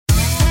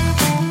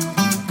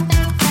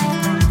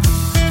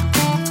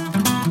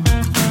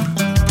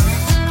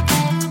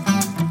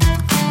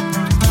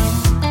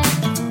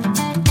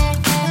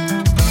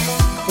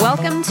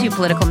to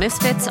Political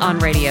Misfits on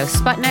Radio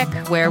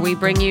Sputnik, where we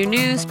bring you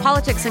news,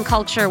 politics, and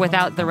culture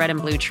without the red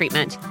and blue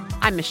treatment.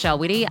 I'm Michelle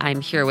Witte.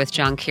 I'm here with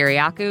John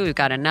Kiriakou. We've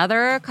got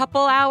another couple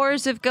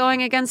hours of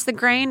going against the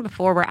grain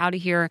before we're out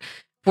of here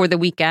for the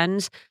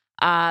weekend.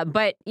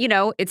 But, you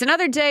know, it's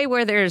another day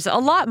where there's a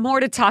lot more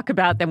to talk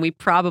about than we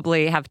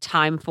probably have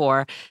time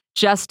for.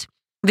 Just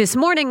this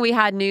morning, we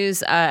had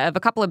news of a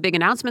couple of big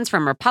announcements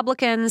from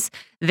Republicans.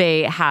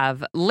 They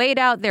have laid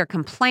out their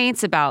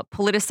complaints about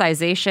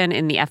politicization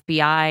in the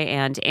FBI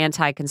and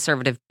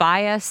anti-conservative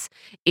bias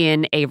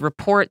in a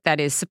report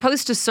that is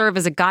supposed to serve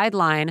as a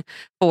guideline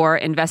for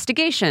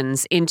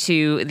investigations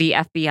into the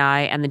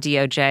FBI and the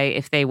DOJ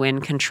if they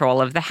win control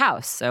of the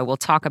House. So we'll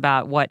talk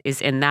about what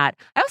is in that.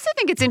 I also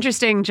think it's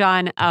interesting,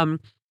 John.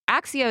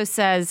 Axios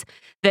says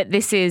that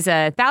this is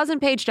a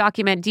 1,000-page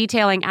document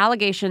detailing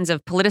allegations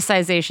of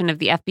politicization of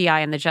the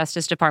FBI and the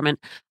Justice Department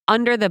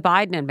under the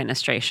Biden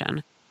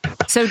administration.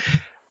 So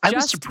I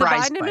was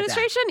surprised the Biden by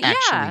administration?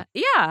 that,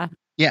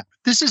 Yeah.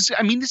 This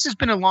has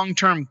been a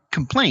long-term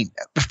complaint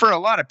for a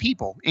lot of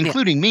people,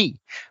 including me.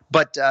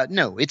 But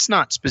no, it's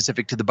not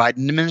specific to the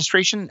Biden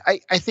administration.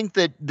 I think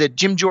that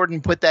Jim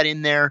Jordan put that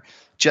in there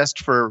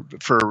just for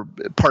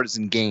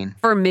partisan gain.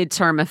 For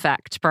midterm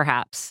effect,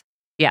 perhaps.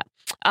 Yeah.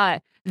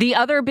 The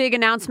other big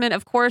announcement,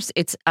 of course,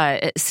 it's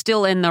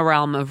still in the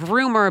realm of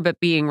rumor,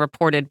 but being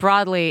reported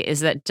broadly,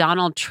 is that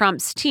Donald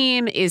Trump's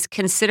team is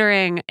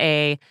considering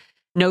a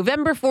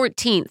November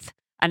 14th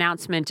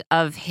announcement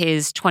of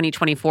his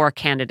 2024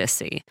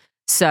 candidacy.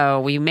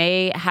 So we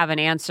may have an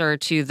answer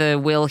to the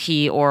will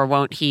he or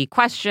won't he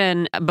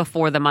question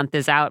before the month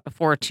is out,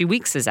 before 2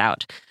 weeks is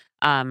out.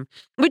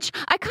 Which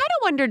I kind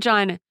of wonder,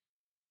 John,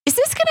 is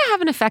this going to have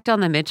an effect on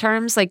the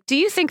midterms? Like, do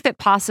you think that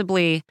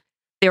possibly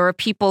there are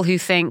people who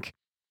think,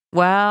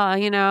 well,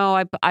 you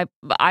know,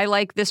 I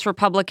like this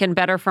Republican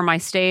better for my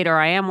state, or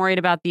I am worried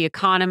about the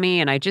economy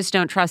and I just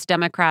don't trust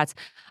Democrats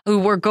who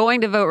were going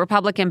to vote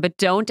Republican but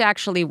don't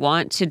actually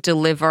want to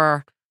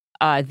deliver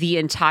the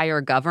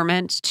entire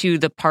government to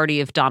the party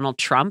of Donald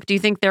Trump? Do you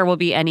think there will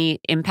be any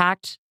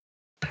impact?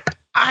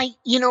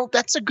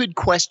 That's a good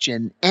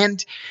question.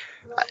 And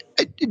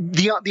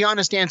the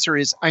honest answer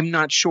is I'm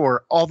not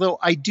sure. Although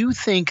I do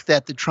think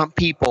that the Trump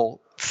people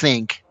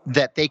think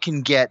that they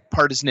can get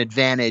partisan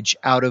advantage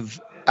out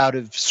of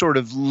sort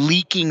of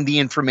leaking the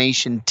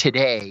information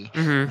today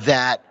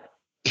that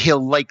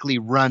he'll likely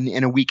run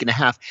in a week and a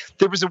half.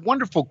 There was a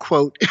wonderful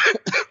quote.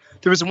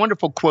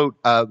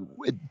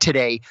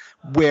 Today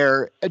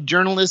where a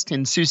journalist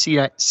in Sioux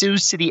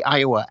City,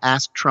 Iowa,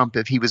 asked Trump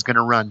if he was going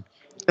to run,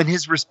 and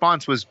his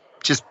response was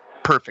just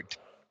perfect.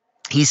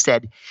 He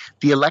said,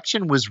 "The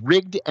election was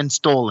rigged and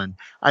stolen.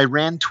 I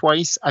ran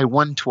twice. I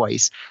won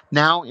twice.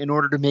 Now, in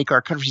order to make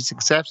our country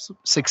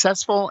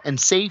successful and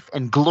safe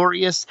and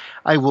glorious,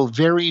 I will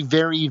very,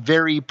 very,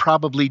 very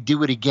probably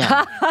do it again.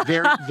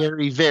 Very,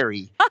 very,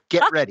 very.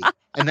 Get ready."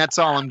 And that's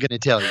all I'm going to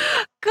tell you.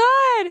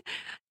 God,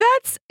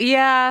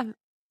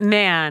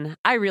 man,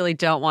 I really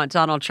don't want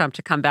Donald Trump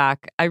to come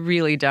back. I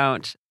really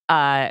don't.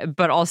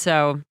 But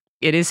also,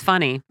 it is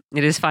funny.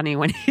 It is funny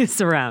when he's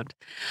around.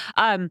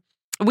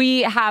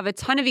 We have a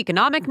ton of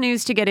economic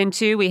news to get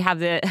into. We have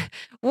the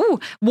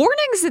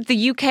warnings that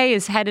the UK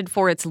is headed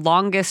for its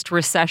longest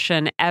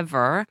recession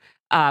ever,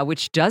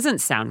 which doesn't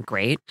sound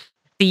great.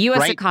 The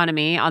U.S.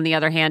 economy, on the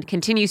other hand,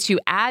 continues to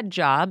add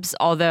jobs,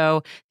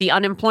 although the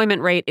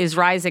unemployment rate is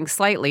rising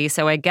slightly.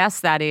 So I guess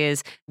that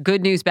is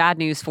good news, bad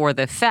news for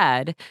the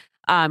Fed.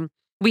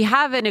 We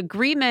have an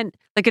agreement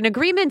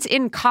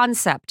in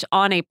concept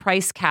on a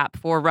price cap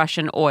for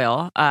Russian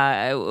oil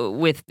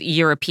with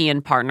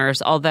European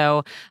partners.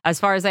 Although, as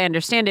far as I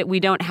understand it, we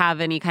don't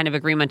have any kind of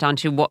agreement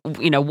onto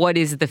what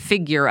is the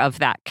figure of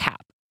that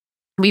cap.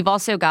 We've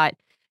also got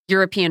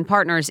European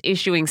partners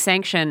issuing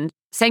sanctions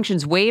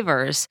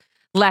waivers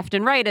left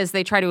and right as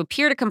they try to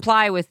appear to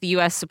comply with the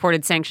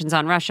U.S.-supported sanctions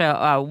on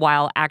Russia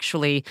while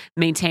actually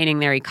maintaining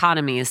their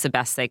economies the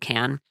best they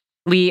can.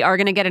 We are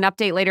going to get an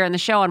update later in the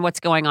show on what's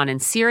going on in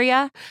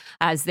Syria,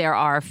 as there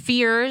are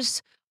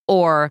fears,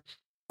 or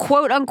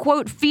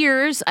quote-unquote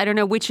fears, I don't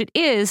know which it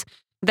is,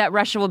 that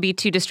Russia will be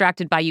too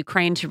distracted by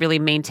Ukraine to really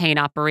maintain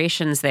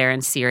operations there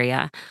in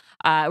Syria.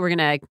 We're going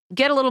to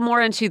get a little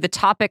more into the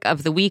topic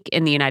of the week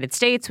in the United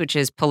States, which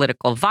is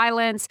political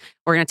violence.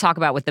 We're going to talk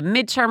about what the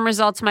midterm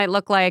results might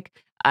look like.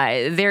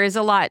 There is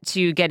a lot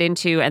to get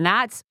into, and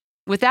that's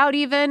without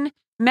even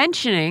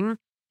mentioning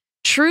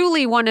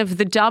truly one of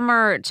the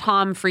dumber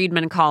Tom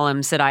Friedman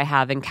columns that I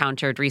have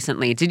encountered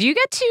recently. Did you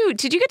get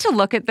to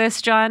look at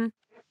this, John?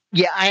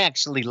 Yeah, I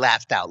actually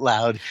laughed out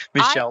loud,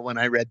 Michelle, when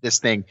I read this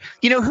thing.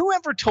 You know,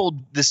 whoever told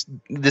this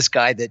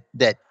guy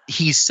that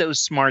he's so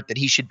smart that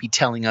he should be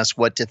telling us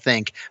what to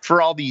think for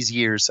all these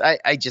years?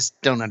 I just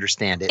don't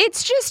understand it.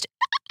 It's just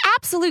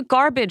absolute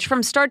garbage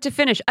from start to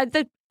finish.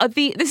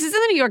 This is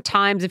in the New York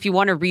Times. If you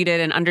want to read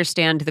it and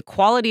understand the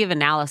quality of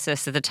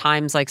analysis that the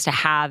Times likes to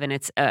have in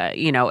its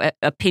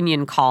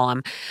opinion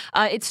column,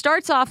 it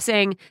starts off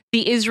saying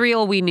the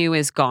Israel we knew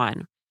is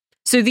gone.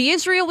 So the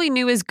Israel we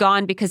knew is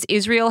gone because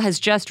Israel has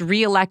just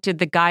reelected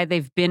the guy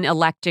they've been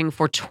electing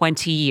for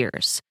 20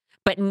 years.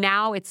 But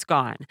now it's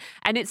gone.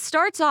 And it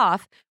starts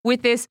off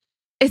with this.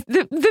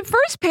 The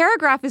first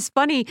paragraph is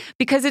funny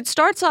because it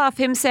starts off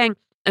him saying,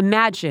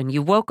 imagine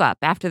you woke up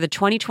after the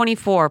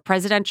 2024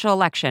 presidential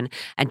election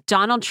and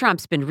Donald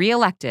Trump's been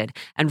reelected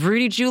and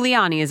Rudy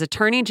Giuliani is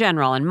attorney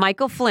general and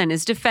Michael Flynn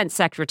is defense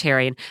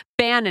secretary and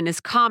Bannon is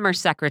commerce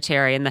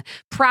secretary and the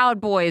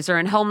Proud Boys are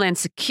in Homeland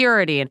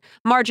Security and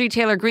Marjorie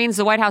Taylor Greene's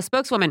the White House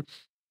spokeswoman.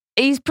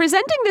 He's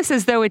presenting this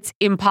as though it's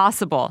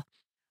impossible.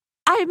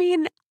 I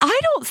mean, I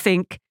don't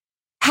think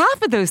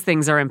half of those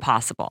things are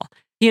impossible.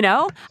 You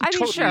know, I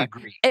mean, sure.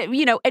 Agree.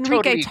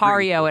 Enrique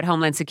Tarrio at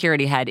Homeland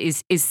Security head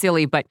is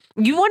silly, but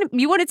you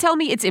want to tell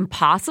me it's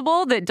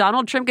impossible that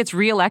Donald Trump gets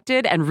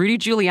reelected and Rudy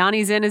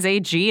Giuliani's in as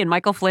AG and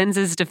Michael Flynn's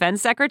as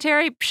defense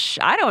secretary? Psh,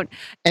 I don't.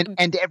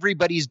 And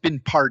everybody's been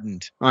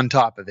pardoned on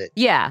top of it.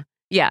 Yeah.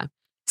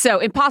 So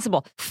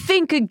impossible.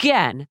 Think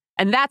again.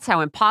 And that's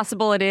how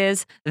impossible it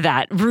is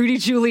that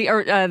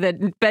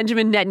that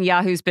Benjamin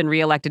Netanyahu's been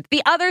reelected.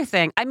 The other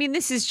thing, I mean,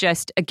 this is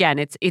just, again,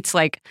 it's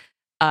like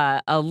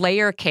a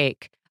layer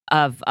cake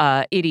of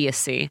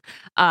idiocy.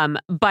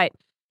 But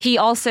he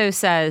also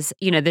says,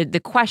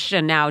 the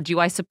question now, do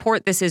I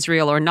support this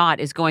Israel or not,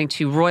 is going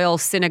to royal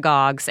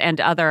synagogues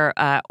and other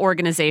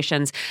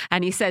organizations.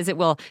 And he says it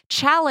will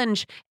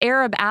challenge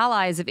Arab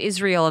allies of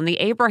Israel and the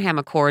Abraham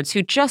Accords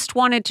who just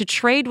wanted to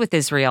trade with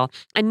Israel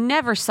and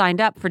never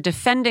signed up for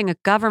defending a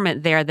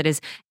government there that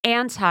is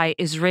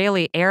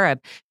anti-Israeli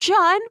Arab.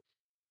 John,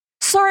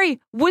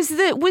 sorry, was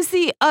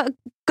the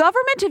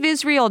government of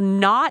Israel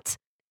not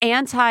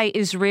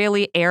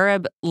anti-Israeli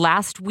Arab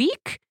last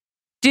week?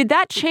 Did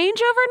that change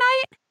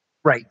overnight?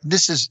 Right.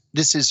 This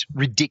is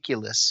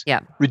ridiculous. Yeah.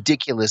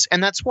 Ridiculous.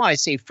 And that's why I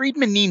say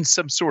Friedman needs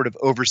some sort of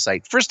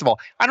oversight. First of all,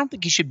 I don't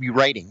think he should be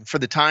writing for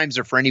the Times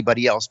or for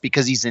anybody else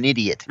because he's an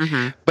idiot.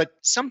 Mm-hmm. But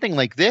something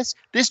like this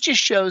just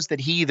shows that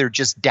he either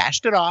just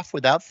dashed it off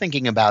without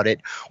thinking about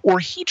it, or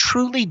he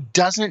truly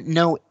doesn't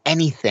know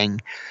anything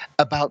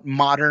about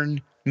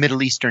modern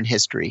Middle Eastern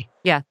history.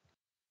 Yeah.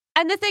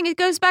 And the thing, it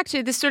goes back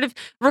to this sort of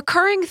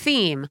recurring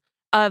theme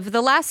of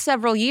the last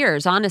several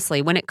years,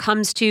 honestly, when it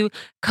comes to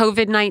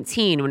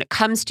COVID-19, when it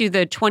comes to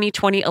the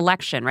 2020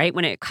 election, right?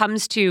 When it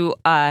comes to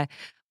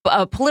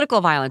political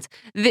violence,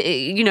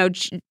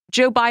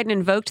 Joe Biden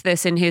invoked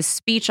this in his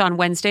speech on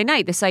Wednesday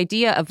night, this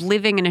idea of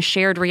living in a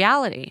shared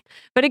reality.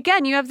 But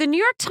again, you have the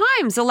New York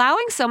Times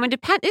allowing someone to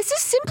this is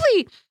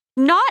simply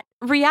not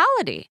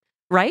reality,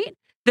 right?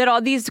 That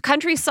all these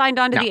countries signed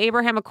on to the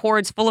Abraham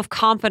Accords full of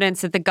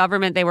confidence that the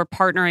government they were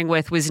partnering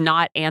with was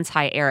not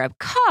anti-Arab.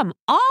 Come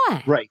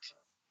on. Right.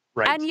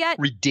 And yet,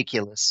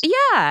 ridiculous.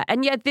 Yeah.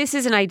 And yet this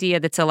is an idea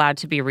that's allowed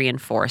to be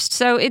reinforced.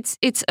 So it's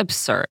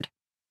absurd.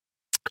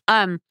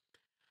 I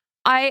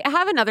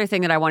have another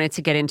thing that I wanted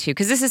to get into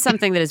because this is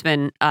something that has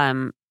been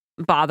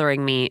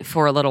bothering me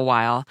for a little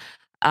while.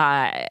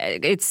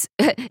 It's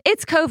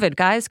COVID,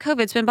 guys.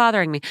 COVID's been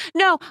bothering me.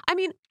 No, I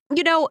mean,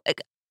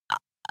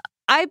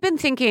 I've been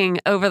thinking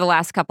over the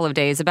last couple of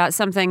days about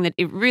something that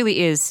it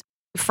really is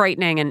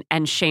frightening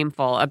and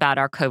shameful about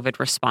our COVID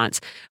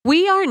response.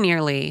 We are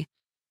nearly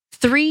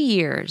 3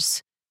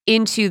 years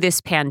into this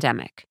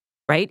pandemic,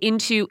 right?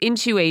 Into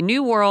a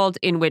new world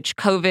in which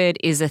COVID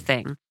is a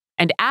thing.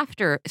 And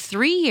after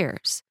 3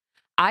 years,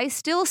 I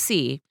still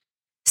see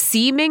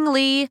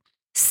seemingly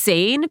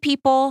sane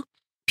people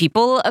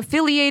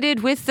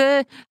affiliated with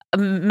the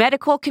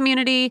medical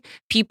community,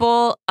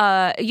 people,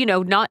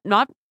 not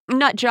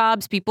nut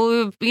jobs, people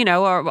who,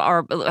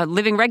 are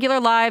living regular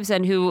lives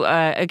and who,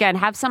 again,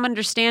 have some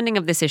understanding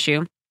of this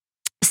issue,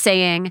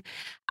 saying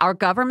our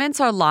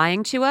governments are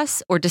lying to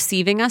us or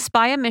deceiving us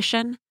by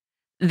omission.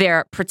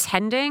 They're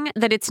pretending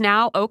that it's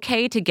now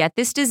okay to get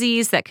this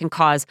disease that can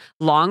cause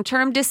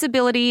long-term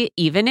disability,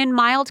 even in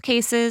mild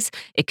cases.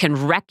 It can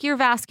wreck your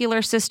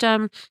vascular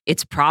system.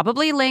 It's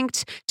probably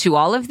linked to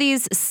all of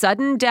these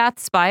sudden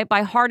deaths by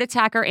heart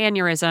attack or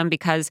aneurysm,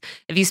 because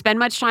if you spend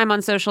much time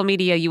on social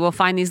media, you will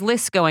find these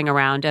lists going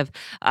around of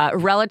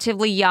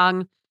relatively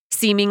young,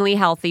 seemingly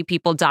healthy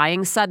people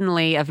dying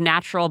suddenly of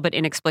natural but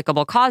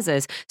inexplicable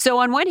causes. So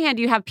on one hand,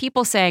 you have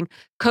people saying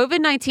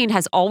COVID-19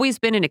 has always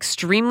been an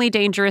extremely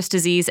dangerous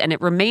disease and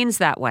it remains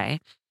that way.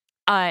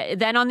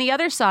 Then on the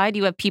other side,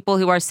 you have people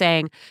who are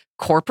saying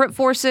corporate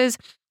forces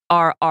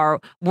are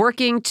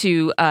working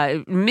to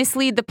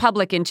mislead the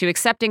public into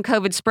accepting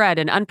COVID spread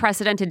and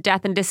unprecedented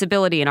death and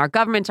disability, and our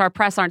government, our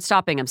press aren't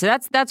stopping them. So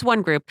that's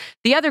one group.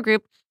 The other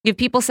group, you have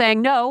people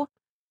saying, no,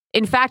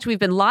 in fact, we've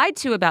been lied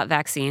to about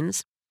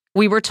vaccines.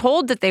 We were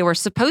told that they were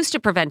supposed to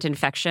prevent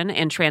infection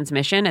and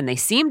transmission, and they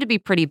seem to be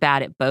pretty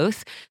bad at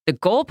both. The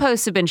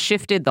goalposts have been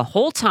shifted the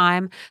whole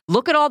time.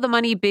 Look at all the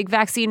money big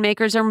vaccine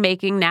makers are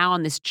making now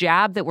on this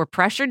jab that we're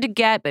pressured to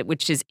get, but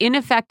which is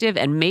ineffective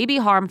and maybe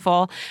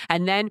harmful.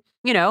 And then,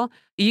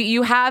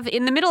 you have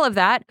in the middle of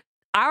that,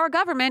 our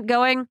government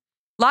going,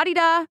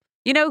 la-di-da,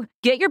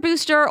 get your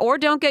booster or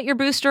don't get your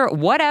booster,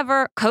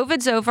 whatever,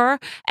 COVID's over.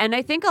 And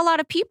I think a lot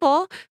of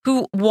people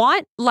who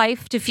want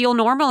life to feel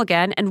normal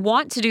again and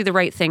want to do the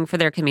right thing for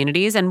their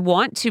communities and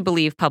want to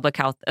believe public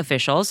health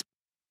officials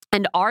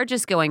and are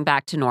just going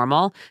back to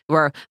normal, who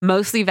are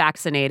mostly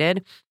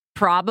vaccinated,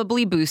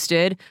 probably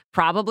boosted,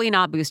 probably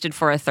not boosted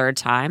for a third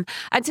time.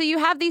 And so you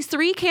have these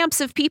three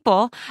camps of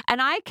people,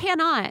 and I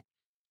cannot,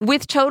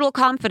 with total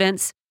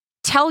confidence,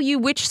 tell you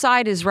which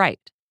side is right.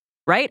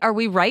 Right? Are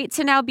we right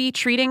to now be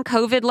treating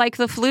COVID like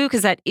the flu?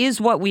 Because that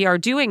is what we are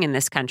doing in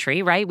this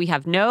country, right? We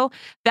have no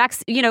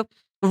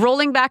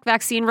rolling back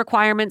vaccine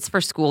requirements for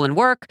school and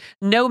work,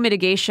 no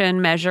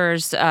mitigation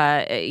measures,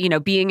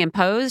 being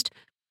imposed.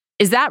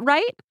 Is that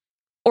right?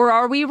 Or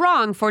are we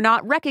wrong for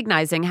not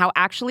recognizing how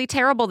actually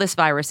terrible this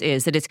virus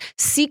is, that it's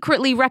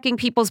secretly wrecking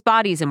people's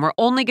bodies and we're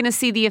only going to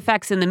see the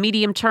effects in the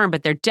medium term,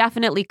 but they're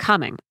definitely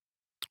coming?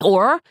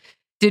 Or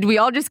did we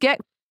all just get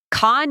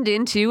conned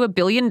into $1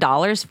 billion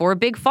for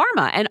big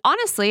pharma? And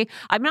honestly,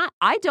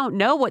 I don't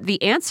know what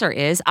the answer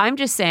is. I'm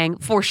just saying,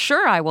 for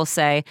sure, I will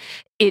say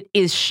it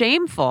is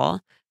shameful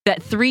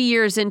that 3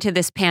 years into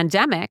this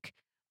pandemic,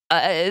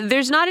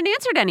 there's not an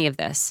answer to any of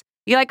this.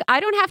 I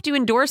don't have to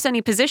endorse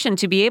any position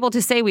to be able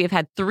to say we have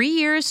had 3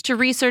 years to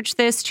research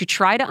this, to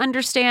try to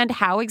understand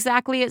how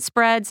exactly it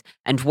spreads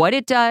and what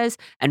it does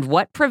and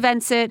what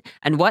prevents it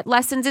and what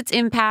lessens its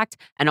impact.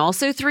 And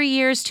also 3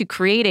 years to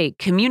create a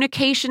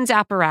communications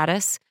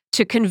apparatus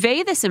to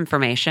convey this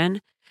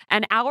information.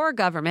 And our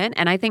government,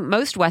 and I think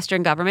most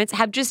Western governments,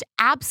 have just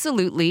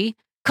absolutely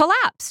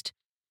collapsed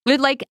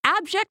with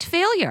abject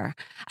failure.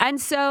 And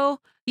so,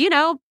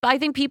 I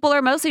think people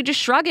are mostly just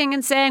shrugging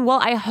and saying, well,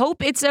 I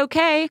hope it's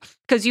okay,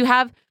 because you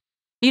have,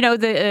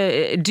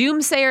 the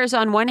doomsayers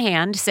on one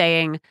hand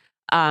saying,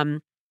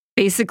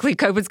 basically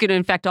COVID's going to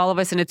infect all of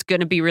us and it's going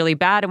to be really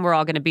bad and we're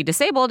all going to be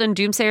disabled. And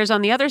doomsayers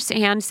on the other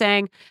hand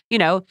saying,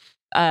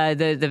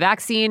 the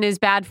vaccine is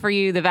bad for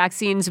you, the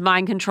vaccine's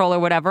mind control or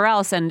whatever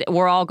else, and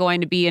we're all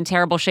going to be in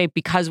terrible shape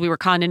because we were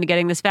conned into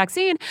getting this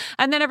vaccine.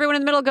 And then everyone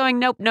in the middle going,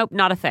 nope,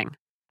 not a thing.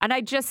 And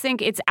I just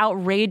think it's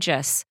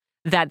outrageous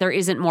that there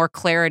isn't more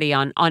clarity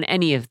on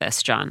any of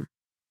this, John.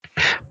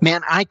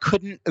 Man, I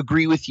couldn't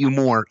agree with you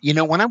more.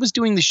 When I was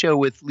doing the show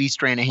with Lee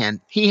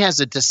Stranahan, he has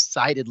a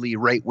decidedly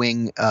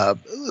right-wing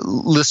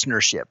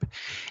listenership.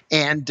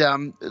 And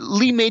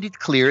Lee made it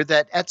clear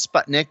that at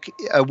Sputnik,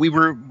 we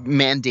were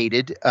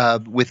mandated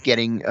with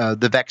getting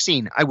the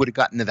vaccine. I would have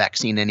gotten the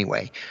vaccine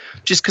anyway,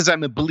 just because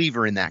I'm a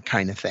believer in that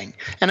kind of thing.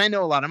 And I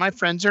know a lot of my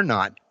friends are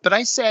not. But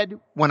I said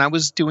when I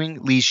was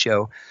doing Lee's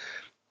show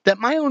that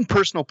my own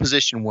personal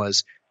position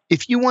was,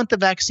 if you want the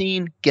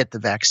vaccine, get the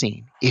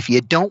vaccine. If you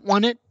don't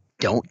want it,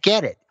 don't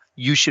get it.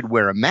 You should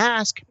wear a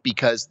mask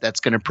because that's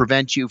going to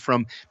prevent you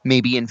from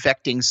maybe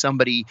infecting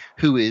somebody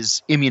who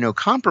is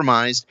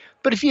immunocompromised.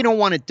 But if you don't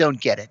want it, don't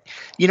get it.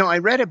 I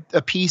read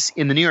a piece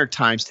in the New York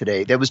Times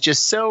today that was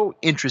just so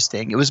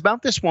interesting. It was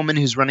about this woman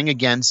who's running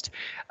against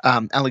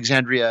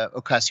Alexandria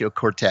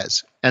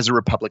Ocasio-Cortez as a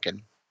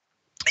Republican.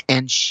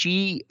 And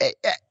she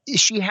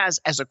has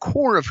as a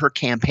core of her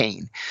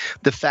campaign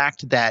the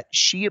fact that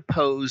she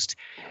opposed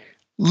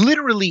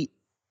literally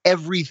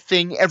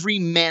everything, every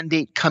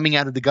mandate coming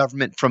out of the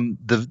government from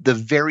the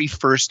very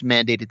first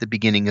mandate at the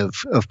beginning of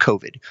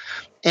COVID.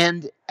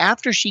 And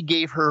after she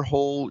gave her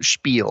whole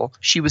spiel,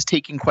 she was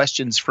taking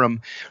questions from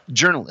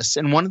journalists.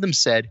 And one of them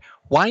said,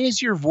 "Why is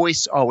your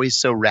voice always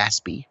so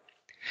raspy?"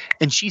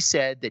 And she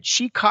said that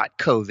she caught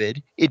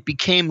COVID, it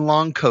became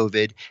long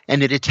COVID,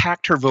 and it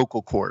attacked her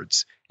vocal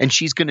cords. And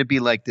she's going to be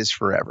like this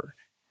forever.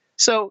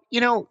 So,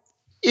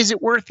 is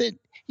it worth it?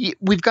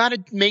 We've got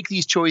to make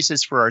these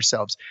choices for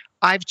ourselves.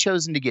 I've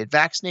chosen to get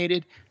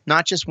vaccinated,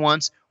 not just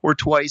once or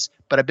twice,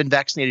 but I've been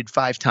vaccinated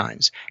 5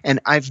 times.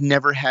 And I've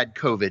never had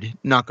COVID,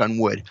 knock on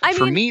wood.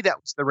 For me,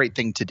 that was the right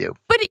thing to do.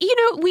 But,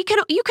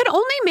 you can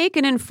only make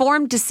an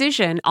informed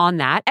decision on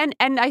that. And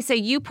I say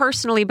you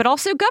personally, but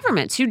also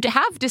governments who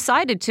have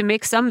decided to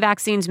make some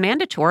vaccines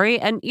mandatory.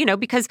 And,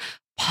 because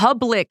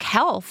public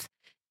health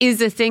is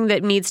a thing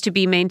that needs to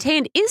be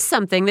maintained, is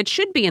something that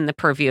should be in the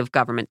purview of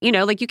government.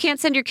 You can't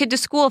send your kid to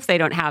school if they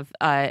don't have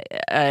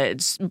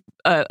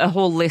a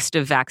whole list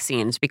of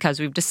vaccines because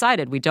we've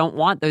decided we don't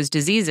want those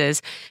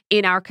diseases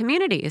in our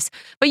communities.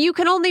 But you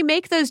can only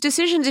make those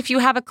decisions if you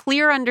have a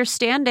clear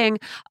understanding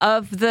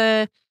of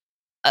the,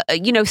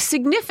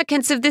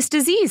 significance of this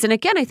disease. And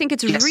again, I think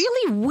it's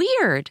really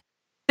weird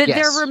that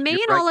there remain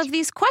all of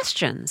these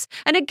questions.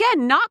 And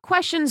again, not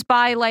questions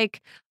by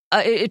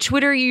a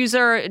Twitter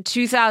user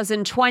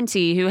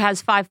 2020 who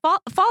has 5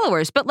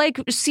 followers, but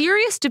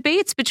serious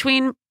debates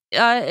between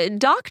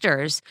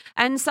doctors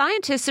and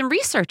scientists and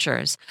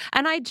researchers.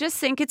 And I just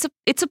think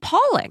it's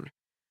appalling.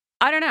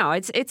 I don't know.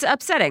 It's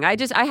upsetting. I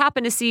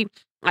happen to see,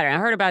 I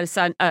heard about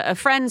a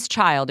friend's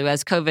child who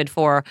has COVID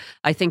for,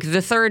 I think, the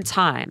 3rd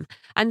time.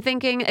 I'm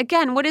thinking,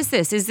 again, what is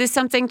this? Is this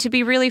something to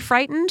be really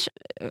frightened?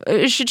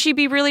 Should she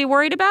be really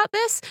worried about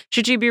this?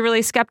 Should she be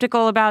really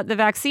skeptical about the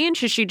vaccine?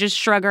 Should she just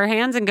shrug her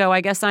hands and go,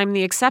 I guess I'm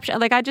the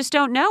exception? I just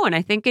don't know. And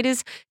I think it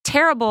is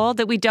terrible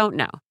that we don't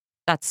know.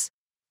 That's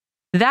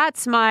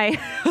That's my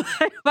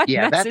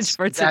Yeah, message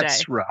for today.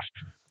 that's rough.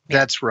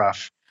 That's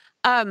rough.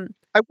 Um,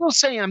 I will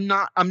say I'm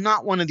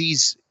not one of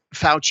these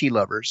Fauci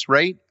lovers,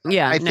 right?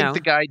 Yeah, I think no. the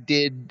guy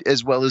did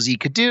as well as he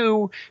could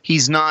do.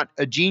 He's not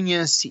a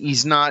genius.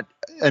 He's not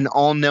an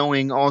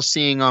all-knowing,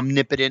 all-seeing,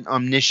 omnipotent,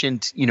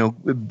 omniscient,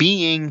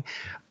 being.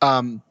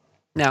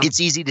 No. It's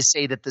easy to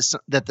say that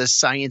the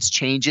science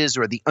changes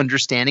or the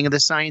understanding of the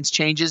science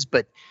changes,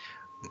 but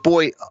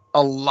boy,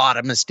 a lot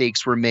of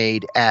mistakes were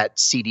made at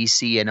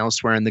CDC and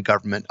elsewhere in the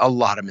government. A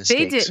lot of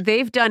mistakes.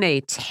 They've done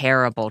a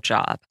terrible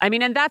job. I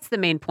mean, and that's the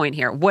main point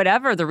here.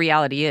 Whatever the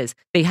reality is,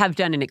 they have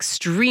done an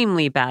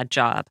extremely bad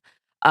job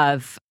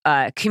of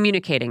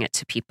communicating it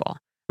to people.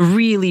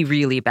 Really,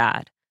 really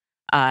bad.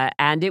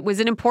 And it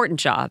was an important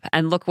job.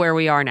 And look where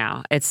we are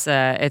now. It's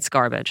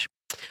garbage.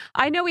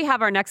 I know we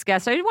have our next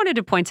guest. I wanted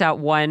to point out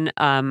one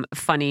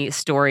funny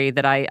story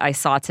that I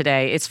saw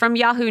today. It's from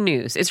Yahoo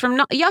News. It's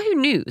from Yahoo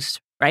News,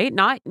 right?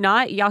 Not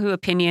Yahoo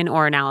Opinion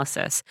or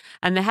Analysis.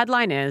 And the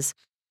headline is,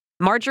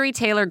 Marjorie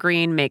Taylor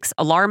Greene makes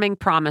alarming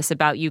promise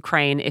about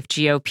Ukraine if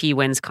GOP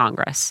wins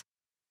Congress.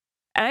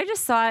 And I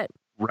just thought...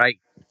 Right.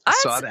 I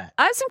saw that.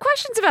 I have some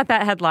questions about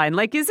that headline.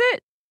 Like, is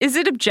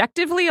it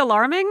objectively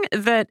alarming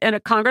that a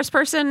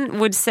congressperson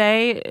would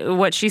say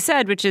what she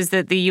said, which is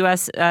that the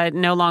U.S.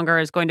 No longer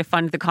is going to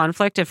fund the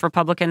conflict if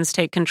Republicans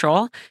take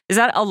control? Is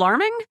that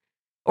alarming?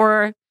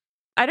 Or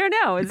I don't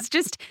know. It's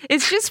just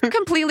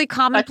completely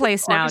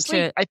commonplace now.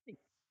 Honestly,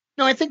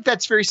 I think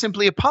that's very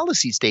simply a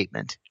policy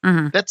statement.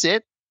 Mm-hmm. That's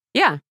it.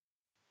 Yeah.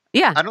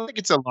 I don't think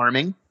it's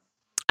alarming.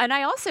 And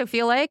I also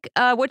feel like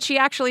what she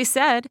actually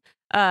said,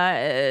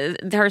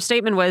 her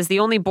statement was, the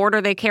only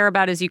border they care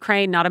about is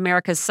Ukraine, not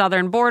America's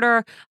southern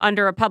border.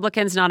 Under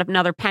Republicans, not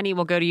another penny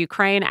will go to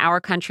Ukraine.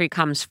 Our country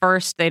comes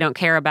first. They don't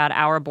care about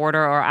our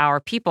border or our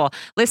people.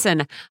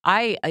 Listen,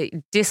 I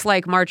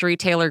dislike Marjorie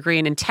Taylor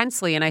Greene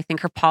intensely, and I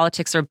think her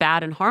politics are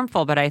bad and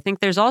harmful. But I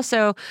think there's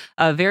also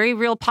a very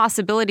real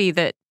possibility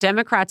that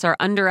Democrats are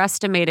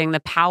underestimating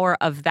the power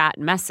of that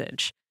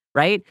message.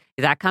 Right?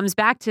 That comes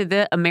back to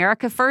the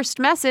America First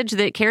message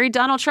that carried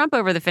Donald Trump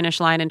over the finish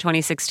line in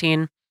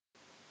 2016.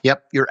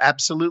 Yep, you're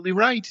absolutely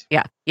right.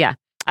 Yeah.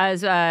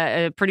 As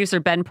producer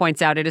Ben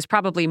points out, it is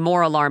probably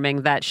more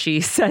alarming that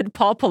she said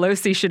Paul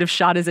Pelosi should have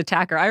shot his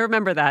attacker. I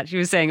remember that. She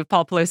was saying if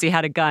Paul Pelosi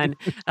had a gun,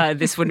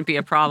 this wouldn't be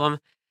a problem.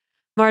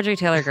 Marjorie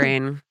Taylor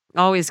Greene,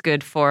 always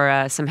good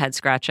for some head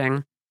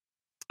scratching.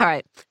 All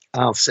right.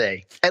 I'll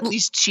say. At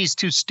least she's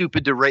too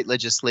stupid to write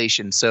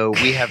legislation, so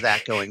we have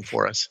that going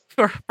for us.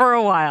 For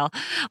a while.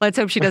 Let's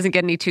hope she doesn't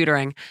get any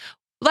tutoring.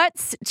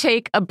 Let's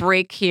take a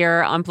break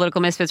here on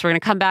Political Misfits. We're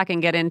going to come back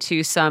and get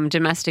into some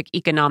domestic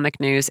economic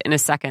news in a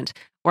second.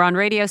 We're on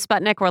Radio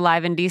Sputnik. We're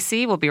live in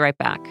D.C. We'll be right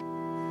back.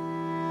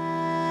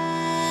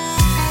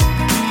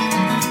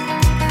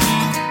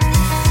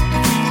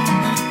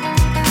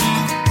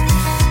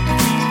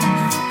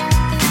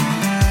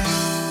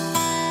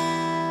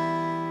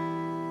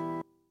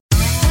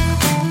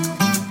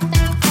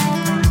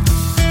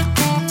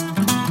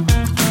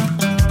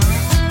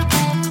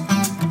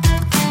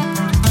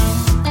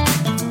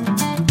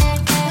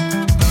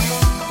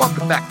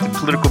 Back to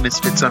Political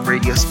Misfits on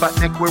Radio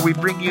Sputnik, where we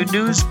bring you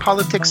news,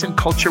 politics, and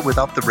culture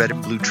without the red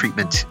and blue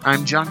treatment.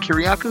 I'm John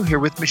Kiriakou, here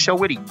with Michelle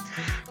Witte.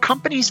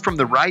 Companies from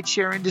the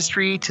rideshare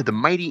industry to the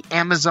mighty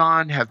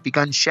Amazon have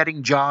begun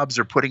shedding jobs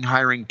or putting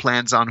hiring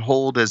plans on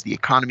hold as the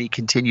economy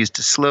continues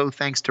to slow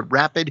thanks to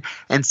rapid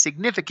and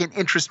significant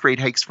interest rate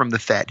hikes from the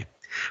Fed.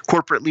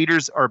 Corporate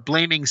leaders are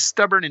blaming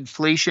stubborn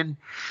inflation,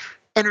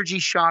 energy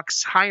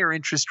shocks, higher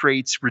interest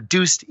rates,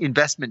 reduced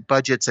investment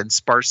budgets, and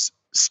sparse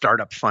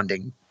startup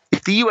funding.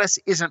 If the U.S.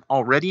 isn't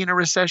already in a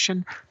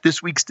recession,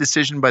 this week's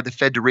decision by the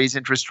Fed to raise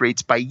interest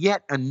rates by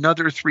yet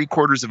another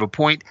 0.75 of a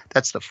point,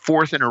 that's the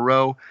fourth in a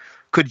row,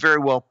 could very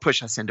well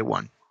push us into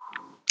one.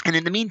 And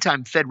in the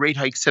meantime, Fed rate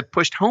hikes have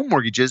pushed home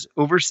mortgages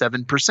over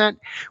 7%,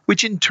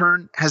 which in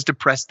turn has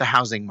depressed the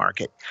housing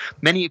market.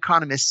 Many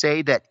economists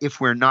say that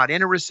if we're not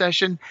in a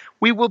recession,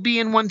 we will be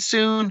in one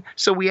soon,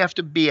 so we have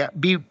to be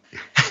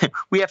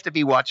we have to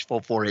be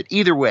watchful for it.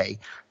 Either way,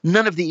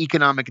 none of the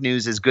economic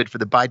news is good for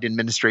the Biden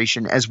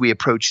administration as we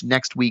approach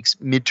next week's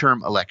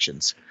midterm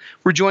elections.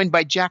 We're joined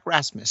by Jack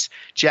Rasmus.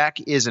 Jack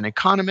is an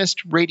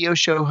economist, radio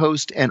show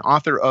host, and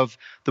author of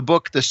the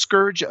book The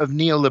Scourge of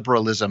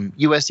Neoliberalism,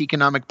 U.S.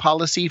 Economic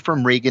Policy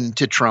from Reagan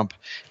to Trump.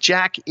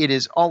 Jack, it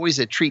is always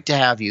a treat to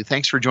have you.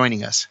 Thanks for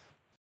joining us.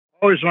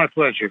 Always my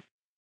pleasure.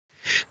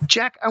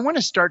 Jack, I want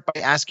to start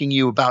by asking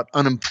you about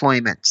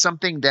unemployment,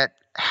 something that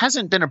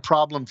hasn't been a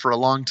problem for a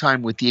long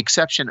time, with the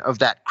exception of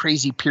that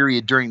crazy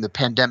period during the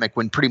pandemic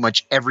when pretty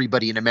much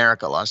everybody in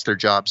America lost their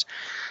jobs.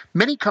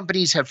 Many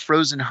companies have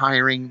frozen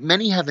hiring.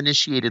 Many have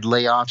initiated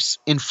layoffs.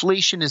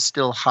 Inflation is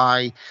still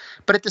high.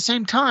 But at the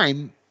same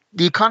time,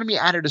 the economy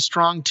added a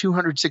strong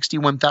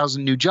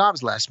 261,000 new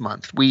jobs last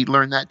month. We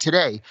learned that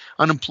today.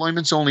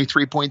 Unemployment's only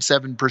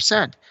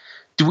 3.7%.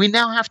 Do we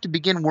now have to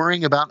begin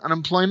worrying about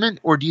unemployment,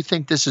 or do you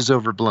think this is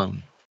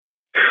overblown?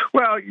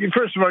 Well,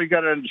 first of all, you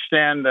got to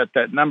understand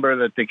that number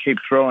that they keep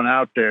throwing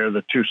out there,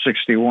 the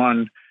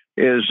 261,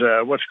 is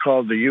what's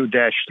called the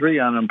U-3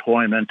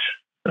 unemployment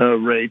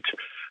rate,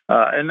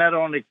 and that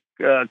only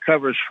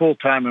covers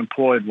full-time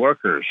employed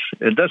workers.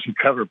 It doesn't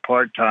cover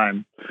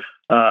part-time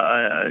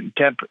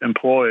temp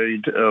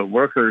employed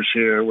workers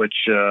here,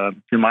 which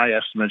my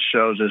estimate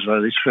shows is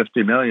at least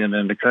 50 million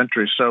in the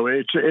country. So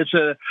it's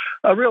a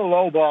real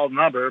lowball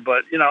number,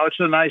 but it's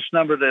a nice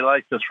number they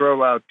like to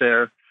throw out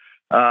there,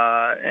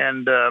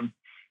 and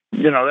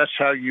that's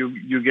how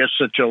you get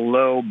such a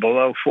low,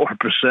 below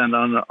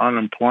 4%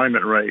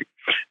 unemployment rate.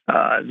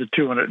 The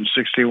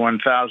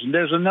 261,000.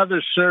 There's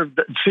another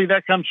survey. See,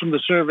 that comes from the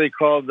survey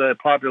called the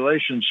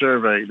Population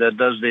Survey that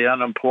does the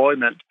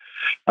unemployment.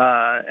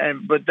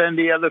 But then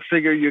the other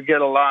figure you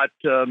get a lot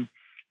is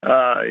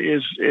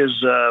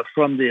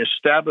from the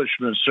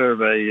Establishment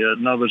Survey.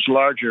 In other words,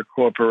 larger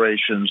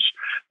corporations.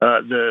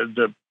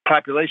 The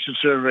Population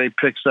Survey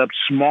picks up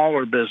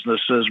smaller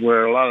businesses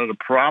where a lot of the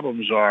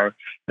problems are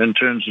in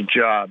terms of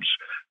jobs.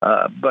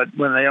 But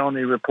when they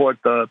only report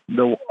the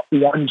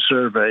one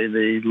survey,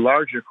 the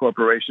larger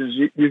corporations,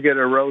 you get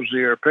a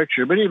rosier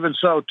picture. But even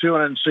so,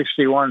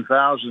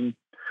 261,000.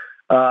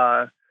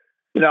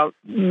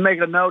 Make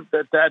a note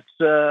that that's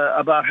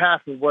about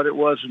half of what it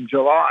was in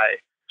July.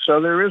 So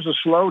there is a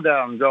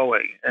slowdown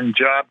going in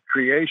job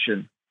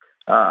creation.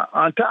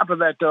 On top of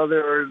that, though,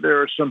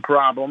 there are some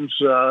problems,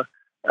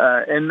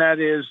 and that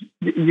is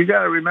you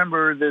got to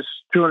remember this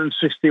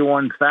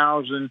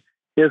 261,000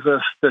 is a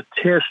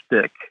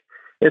statistic.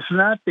 It's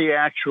not the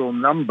actual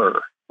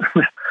number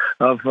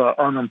of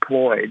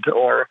unemployed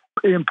or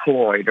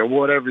employed or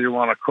whatever you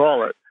want to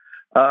call it.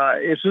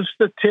 It's a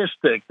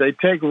statistic. They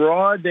take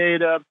raw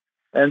data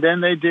and then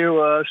they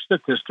do a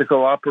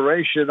statistical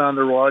operation on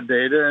the raw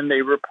data and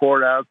they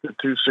report out the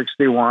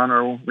 261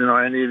 or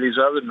any of these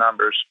other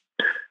numbers.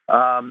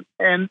 And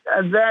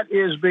that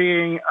is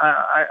being,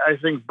 I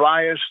think,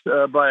 biased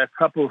by a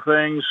couple of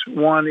things.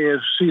 One is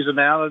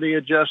seasonality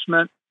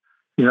adjustment.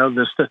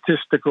 The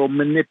statistical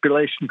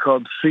manipulation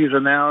called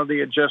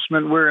seasonality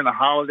adjustment. We're in a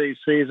holiday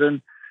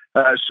season,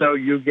 so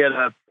you get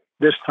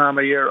this time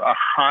of year a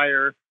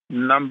higher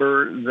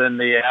number than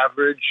the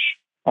average,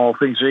 all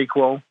things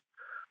equal.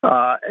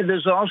 And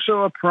there's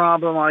also a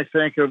problem, I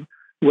think,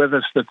 with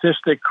a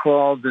statistic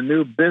called the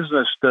new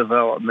business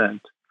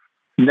development,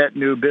 net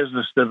new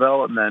business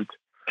development.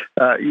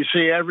 You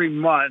see, every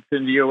month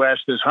in the U.S.,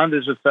 there's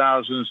hundreds of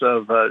thousands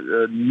of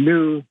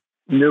new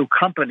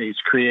companies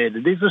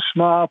created. These are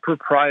small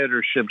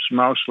proprietorships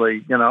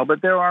mostly,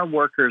 but there are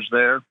workers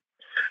there.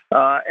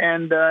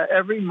 And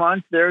every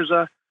month there's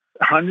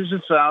hundreds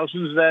of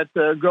thousands that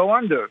go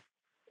under.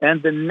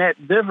 And the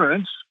net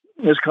difference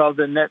is called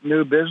the net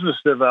new business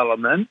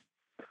development.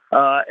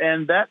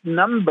 And that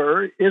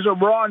number is a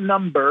raw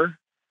number,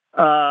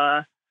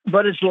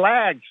 but it's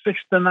lagged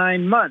 6 to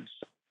 9 months.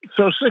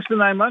 So 6 to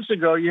 9 months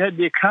ago, you had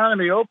the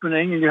economy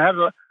opening and you had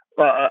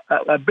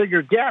a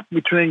bigger gap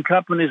between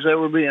companies that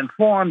were being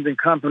formed and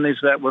companies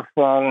that were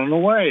falling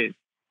away,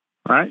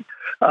 right?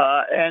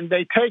 And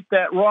they take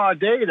that raw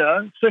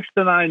data 6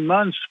 to 9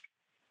 months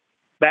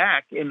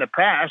back in the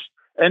past,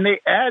 and they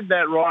add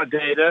that raw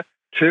data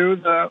to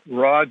the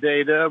raw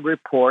data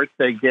report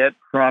they get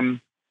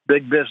from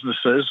big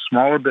businesses,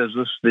 smaller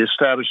business, the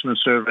Establishment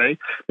Survey.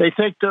 They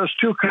take those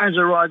two kinds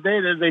of raw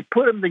data, they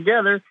put them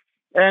together,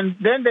 and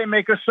then they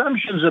make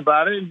assumptions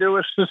about it and do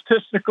a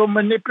statistical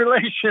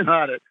manipulation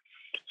on it.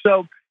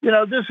 So,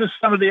 this is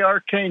some of the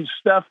arcane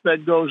stuff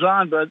that goes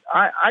on, but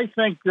I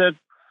think that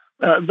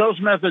those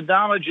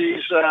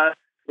methodologies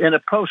in a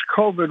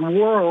post-COVID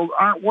world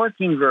aren't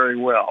working very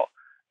well.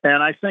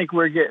 And I think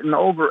we're getting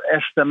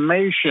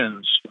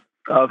overestimations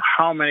of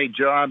how many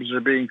jobs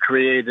are being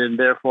created and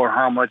therefore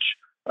how much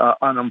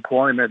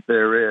unemployment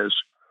there is.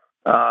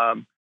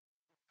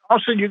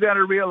 Also, you got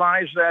to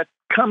realize that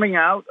coming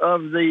out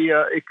of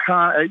the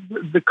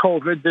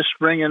COVID this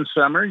spring and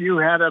summer, you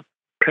had a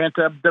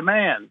pent-up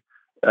demand,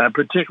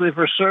 particularly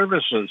for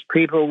services.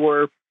 People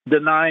were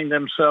denying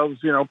themselves,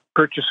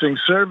 purchasing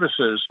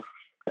services.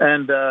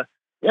 And,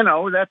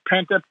 that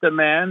pent-up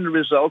demand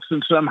results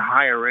in some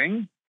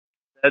hiring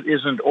that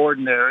isn't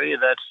ordinary.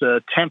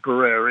 That's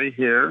temporary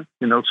here,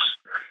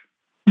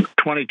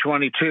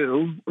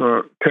 2022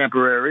 or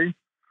temporary.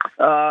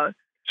 So,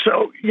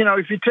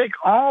 if you take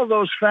all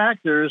those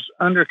factors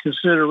under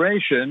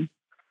consideration,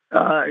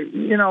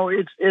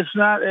 it's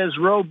not as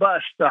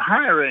robust a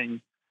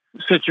hiring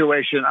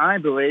situation, I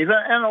believe.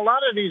 And a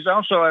lot of these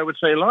also, I would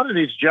say, a lot of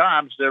these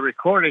jobs they're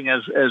recording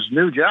as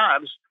new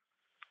jobs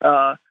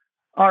are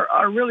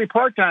really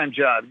part-time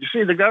jobs. You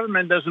see, the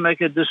government doesn't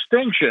make a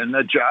distinction.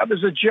 A job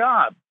is a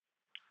job.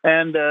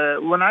 And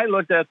when I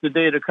looked at the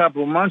data a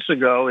couple of months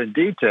ago in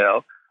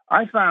detail,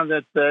 I found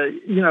that,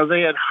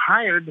 they had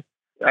hired,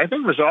 I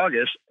think it was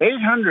August,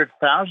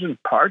 800,000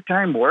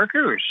 part-time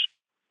workers.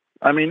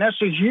 I mean,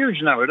 that's a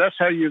huge number. That's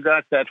how you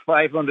got that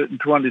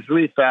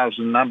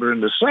 523,000 number in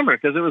the summer,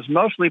 because it was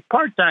mostly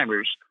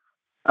part-timers.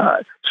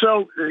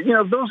 So,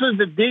 those are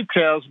the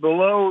details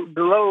below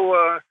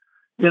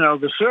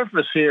the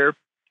surface here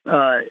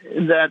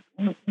that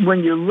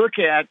when you look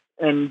at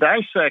and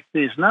dissect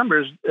these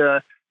numbers,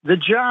 the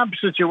job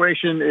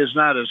situation is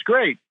not as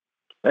great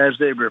as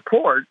they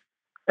report.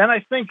 And I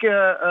think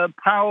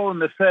Powell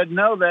and the Fed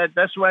know that.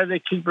 That's why they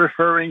keep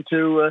referring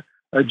to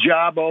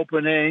job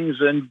openings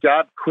and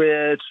job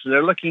quits.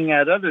 They're looking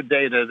at other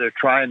data they're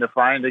trying to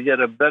find to get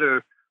a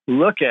better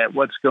look at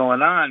what's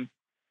going on,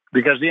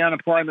 because the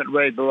unemployment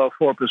rate below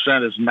 4%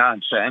 is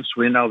nonsense.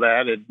 We know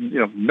that.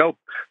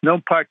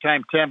 No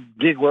part-time temp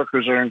gig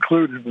workers are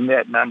included in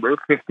that number,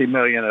 50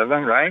 million of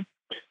them, right?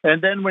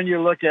 And then when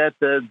you look at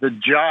the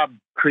job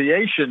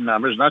creation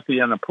numbers, not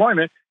the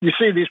unemployment, you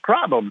see these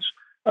problems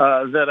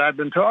that I've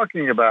been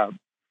talking about.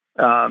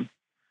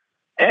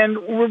 And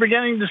we're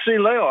beginning to see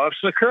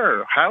layoffs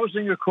occur.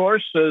 Housing, of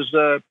course, is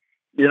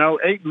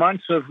 8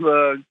 months of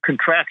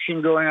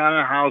contraction going on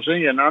in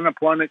housing, and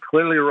unemployment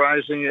clearly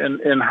rising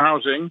in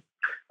housing.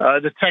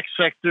 The tech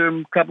sector,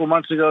 a couple of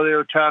months ago, they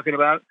were talking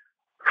about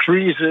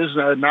freezes.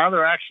 Now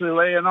they're actually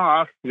laying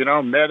off.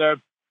 Meta,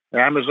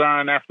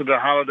 Amazon after the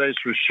holidays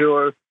for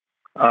sure,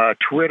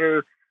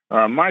 Twitter,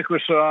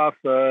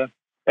 Microsoft,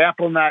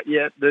 Apple not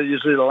yet. They're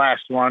usually the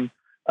last one.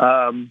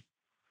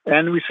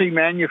 And we see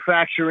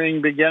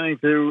manufacturing beginning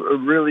to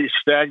really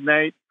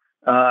stagnate.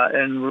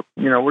 And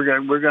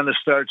we're going to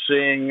start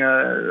seeing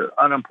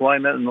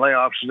unemployment and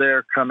layoffs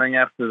there coming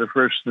after the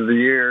first of the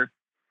year.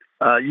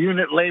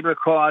 Unit labor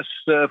costs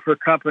for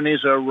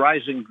companies are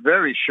rising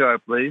very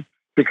sharply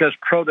because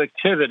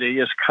productivity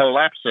is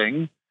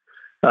collapsing.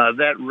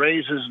 That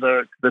raises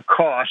the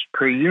cost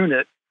per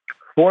unit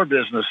for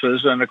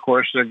businesses, and of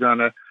course they're going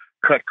to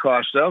cut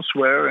costs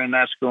elsewhere, and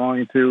that's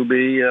going to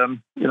be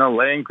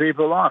laying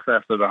people off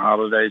after the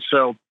holidays.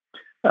 So.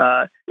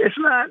 It's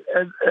not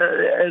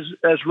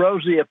as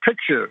rosy a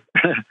picture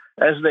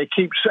as they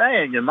keep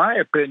saying, in my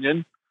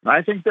opinion.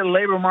 I think the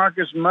labor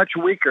market is much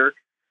weaker.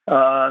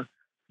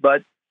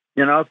 But,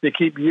 if they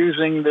keep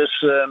using this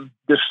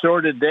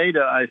distorted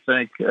data, I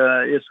think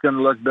it's going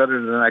to look better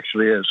than it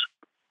actually is.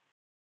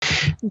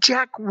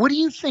 Jack, what do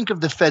you think of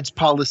the Fed's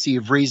policy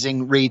of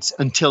raising rates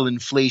until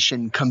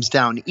inflation comes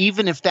down,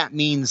 even if that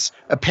means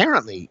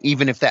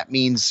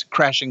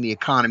crashing the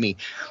economy?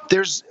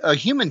 There's a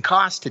human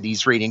cost to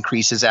these rate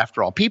increases,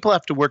 after all. People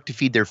have to work to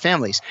feed their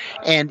families.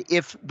 And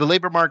if the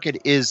labor market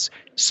is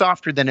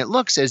softer than it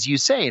looks, as you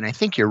say, and I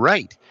think you're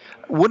right,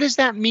 what does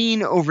that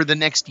mean over the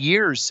next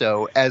year or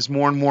so as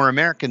more and more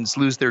Americans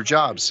lose their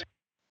jobs?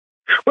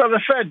 Well,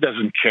 the Fed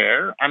doesn't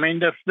care. I mean,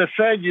 the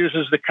Fed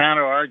uses the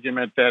counter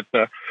argument that,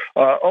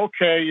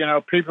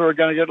 people are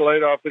going to get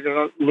laid off, they're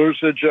going to lose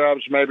their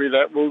jobs, maybe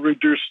that will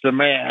reduce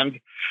demand,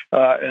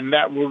 and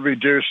that will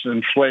reduce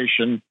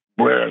inflation,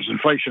 whereas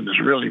inflation is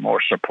really more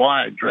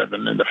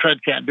supply-driven, and the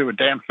Fed can't do a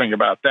damn thing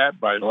about that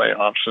by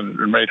layoffs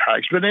and rate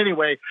hikes. But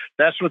anyway,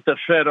 that's what the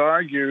Fed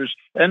argues,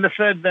 and the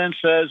Fed then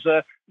says,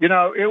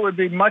 it would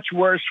be much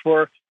worse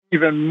for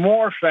even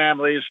more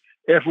families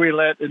if we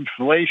let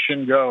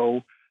inflation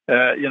go.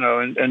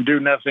 And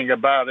do nothing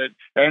about it.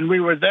 And we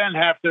would then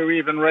have to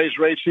even raise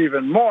rates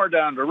even more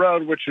down the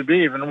road, which would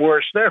be even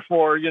worse.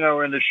 Therefore, in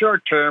the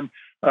short term,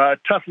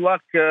 tough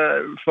luck,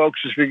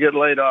 folks, if you get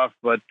laid off,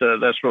 but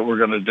that's what we're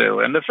going to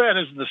do. And the Fed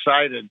has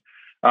decided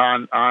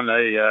on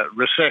a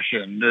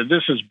recession.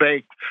 This is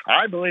baked.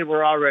 I believe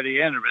we're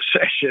already in a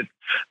recession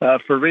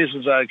for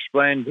reasons I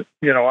explained,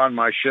 on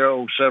my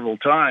show several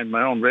times,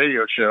 my own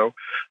radio show.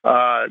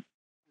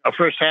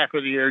 First half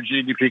of the year,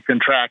 GDP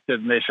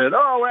contracted, and they said,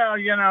 "Oh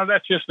well,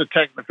 that's just a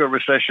technical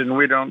recession.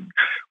 We don't,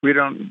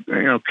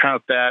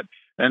 count that."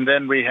 And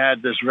then we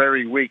had this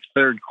very weak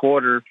third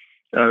quarter,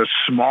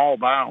 small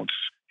bounce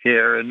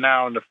here, and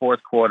now in the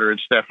fourth quarter,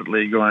 it's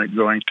definitely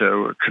going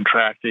to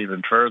contract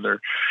even further.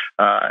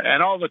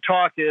 And all the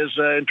talk is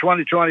in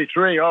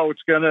 2023.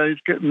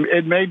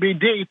 It may be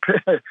deep,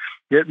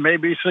 it may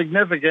be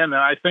significant, and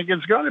I think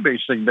it's going to be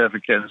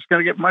significant. It's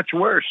going to get much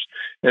worse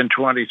in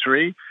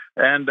 23,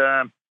 and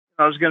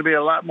there's going to be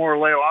a lot more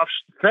layoffs.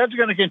 The Fed's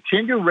going to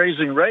continue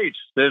raising rates.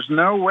 There's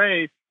no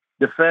way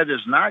the Fed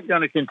is not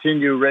going to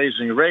continue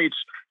raising rates,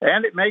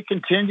 and it may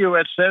continue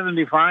at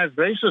 75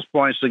 basis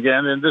points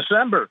again in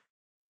December.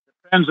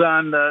 Depends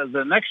on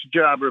the next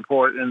job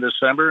report in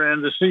December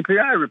and the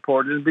CPI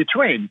report in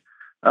between.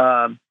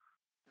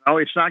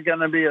 It's not going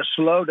to be a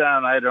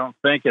slowdown, I don't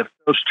think, if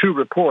those two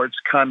reports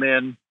come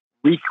in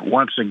weak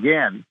once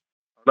again.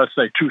 Let's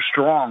say too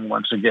strong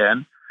once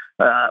again.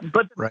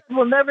 But right.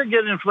 We'll never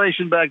get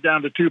inflation back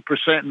down to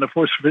 2% in the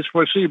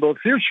foreseeable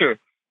future,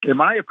 in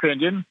my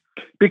opinion,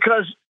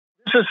 because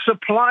this is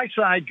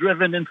supply-side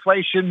driven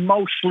inflation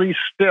mostly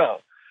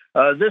still.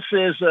 This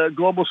is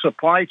global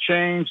supply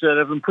chains that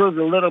have improved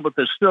a little, but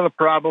there's still a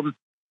problem.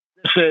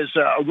 This is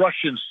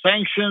Russian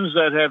sanctions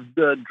that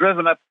have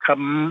driven up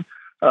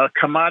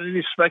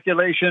commodity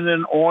speculation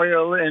in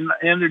oil and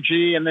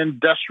energy and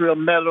industrial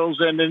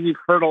metals and in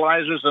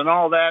fertilizers and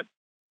all that.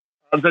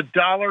 The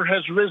dollar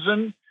has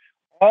risen.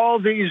 All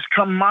these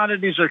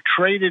commodities are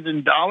traded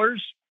in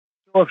dollars.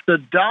 So if the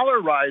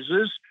dollar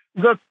rises,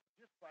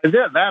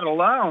 that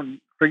alone,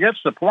 forget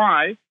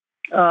supply,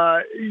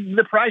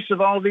 the price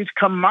of all these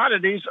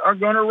commodities are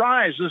going to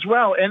rise as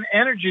well, and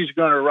energy is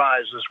going to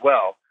rise as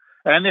well.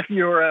 And if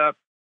you're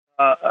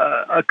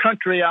a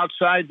country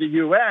outside the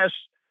U.S.,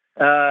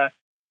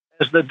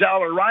 as the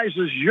dollar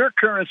rises, your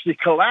currency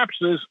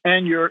collapses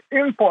and your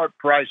import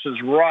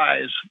prices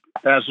rise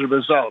as a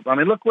result. I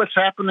mean, look what's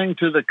happening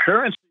to the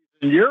currency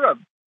in Europe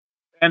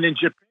and in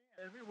Japan,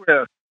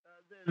 everywhere.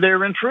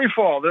 They're in free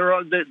fall.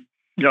 They've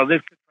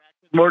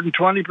contracted more than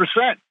 20%.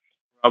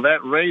 Well,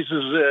 that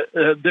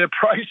raises their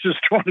prices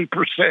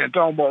 20%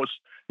 almost,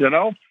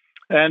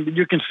 And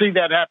you can see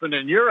that happen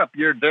in Europe.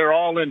 They're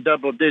all in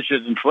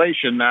double-digit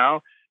inflation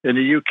now. In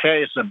the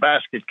UK, it's a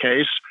basket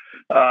case.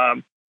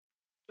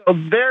 So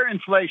their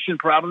inflation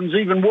problem is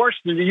even worse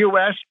than the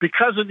U.S.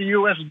 because of the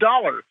U.S.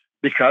 dollar,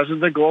 because of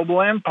the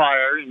global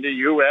empire. In the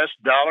U.S.,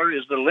 dollar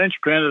is the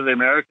linchpin of the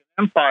American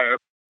empire.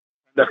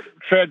 The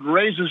Fed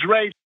raises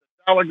rates,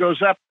 the dollar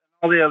goes up,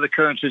 all the other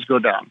currencies go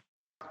down.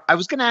 I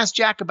was going to ask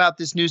Jack about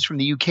this news from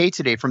the UK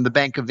today, from the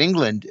Bank of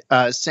England,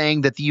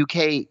 saying that the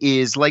UK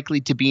is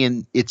likely to be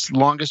in its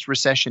longest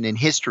recession in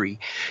history.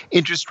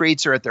 Interest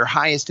rates are at their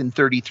highest in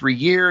 33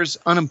 years.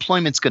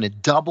 Unemployment's going to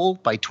double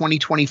by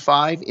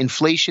 2025.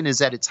 Inflation is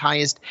at its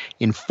highest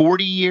in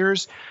 40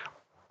 years.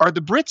 Are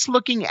the Brits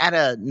looking at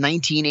a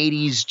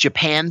 1980s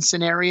Japan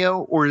scenario,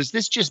 or is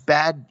this just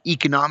bad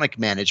economic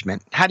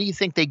management? How do you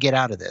think they get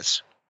out of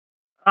this?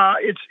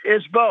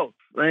 It's both.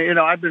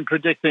 I've been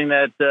predicting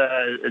that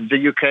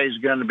the UK is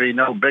going to be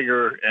no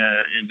bigger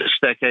in this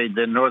decade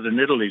than Northern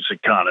Italy's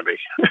economy.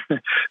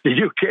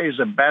 The UK is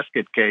a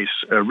basket case,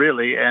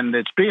 really, and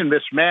it's being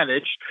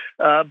mismanaged.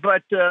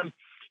 But the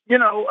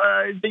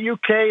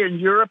UK and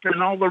Europe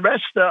and all the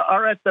rest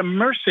are at the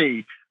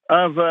mercy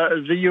of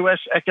the U.S.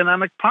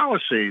 economic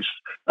policies.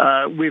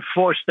 We've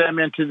forced them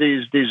into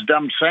these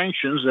dumb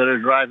sanctions that are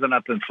driving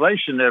up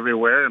inflation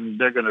everywhere, and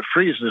they're going to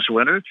freeze this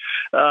winter.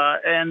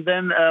 And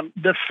then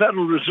the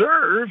Federal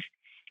Reserve,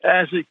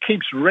 as it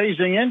keeps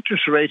raising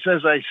interest rates,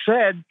 as I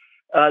said,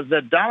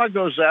 the dollar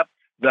goes up,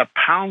 the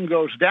pound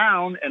goes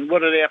down, and what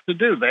do they have to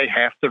do? They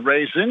have to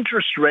raise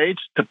interest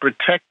rates to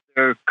protect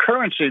their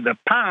currency, the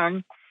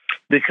pound,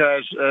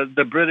 because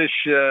the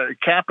British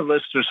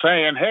capitalists are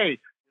saying, hey,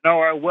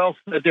 our wealth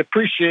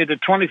depreciated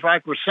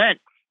 25%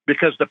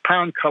 because the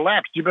pound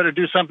collapsed. You better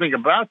do something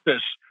about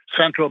this,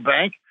 central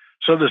bank.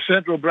 So the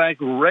central bank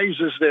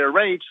raises their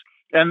rates,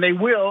 and they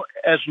will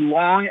as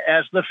long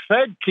as the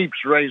Fed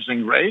keeps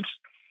raising rates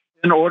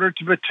in order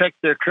to protect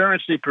their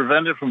currency,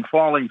 prevent it from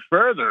falling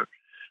further.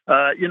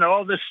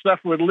 All this stuff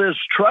with Liz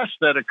Truss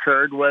that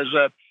occurred was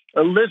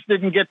Liz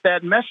didn't get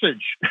that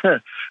message,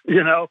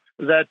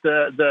 that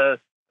the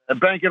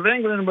Bank of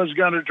England was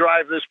going to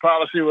drive this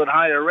policy with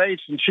higher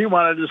rates, and she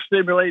wanted to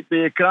stimulate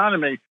the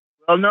economy.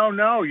 Well,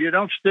 no, you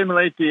don't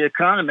stimulate the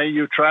economy.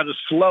 You try to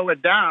slow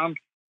it down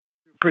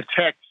to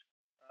protect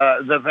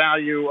the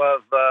value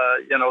of,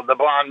 the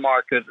bond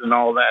market and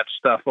all that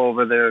stuff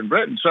over there in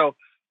Britain. So,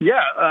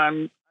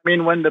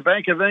 when the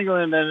Bank of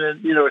England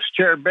and, its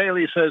chair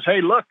Bailey says,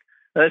 hey, look,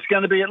 it's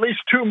going to be at least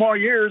 2 more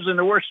years in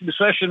the worst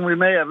recession we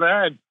may have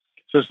had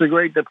since the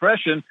Great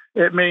Depression,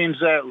 it means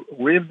that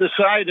we've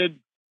decided,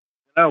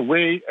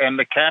 we and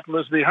the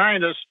capitalists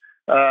behind us,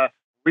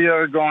 we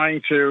are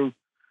going to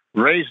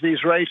raise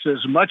these rates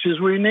as much as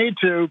we need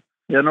to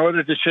in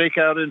order to shake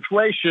out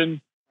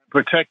inflation,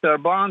 protect our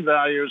bond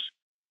values.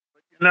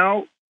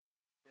 But,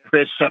 if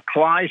it's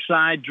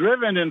supply-side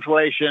driven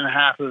inflation,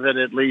 half of it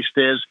at least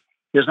is,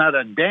 there's not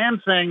a damn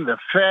thing the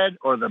Fed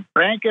or the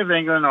Bank of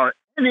England or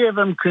any of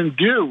them can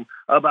do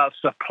about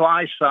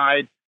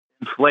supply-side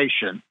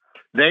inflation.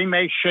 They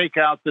may shake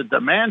out the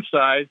demand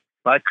side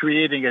by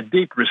creating a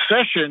deep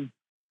recession,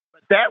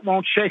 but that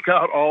won't shake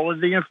out all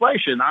of the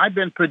inflation. I've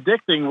been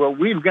predicting what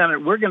we're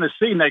going to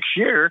see next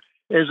year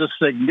is a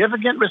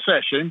significant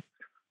recession,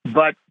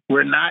 but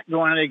we're not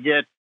going to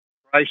get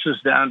prices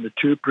down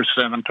to 2%.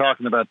 I'm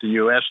talking about the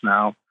U.S.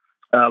 now.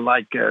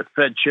 Like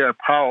Fed Chair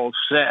Powell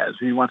says,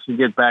 he wants to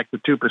get back to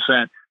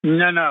 2%.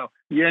 No,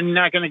 you're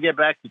not going to get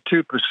back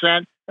to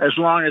 2% as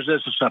long as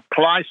there's a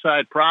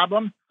supply-side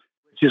problem,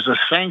 which is a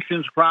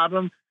sanctions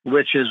problem,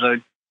 which is a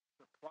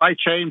supply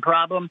chain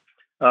problem,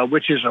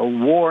 which is a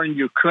war in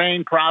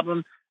Ukraine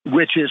problem,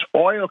 which is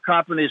oil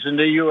companies in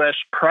the U.S.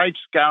 price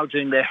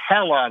gouging the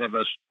hell out of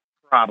us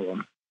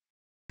problem.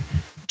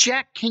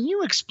 Jack, can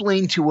you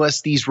explain to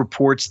us these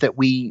reports that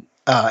we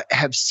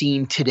have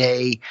seen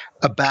today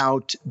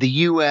about the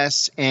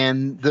U.S.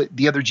 and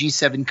the other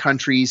G7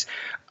 countries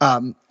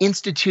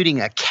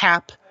instituting a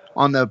cap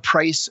on the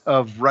price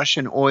of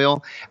Russian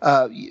oil?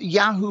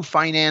 Yahoo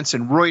Finance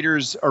and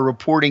Reuters are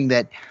reporting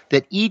that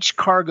each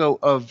cargo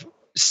of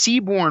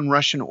seaborne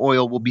Russian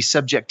oil will be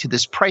subject to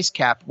this price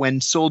cap when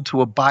sold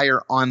to a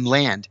buyer on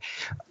land.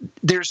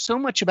 There's so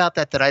much about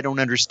that I don't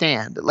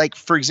understand. Like,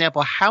 for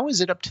example, how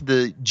is it up to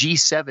the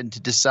G7 to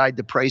decide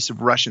the price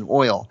of Russian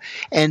oil?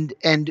 And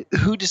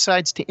who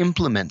decides to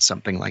implement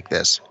something like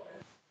this?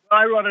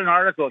 I wrote an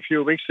article a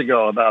few weeks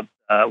ago about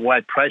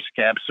why price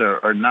caps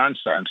are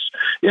nonsense.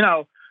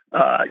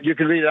 You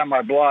can read it on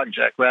my blog,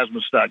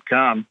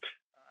 jackrasmus.com.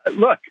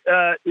 Look,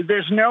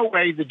 there's no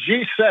way the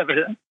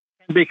G7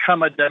 can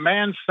become a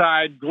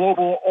demand-side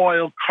global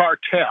oil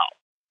cartel.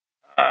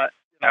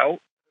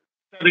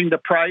 setting the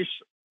price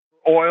of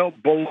oil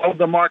below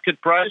the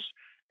market price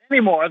any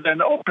more than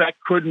OPEC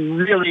couldn't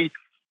really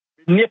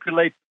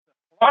manipulate the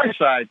supply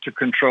side to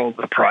control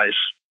the price.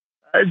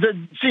 The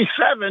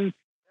G7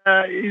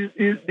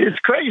 is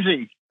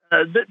crazy.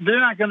 They're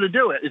not going to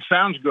do it. It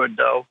sounds good,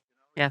 though.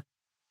 Yeah.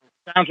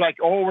 It sounds like,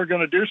 we're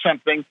going to do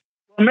something.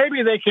 Well,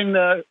 maybe they can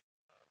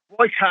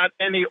boycott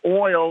any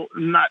oil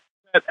not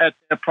set at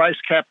the price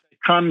cap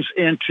that comes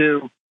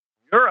into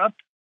Europe,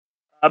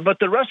 but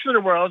the rest of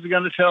the world is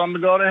going to tell them to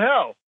go to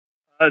hell.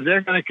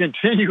 They're going to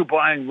continue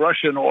buying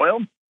Russian oil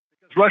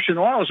because Russian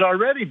oil is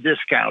already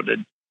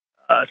discounted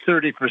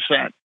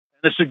 30%.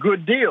 It's a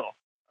good deal,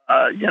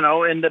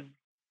 and the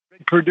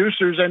big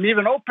producers and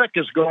even OPEC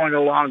is going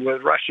along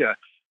with Russia.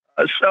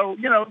 So,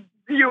 the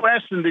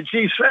U.S. and the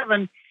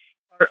G7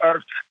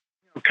 are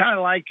kind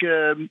of like,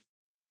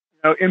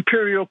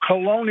 imperial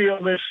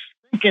colonialists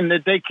thinking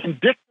that they can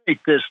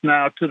dictate this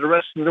now to the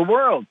rest of the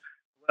world.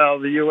 Well,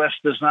 the U.S.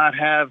 does not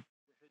have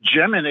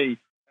hegemony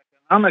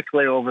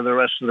economically over the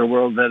rest of the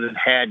world that it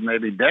had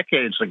maybe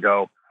decades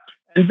ago.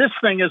 And this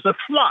thing is a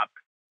flop.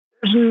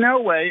 There's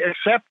no way,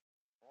 except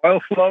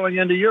oil flowing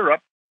into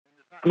Europe,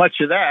 there's not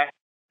much of that,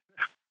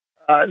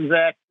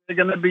 that they're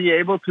going to be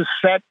able to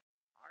set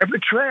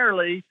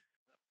arbitrarily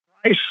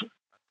the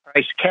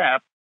price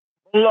cap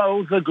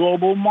below the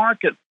global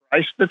market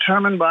price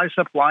determined by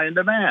supply and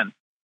demand.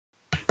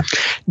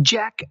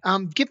 Jack,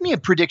 give me a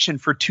prediction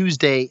for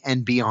Tuesday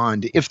and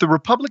beyond. If the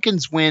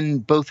Republicans win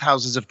both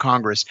houses of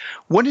Congress,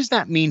 what does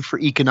that mean for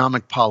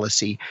economic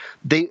policy?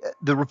 The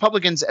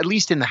Republicans, at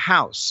least in the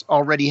House,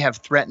 already have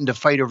threatened to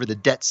fight over the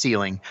debt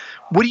ceiling.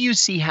 What do you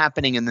see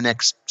happening in the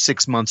next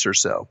 6 months or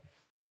so?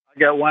 I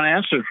got one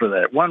answer for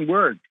that. One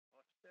word: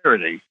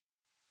 austerity.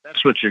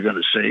 That's what you're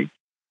going to see.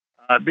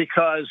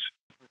 Because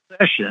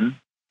recession,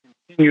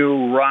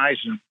 continue rise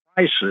in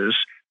prices,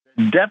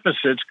 the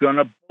deficit's going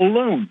to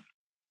balloon.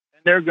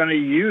 And they're going to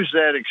use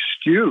that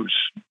excuse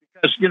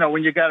because,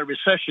 when you got a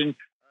recession,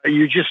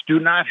 you just do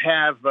not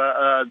have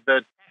the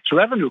tax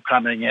revenue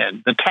coming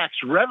in. The tax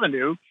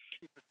revenue,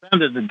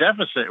 percent of the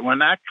deficit, when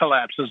that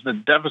collapses, the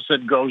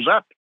deficit goes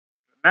up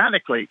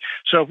dramatically.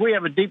 So if we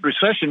have a deep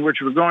recession,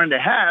 which we're going to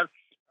have,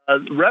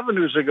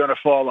 revenues are going to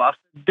fall off.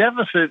 The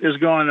deficit is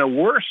going to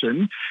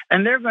worsen,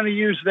 and they're going to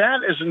use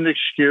that as an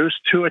excuse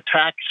to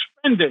attack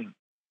spending.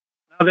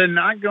 Now, they're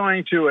not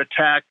going to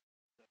attack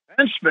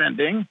defense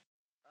spending.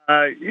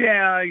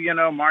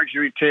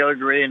 Marjorie Taylor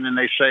Greene, and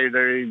they say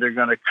they're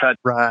going to cut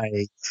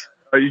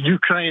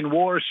Ukraine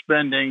war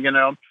spending.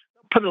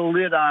 Put a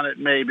lid on it.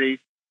 Maybe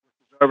it's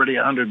already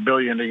 $100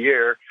 billion a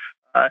year.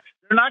 They're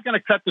not going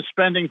to cut the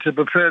spending to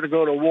prepare to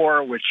go to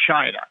war with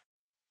China.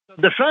 So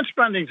defense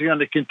spending is going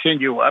to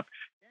continue up.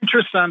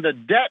 Interest on the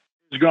debt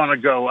is going to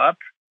go up.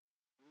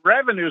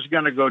 Revenue is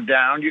going to go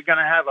down. You're going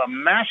to have a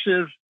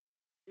massive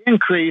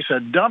increase, a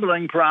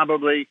doubling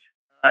probably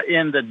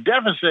in the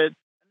deficit.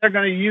 They're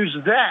going to use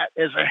that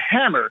as a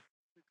hammer to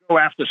go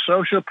after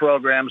social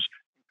programs,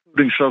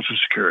 including Social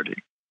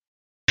Security.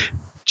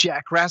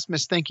 Jack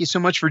Rasmus, thank you so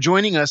much for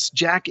joining us.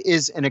 Jack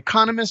is an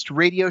economist,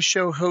 radio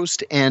show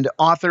host, and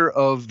author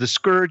of The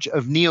Scourge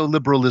of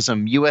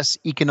Neoliberalism, U.S.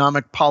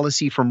 Economic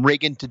Policy from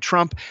Reagan to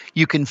Trump.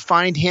 You can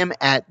find him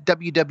at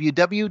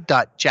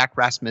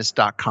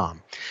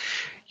www.jackrasmus.com.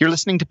 You're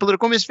listening to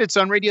Political Misfits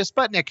on Radio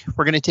Sputnik.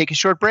 We're going to take a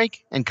short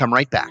break and come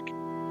right back.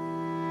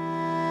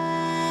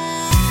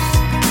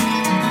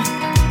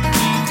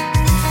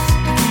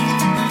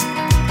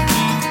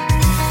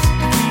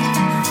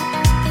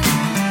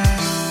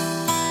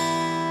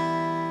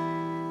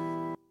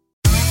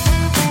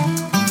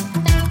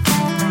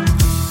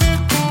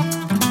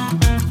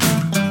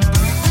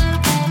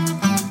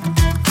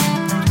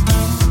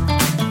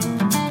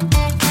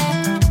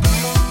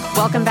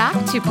 Welcome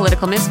back to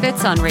Political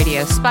Misfits on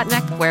Radio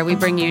Sputnik, where we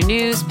bring you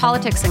news,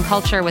 politics, and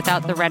culture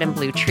without the red and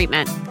blue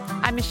treatment.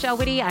 I'm Michelle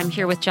Witte. I'm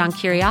here with John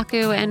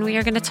Kiriakou, and we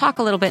are going to talk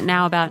a little bit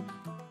now about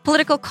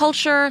political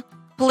culture,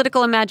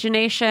 political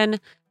imagination,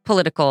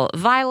 political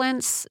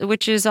violence,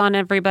 which is on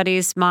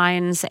everybody's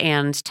minds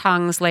and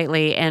tongues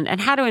lately, and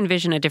how to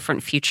envision a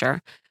different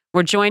future.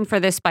 We're joined for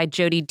this by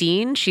Jodi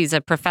Dean. She's a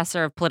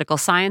professor of political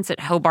science at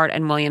Hobart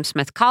and William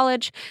Smith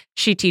College.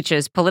 She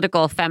teaches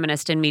political,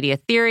 feminist, and media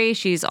theory.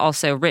 She's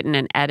also written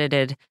and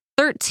edited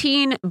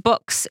 13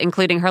 books,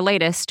 including her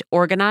latest,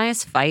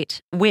 Organize,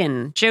 Fight,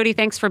 Win. Jodi,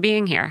 thanks for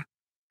being here.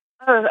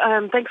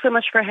 Thanks so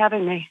much for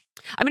having me.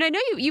 I mean, I know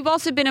you've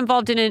also been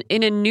involved in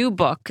a new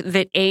book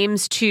that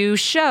aims to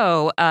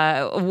show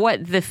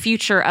what the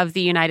future of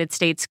the United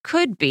States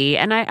could be.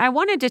 And I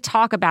wanted to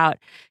talk about,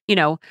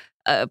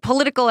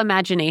 political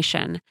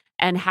imagination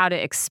and how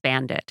to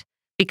expand it.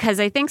 Because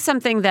I think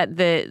something that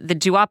the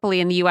duopoly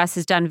in the U.S.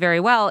 has done very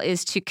well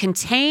is to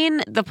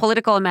contain the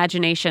political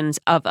imaginations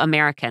of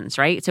Americans,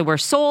 right? So we're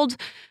sold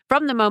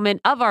from the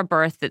moment of our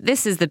birth that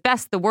this is the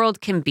best the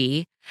world can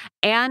be.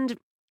 And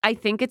I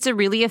think it's a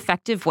really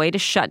effective way to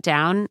shut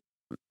down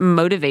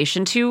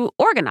motivation to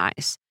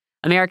organize.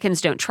 Americans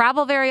don't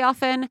travel very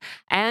often,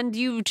 and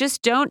you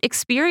just don't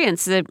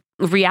experience the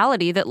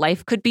reality that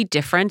life could be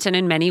different, and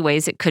in many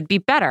ways it could be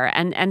better.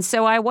 And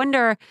so I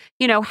wonder,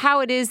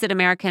 how it is that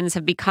Americans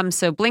have become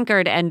so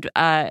blinkered, and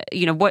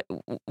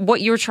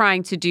what you're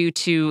trying to do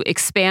to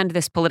expand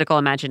this political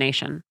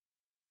imagination.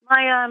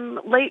 My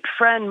late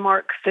friend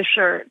Mark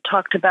Fisher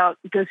talked about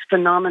this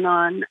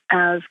phenomenon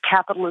as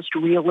capitalist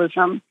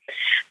realism.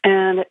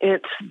 And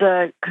it's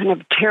the kind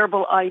of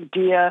terrible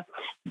idea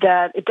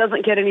that it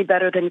doesn't get any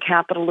better than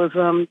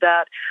capitalism,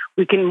 that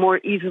we can more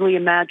easily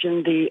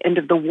imagine the end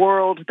of the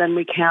world than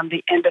we can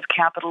the end of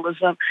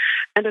capitalism.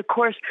 And of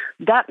course,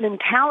 that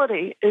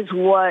mentality is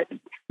what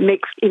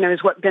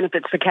is what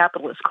benefits the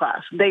capitalist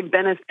class. They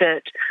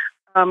benefit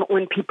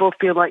when people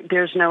feel like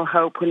there's no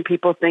hope, when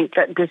people think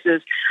that this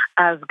is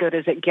as good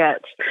as it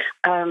gets.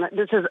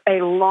 This is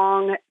a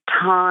long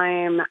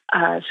time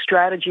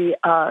strategy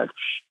of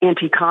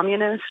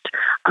anti-communist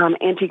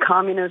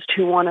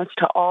who want us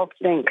to all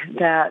think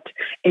that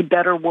a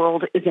better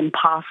world is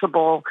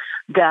impossible,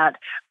 that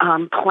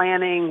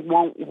planning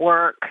won't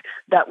work,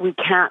 that we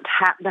can't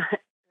have...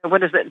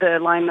 What is it? The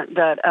line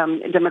that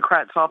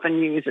Democrats often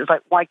use is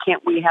like, why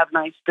can't we have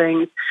nice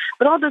things?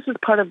 But all this is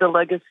part of the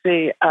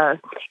legacy of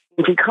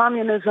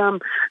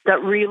anti-communism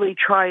that really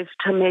tries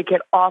to make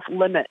it off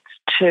limits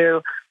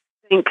to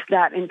think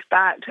that, in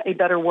fact, a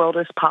better world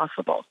is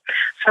possible.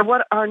 So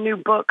what our new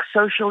book,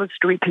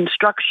 Socialist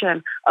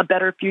Reconstruction, A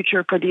Better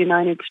Future for the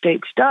United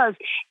States, does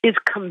is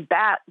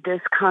combat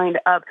this kind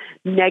of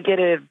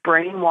negative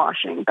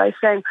brainwashing by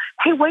saying,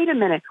 hey, wait a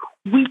minute,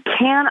 we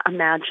can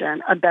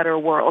imagine a better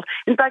world.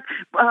 In fact,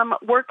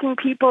 working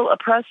people,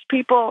 oppressed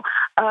people,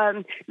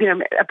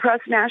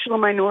 oppressed national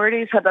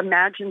minorities have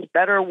imagined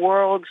better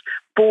worlds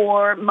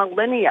for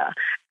millennia.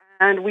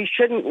 And we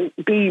shouldn't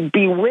be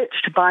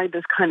bewitched by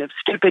this kind of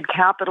stupid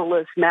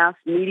capitalist mass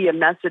media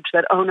message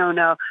that, oh,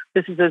 no,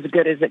 this is as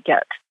good as it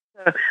gets.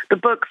 So the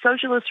book,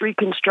 Socialist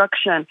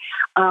Reconstruction,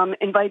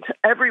 invites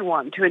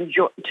everyone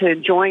to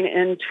join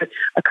into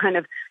a kind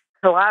of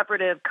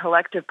collaborative,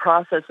 collective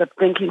process of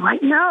thinking,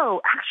 like,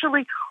 no,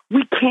 actually,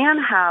 we can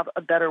have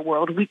a better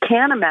world. We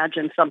can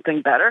imagine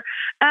something better.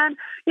 And,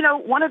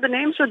 one of the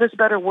names for this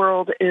better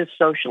world is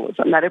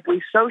socialism, that if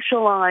we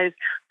socialize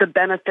the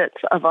benefits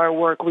of our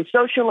work, we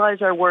socialize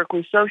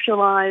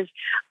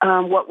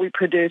what we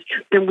produce,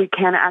 then we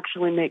can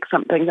actually make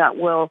something that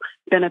will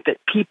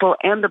benefit people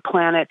and the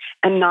planet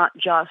and not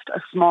just a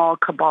small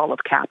cabal of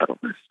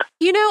capitalists.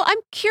 I'm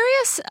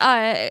curious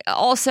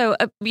also,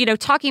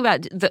 talking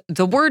about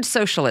the word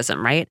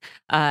socialism, right?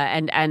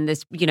 And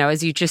this,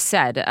 as you just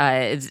said,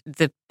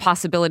 the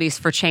possibilities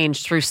for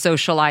change through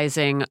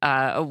socializing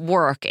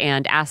work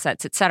and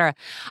assets, et cetera.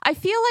 I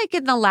feel like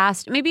in the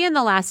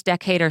last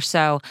decade or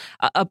so,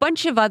 a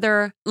bunch of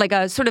other, like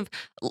a sort of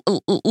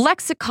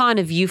lexicon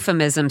of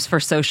euphemisms for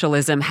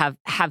socialism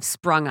have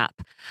sprung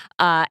up.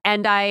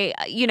 And I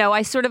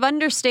sort of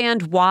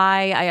understand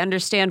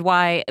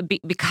why.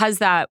 Because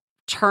that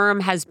term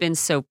has been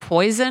so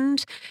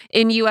poisoned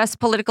in U.S.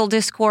 political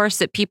discourse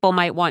that people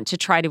might want to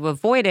try to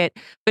avoid it.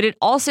 But it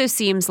also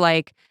seems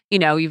like,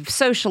 you've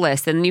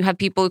socialists, and you have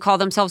people who call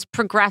themselves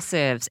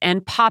progressives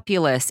and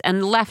populists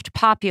and left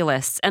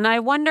populists. And I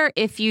wonder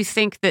if you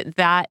think that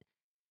that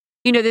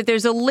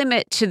there's a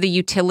limit to the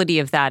utility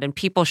of that, and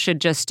people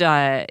should just,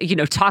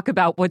 talk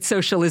about what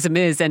socialism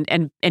is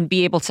and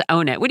be able to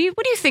own it. What do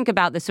you think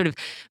about the sort of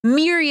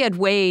myriad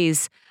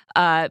ways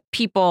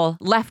people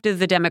left of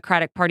the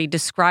Democratic Party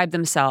describe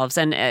themselves?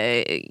 And,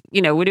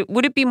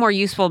 would it be more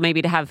useful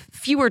maybe to have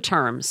fewer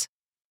terms?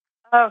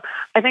 Oh,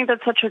 I think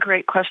that's such a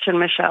great question,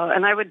 Michelle.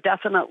 And I would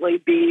definitely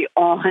be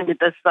on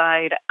the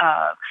side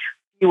of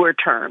fewer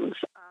terms.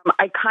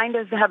 I kind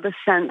of have the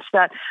sense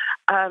that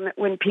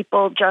when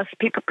people,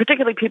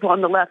 particularly people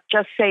on the left,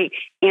 just say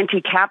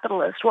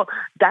anti-capitalist, well,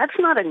 that's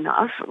not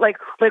enough. Like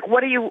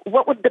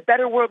what would the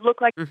better world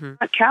look like? Mm-hmm.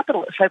 Not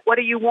capitalist. Like, what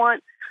do you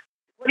want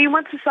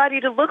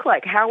society to look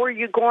like? How are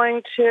you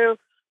going to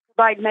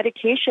provide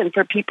medication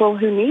for people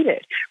who need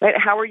it? Right?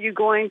 How are you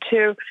going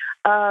to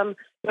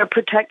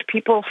protect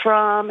people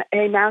from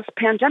a mass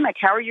pandemic?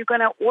 How are you going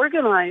to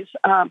organize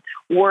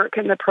work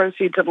and the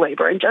proceeds of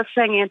labor? And just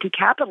saying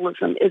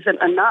anti-capitalism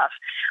isn't enough.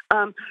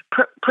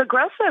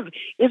 Progressive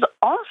is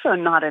also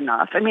not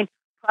enough. I mean,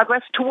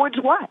 progress towards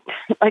what?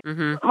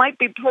 Mm-hmm. It might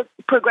be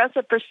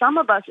progressive for some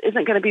of us,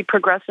 isn't going to be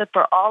progressive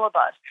for all of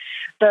us.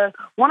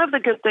 One of the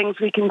good things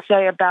we can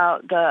say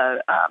about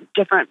the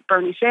different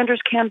Bernie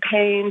Sanders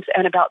campaigns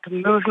and about the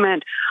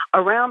movement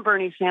around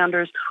Bernie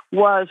Sanders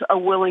was a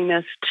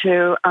willingness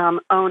to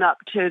own up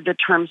to the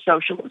term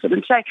socialism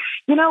and say,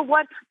 you know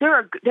what,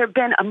 there have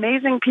been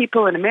amazing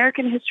people in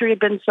American history have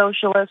been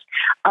socialists.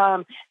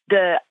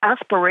 The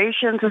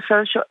aspirations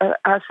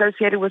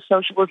associated with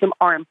socialism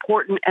are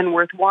important and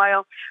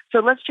worthwhile. So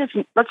let's just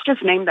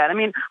name that. I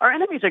mean, our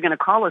enemies are going to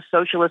call us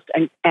socialist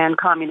and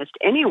communist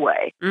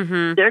anyway.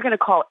 Mm-hmm. They're going to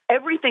call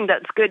everything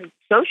that's good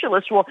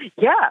socialist. Well,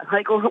 yeah,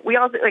 like we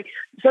all like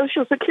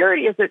Social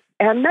Security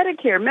and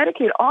Medicare,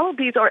 Medicaid. All of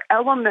these are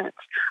elements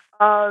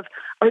of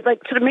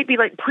like sort of maybe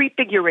like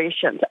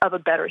prefigurations of a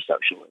better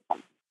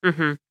socialism.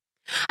 Mm-hmm.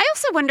 I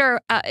also wonder,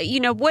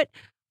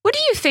 What do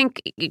you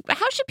think?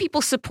 How should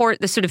people support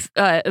the sort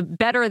of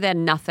better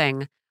than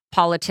nothing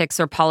politics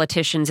or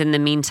politicians in the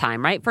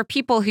meantime, right? For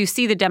people who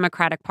see the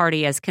Democratic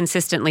Party as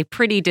consistently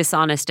pretty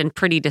dishonest and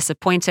pretty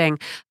disappointing,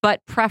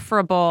 but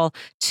preferable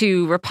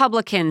to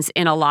Republicans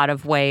in a lot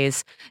of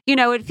ways.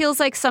 It feels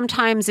like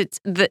sometimes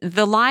it's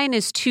the line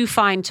is too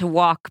fine to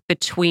walk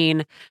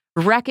between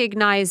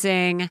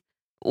recognizing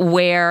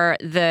where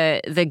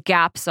the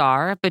gaps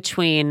are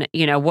between,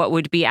 what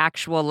would be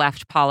actual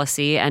left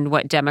policy and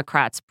what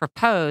Democrats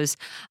propose.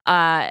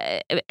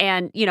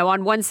 And,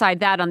 on one side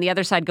that, on the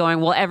other side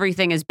going, well,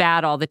 everything is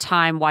bad all the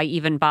time. Why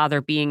even bother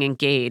being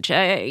engaged?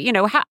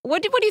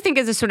 What do you think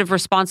is a sort of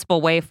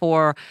responsible way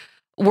for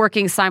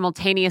working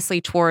simultaneously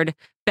toward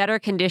better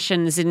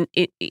conditions in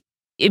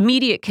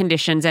immediate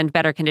conditions and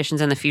better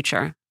conditions in the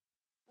future?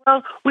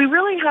 Well, we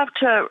really have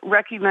to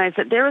recognize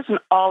that there is an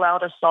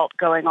all-out assault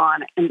going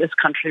on in this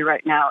country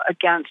right now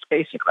against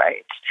basic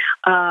rights,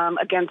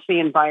 against the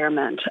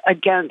environment,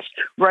 against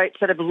rights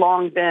that have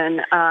long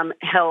been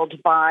held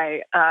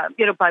by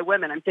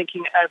women. I'm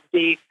thinking of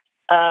the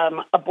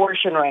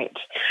abortion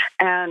rights,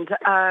 and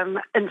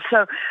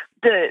so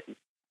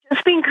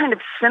just being kind of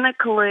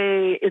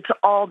cynically, it's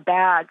all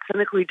bad,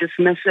 cynically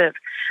dismissive,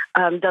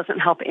 doesn't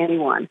help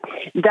anyone.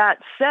 That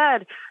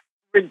said,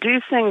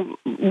 reducing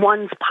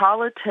one's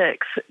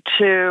politics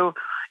to,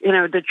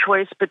 the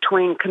choice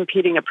between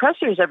competing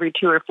oppressors every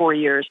 2 or 4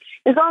 years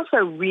is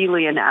also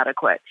really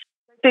inadequate.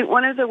 I think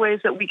one of the ways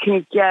that we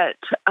can get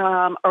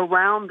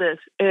around this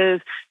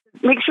is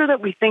make sure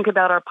that we think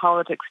about our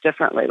politics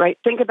differently, right?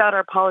 Think about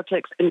our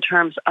politics in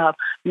terms of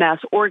mass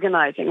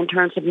organizing, in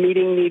terms of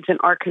meeting needs in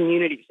our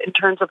communities, in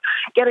terms of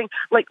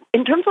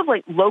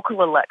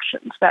local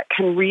elections that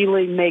can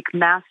really make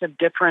massive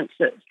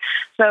differences.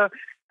 So,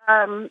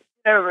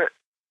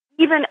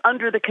 even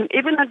under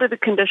the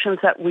conditions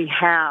that we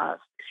have,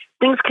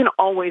 things can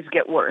always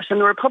get worse. And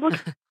the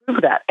Republicans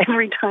prove that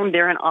every time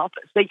they're in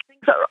office. Things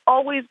are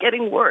always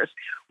getting worse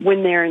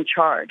when they're in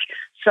charge.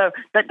 So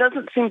that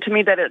doesn't seem to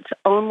me that it's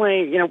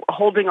only,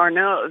 holding our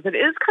nose. It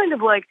is kind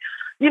of like,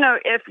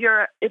 if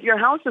your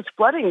house is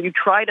flooding, you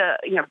try to,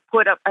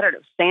 put up,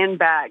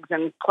 sandbags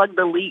and plug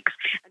the leaks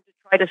and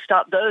try to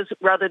stop those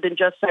rather than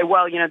just say,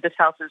 well, this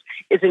house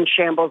is in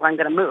shambles, I'm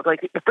going to move.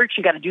 Like, first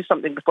you got to do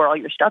something before all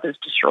your stuff is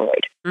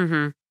destroyed.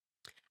 Mm-hmm.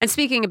 And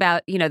speaking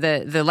about,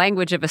 the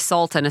language of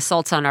assault and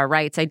assaults on our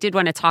rights, I did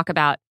want to talk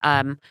about,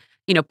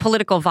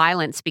 political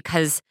violence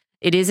because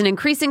it is an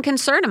increasing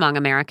concern among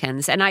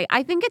Americans. And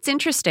I think it's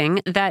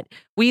interesting that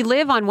we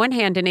live on one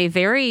hand in a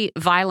very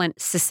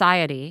violent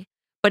society,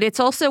 but it's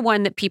also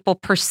one that people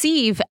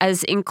perceive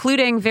as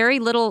including very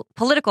little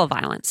political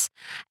violence.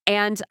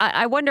 And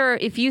I wonder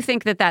if you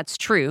think that that's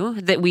true,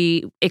 that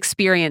we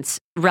experience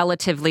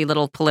relatively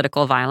little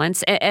political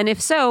violence. And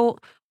if so,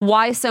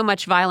 why so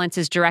much violence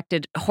is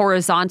directed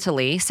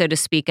horizontally, so to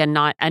speak, and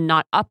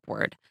not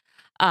upward.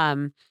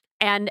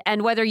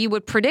 And whether you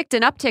would predict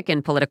an uptick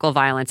in political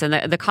violence and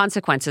the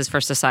consequences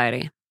for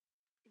society.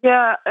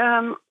 Yeah,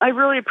 I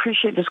really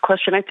appreciate this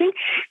question. I think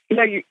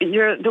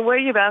you're the way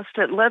you've asked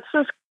it lets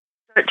us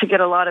start to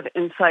get a lot of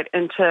insight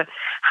into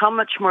how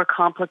much more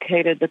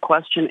complicated the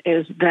question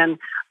is than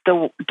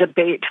the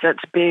debate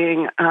that's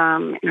being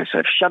sort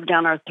of shoved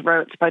down our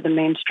throats by the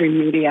mainstream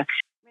media.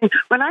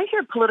 When I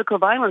hear political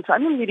violence,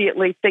 I'm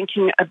immediately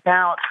thinking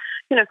about,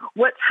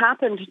 what's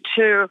happened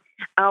to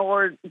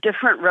our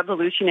different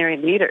revolutionary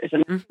leaders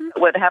and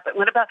what happened.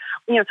 What about,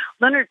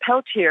 Leonard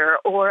Peltier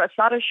or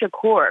Assata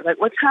Shakur? Like,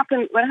 what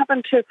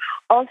happened to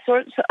all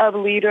sorts of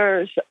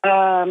leaders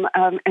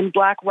and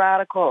Black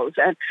radicals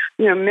and,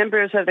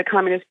 members of the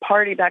Communist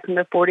Party back in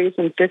the 40s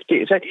and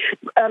 50s?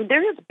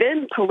 There has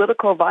been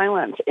political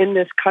violence in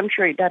this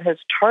country that has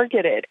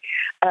targeted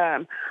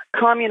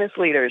communist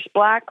leaders,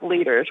 Black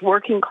leaders,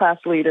 working class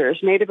leaders,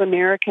 Native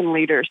American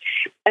leaders,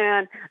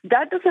 and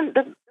that's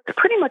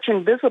pretty much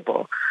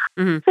invisible.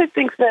 Mm-hmm. I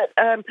think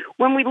that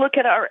when we look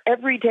at our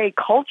everyday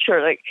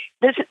culture,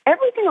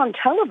 everything on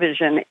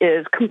television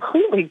is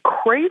completely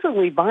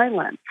crazily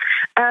violent,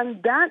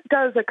 and that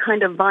does a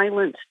kind of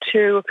violence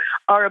to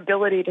our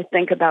ability to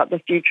think about the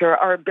future,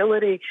 our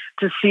ability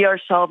to see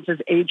ourselves as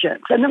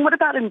agents. And then what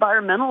about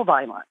environmental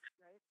violence?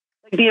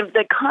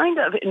 The kind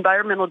of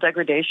environmental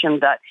degradation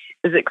that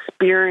is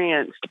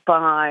experienced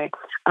by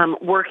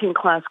working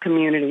class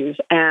communities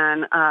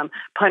and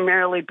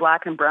primarily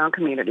Black and brown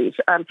communities,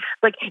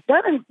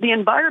 the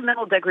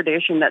environmental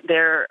degradation that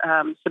they're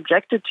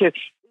subjected to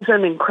is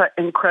an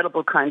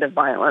incredible kind of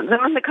violence. And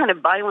then the kind of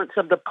violence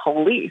of the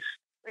police.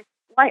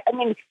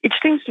 It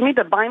seems to me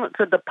the violence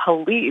of the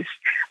police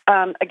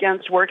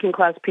against working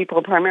class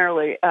people,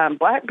 primarily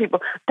Black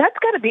people, that's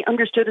got to be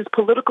understood as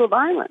political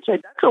violence.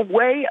 Right? That's a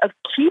way of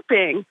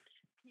keeping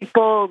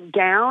people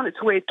down. It's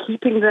a way of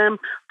keeping them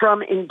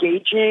from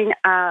engaging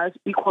as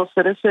equal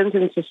citizens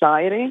in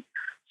society.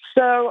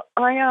 So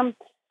I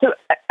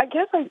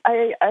guess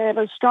I have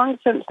a strong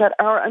sense that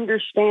our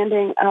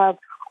understanding of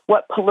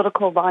what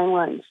political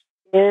violence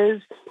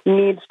is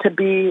needs to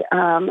be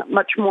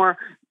much more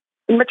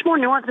much more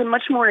nuanced and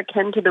much more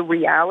akin to the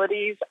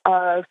realities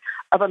of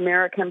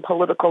American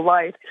political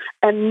life,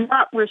 and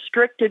not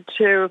restricted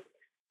to,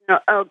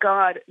 oh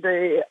God,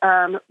 the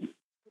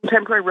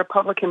contemporary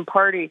Republican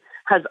Party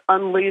has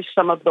unleashed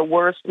some of the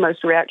worst,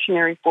 most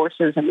reactionary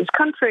forces in this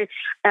country,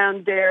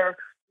 and they're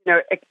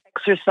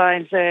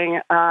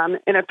exercising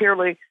in a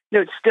fairly,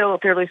 still a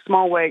fairly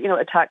small way,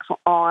 attacks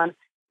on,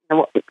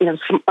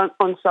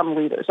 on some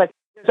leaders. Like,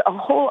 there's a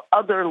whole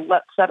other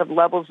set of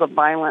levels of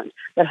violence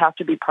that have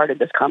to be part of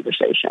this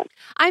conversation.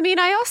 I mean,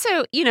 I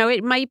also,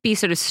 it might be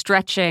sort of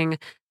stretching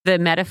the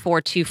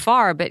metaphor too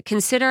far, but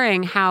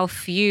considering how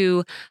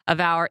few of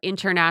our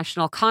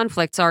international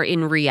conflicts are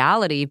in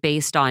reality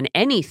based on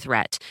any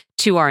threat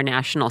to our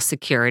national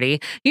security,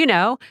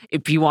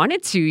 if you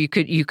wanted to,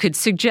 you could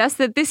suggest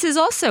that this is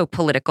also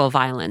political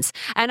violence.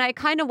 And I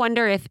kind of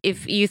wonder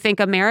if you think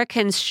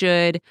Americans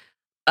should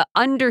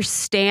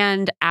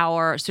understand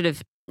our sort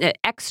of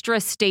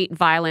extra state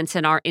violence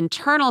and our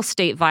internal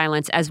state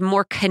violence as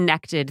more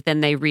connected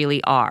than they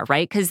really are,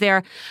 right? Because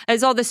there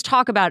is all this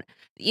talk about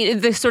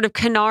the sort of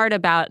canard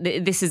about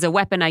this is a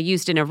weapon I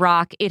used in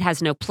Iraq. It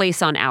has no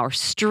place on our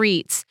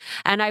streets.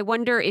 And I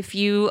wonder if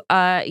you,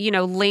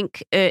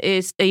 link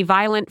is a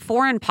violent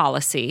foreign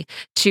policy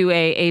to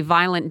a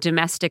violent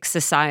domestic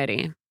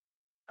society.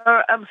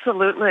 Oh,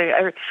 absolutely.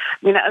 I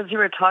mean, as you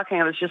were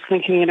talking, I was just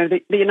thinking,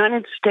 the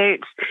United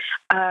States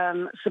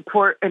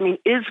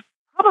is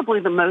probably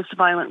the most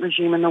violent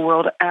regime in the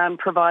world and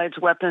provides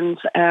weapons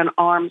and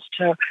arms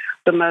to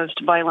the most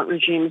violent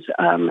regimes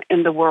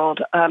in the world.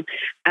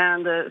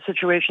 And the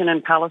situation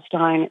in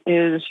Palestine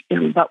is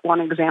but one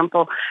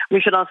example.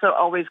 We should also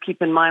always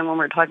keep in mind when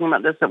we're talking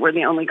about this that we're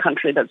the only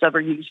country that's ever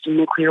used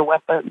nuclear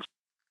weapons.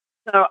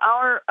 So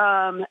our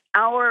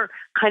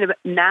kind of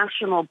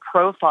national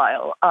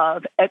profile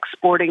of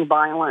exporting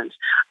violence,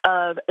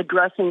 of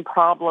addressing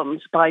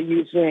problems by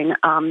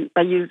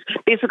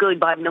basically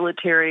by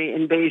military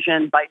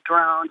invasion, by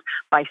drones,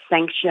 by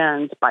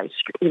sanctions, by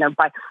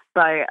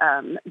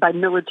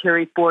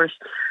military force,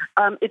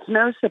 it's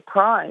no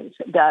surprise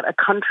that a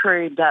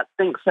country that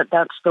thinks that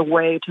that's the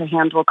way to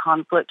handle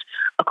conflict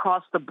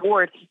across the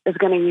board is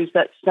going to use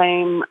that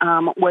same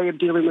way of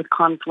dealing with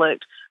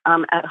conflict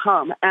at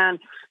home. And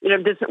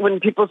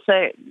when people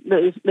say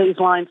these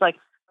lines like,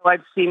 "Oh,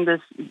 I've seen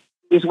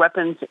these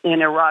weapons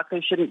in Iraq; they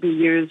shouldn't be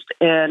used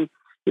in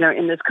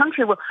this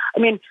country." Well,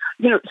 I mean,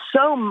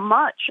 so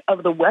much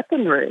of the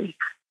weaponry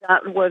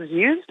that was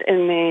used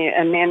and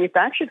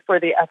manufactured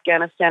for the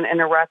Afghanistan and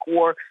Iraq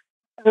war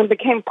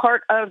became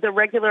part of the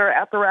regular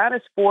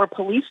apparatus for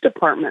police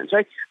departments,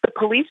 right? The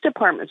police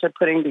departments are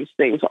putting these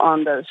things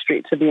on the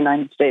streets of the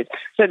United States.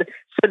 So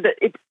that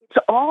it's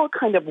all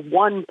kind of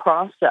one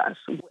process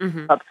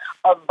of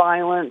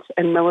violence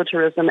and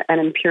militarism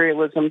and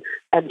imperialism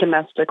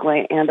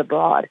domestically and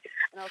abroad.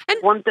 And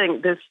one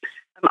thing,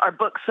 our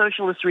book,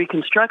 Socialist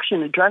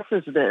Reconstruction,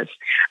 addresses this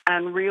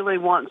and really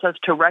wants us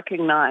to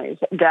recognize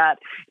that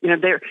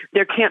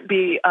there can't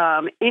be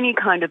any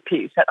kind of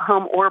peace at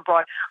home or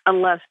abroad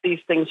unless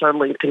these things are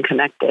linked and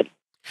connected.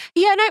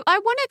 Yeah, and I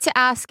wanted to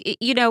ask,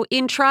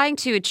 in trying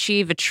to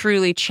achieve a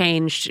truly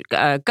changed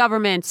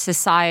government,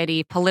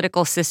 society,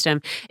 political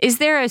system, is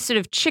there a sort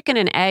of chicken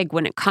and egg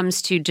when it comes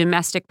to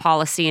domestic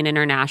policy and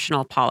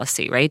international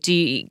policy, right?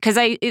 Because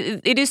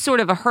it is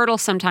sort of a hurdle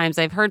sometimes.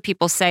 I've heard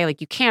people say,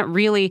 like, you can't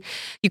really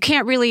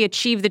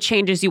achieve the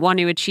changes you want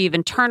to achieve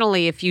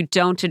internally if you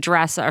don't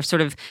address our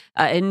sort of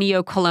a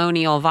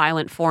neo-colonial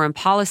violent foreign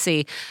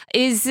policy.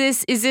 Is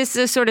this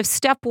a sort of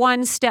step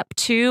one, step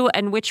two,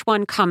 and which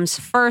one comes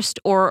first?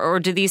 Or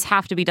do these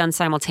have to be done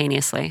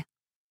simultaneously?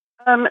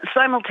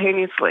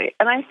 Simultaneously.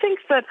 And I think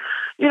that,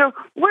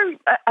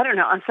 I don't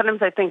know,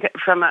 sometimes I think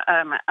from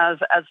as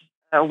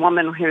a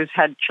woman who's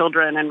had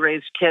children and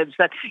raised kids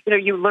that,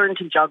 you learn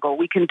to juggle.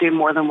 We can do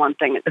more than one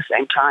thing at the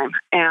same time.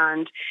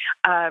 And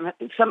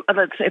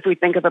if we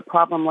think of a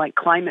problem like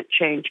climate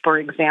change, for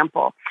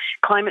example,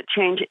 climate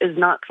change is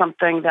not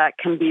something that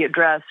can be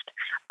addressed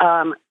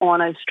on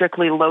a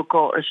strictly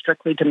local or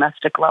strictly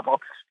domestic level.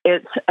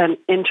 It's an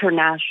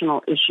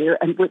international issue,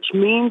 and which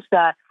means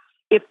that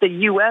if the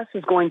U.S.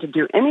 is going to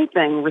do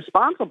anything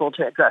responsible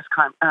to address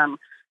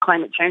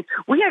climate change,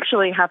 we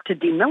actually have to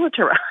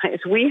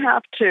demilitarize. We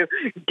have to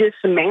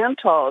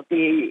dismantle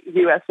the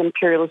U.S.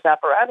 imperialist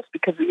apparatus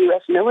because the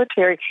U.S.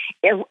 military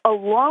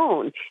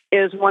alone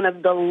is one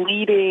of the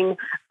leading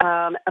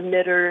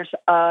emitters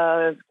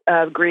of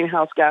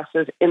greenhouse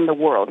gases in the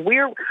world.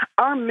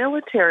 Our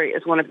military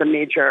is one of the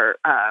major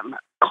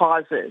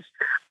causes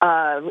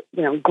of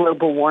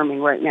global warming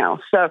right now.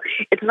 So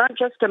it's not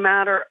just a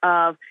matter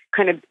of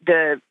kind of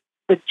the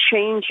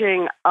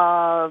changing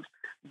of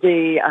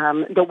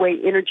the way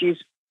energy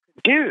is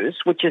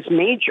produced, which is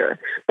major,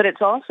 but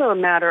it's also a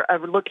matter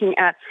of looking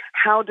at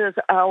how does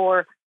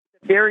our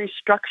very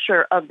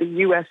structure of the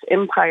U.S.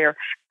 empire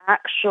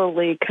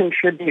actually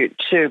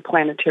contribute to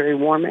planetary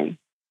warming.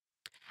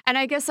 And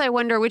I guess I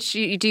wonder which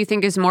do you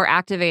think is more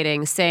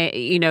activating,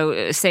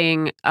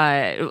 saying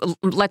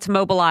let's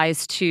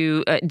mobilize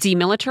to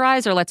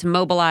demilitarize or let's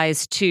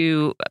mobilize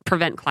to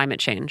prevent climate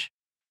change?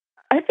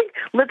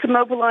 let's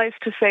mobilize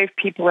to save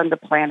people and the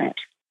planet.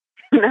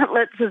 And that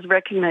lets us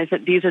recognize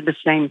that these are the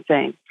same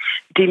thing.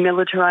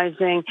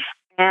 Demilitarizing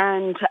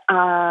and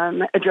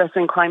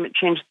addressing climate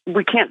change.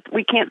 We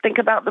can't think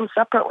about them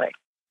separately.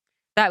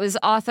 That was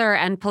author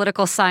and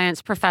political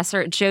science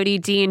professor Jodi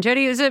Dean.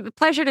 Jodi, it was a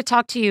pleasure to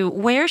talk to you.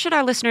 Where should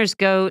our listeners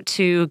go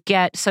to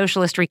get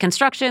Socialist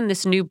Reconstruction,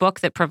 this new book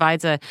that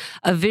provides a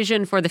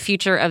vision for the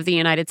future of the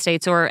United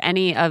States, or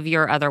any of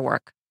your other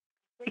work?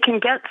 They can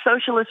get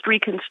Socialist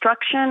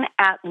Reconstruction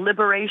at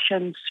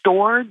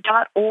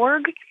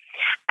liberationstore.org.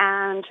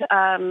 And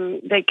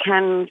they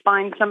can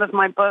find some of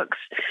my books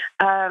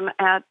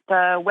at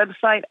the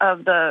website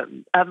of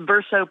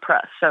Verso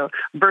Press, so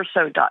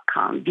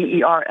verso.com,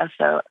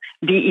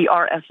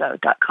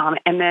 verso.com,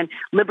 and then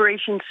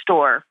Liberation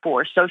Store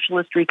for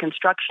Socialist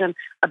Reconstruction,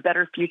 A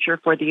Better Future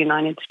for the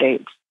United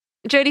States.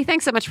 Jodi,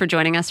 thanks so much for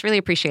joining us. Really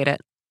appreciate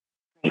it.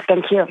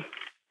 Thank you.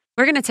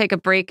 We're going to take a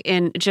break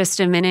in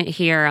just a minute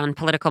here on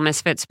Political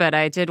Misfits, but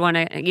I did want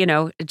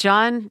to,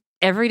 John,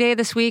 every day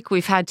this week,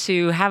 we've had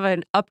to have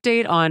an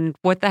update on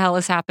what the hell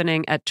is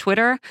happening at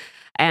Twitter.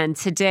 And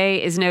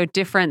today is no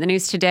different. The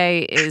news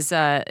today is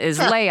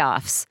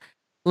layoffs.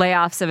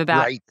 Layoffs of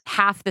about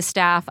half the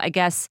staff. I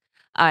guess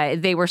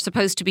they were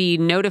supposed to be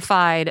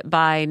notified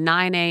by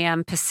 9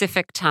 a.m.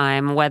 Pacific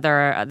time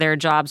whether their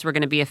jobs were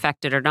going to be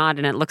affected or not.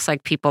 And it looks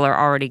like people are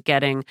already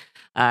getting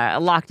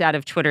locked out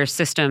of Twitter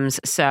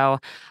systems. So a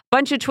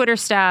bunch of Twitter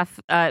staff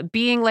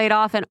being laid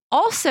off, and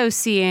also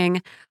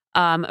seeing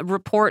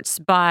reports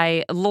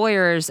by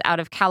lawyers out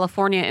of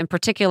California in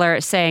particular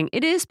saying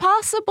it is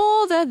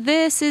possible that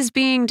this is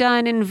being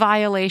done in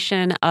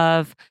violation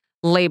of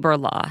labor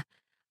law,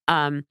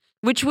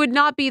 which would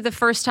not be the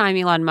first time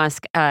Elon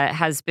Musk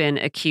has been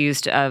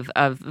accused of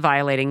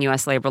violating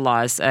U.S. labor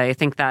laws. I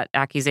think that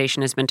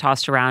accusation has been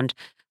tossed around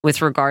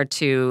with regard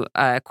to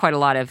quite a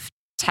lot of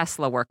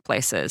Tesla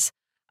workplaces.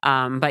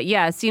 But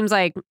yeah, it seems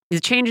like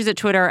the changes at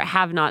Twitter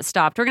have not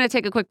stopped. We're going to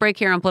take a quick break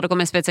here on Political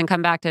Misfits and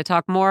come back to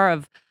talk more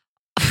of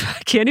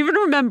I can't even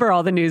remember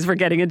all the news we're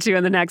getting into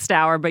in the next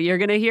hour, but you're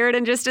going to hear it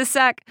in just a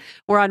sec.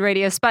 We're on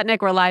Radio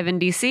Sputnik. We're live in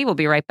D.C. We'll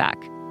be right back.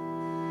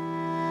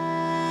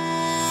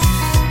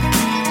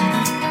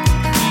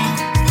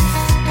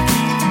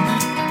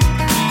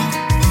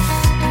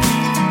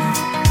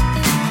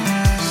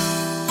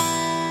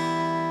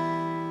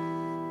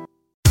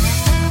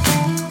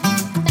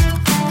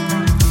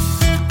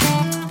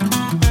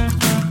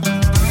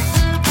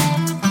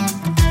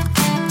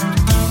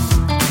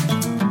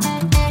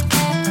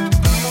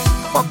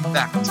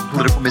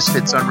 Political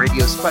Misfits on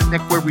Radio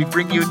Sputnik, where we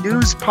bring you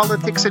news,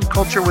 politics, and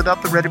culture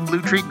without the red and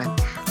blue treatment.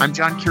 I'm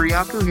John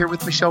Kiriakou, here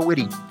with Michelle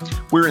Witte.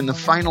 We're in the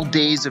final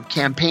days of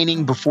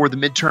campaigning before the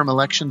midterm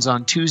elections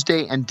on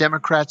Tuesday, and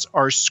Democrats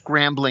are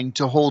scrambling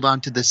to hold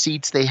on to the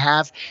seats they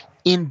have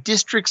in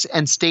districts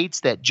and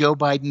states that Joe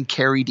Biden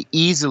carried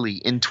easily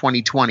in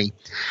 2020.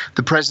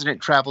 The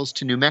president travels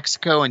to New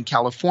Mexico and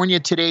California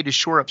today to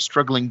shore up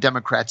struggling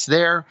Democrats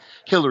there.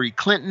 Hillary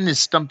Clinton is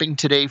stumping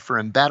today for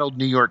embattled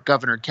New York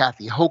Governor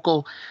Kathy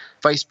Hochul.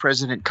 Vice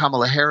President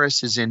Kamala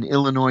Harris is in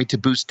Illinois to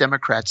boost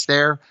Democrats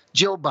there.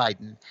 Jill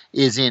Biden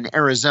is in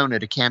Arizona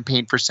to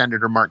campaign for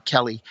Senator Mark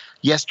Kelly.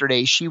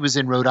 Yesterday, she was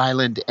in Rhode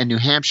Island and New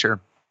Hampshire.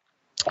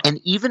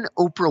 And even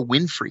Oprah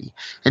Winfrey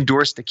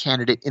endorsed a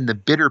candidate in the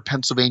bitter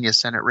Pennsylvania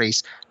Senate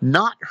race,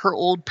 not her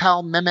old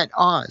pal Mehmet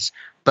Oz,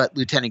 but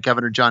Lieutenant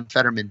Governor John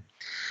Fetterman.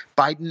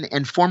 Biden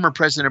and former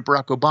President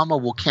Barack Obama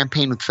will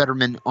campaign with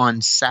Fetterman on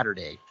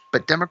Saturday.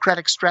 But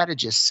Democratic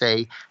strategists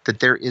say that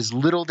there is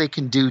little they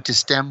can do to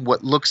stem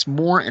what looks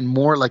more and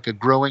more like a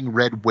growing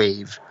red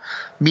wave.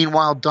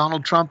 Meanwhile,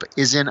 Donald Trump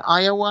is in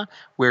Iowa,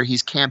 where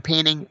he's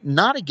campaigning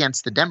not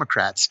against the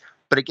Democrats,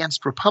 but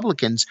against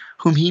Republicans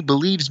whom he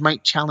believes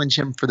might challenge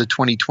him for the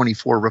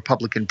 2024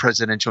 Republican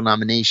presidential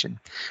nomination.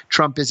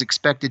 Trump is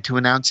expected to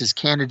announce his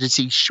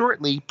candidacy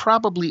shortly,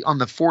 probably on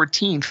the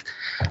 14th,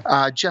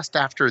 just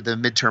after the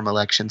midterm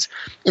elections.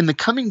 In the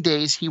coming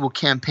days, he will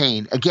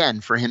campaign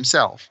again for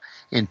himself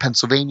in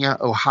Pennsylvania,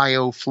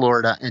 Ohio,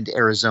 Florida, and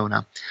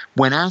Arizona.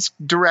 When asked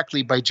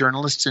directly by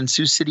journalists in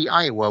Sioux City,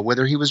 Iowa,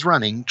 whether he was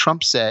running,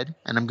 Trump said,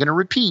 and I'm going to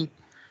repeat,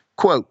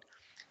 quote,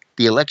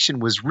 "The election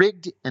was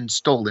rigged and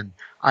stolen.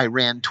 I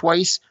ran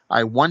twice.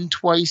 I won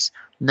twice.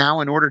 Now,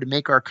 in order to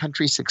make our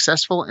country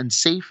successful and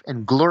safe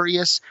and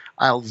glorious,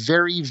 I'll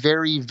very,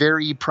 very,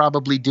 very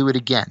probably do it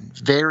again.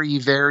 Very,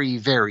 very,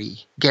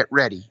 very. Get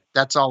ready.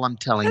 That's all I'm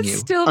telling you." It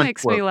still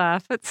makes me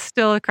laugh. It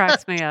still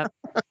cracks me up.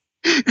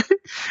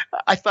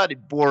 I thought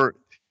it bore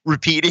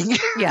repeating.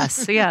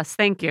 Yes.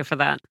 Thank you for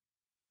that.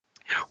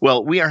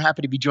 Well, we are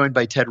happy to be joined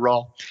by Ted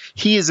Rall.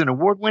 He is an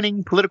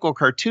award-winning political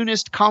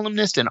cartoonist,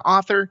 columnist, and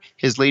author.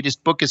 His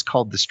latest book is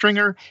called The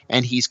Stringer,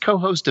 and he's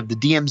co-host of the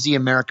DMZ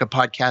America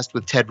podcast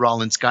with Ted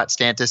Rall and Scott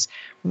Stantis.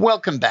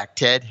 Welcome back,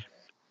 Ted.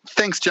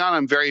 Thanks, John.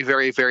 I'm very,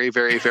 very, very,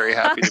 very, very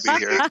happy to be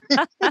here.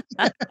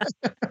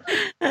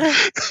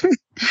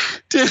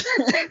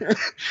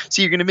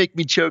 So you're going to make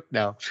me choke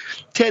now.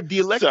 Ted, the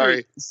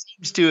electorate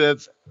seems to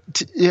have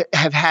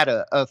have had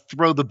a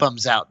throw the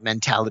bums out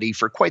mentality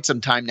for quite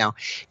some time now.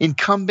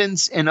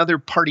 Incumbents and other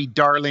party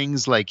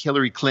darlings like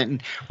Hillary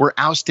Clinton were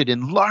ousted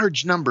in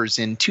large numbers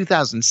in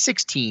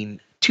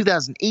 2016,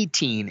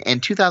 2018,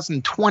 and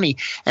 2020,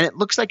 and it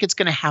looks like it's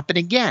going to happen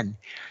again.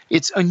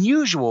 It's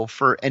unusual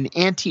for an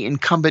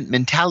anti-incumbent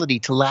mentality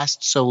to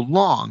last so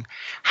long.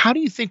 How do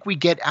you think we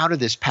get out of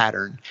this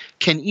pattern?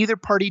 Can either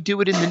party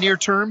do it in the near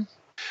term?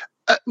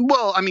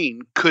 Well, I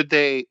mean, could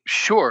they?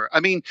 Sure. I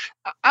mean,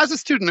 as a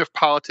student of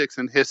politics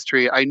and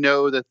history, I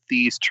know that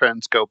these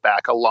trends go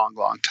back a long,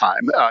 long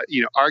time,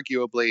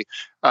 arguably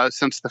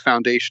since the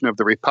foundation of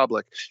the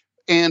Republic.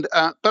 And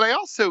but I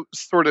also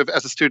sort of,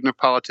 as a student of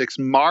politics,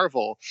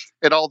 marvel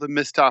at all the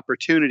missed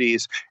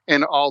opportunities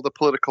and all the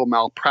political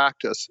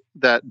malpractice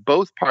that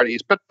both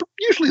parties, but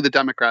usually the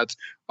Democrats,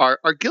 are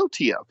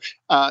guilty of.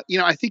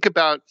 I think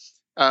about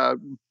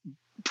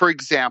for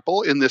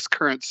example, in this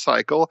current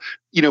cycle,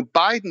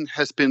 Biden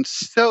has been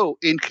so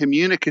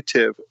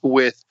incommunicative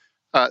with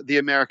the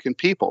American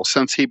people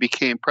since he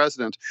became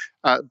president.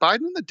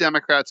 Biden and the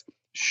Democrats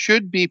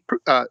should be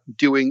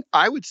doing,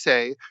 I would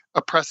say,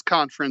 a press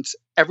conference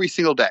every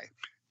single day,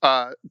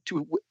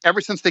 ever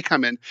since they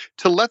come in,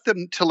 to let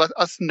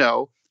us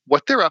know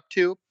what they're up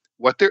to,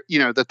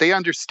 that they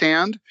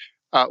understand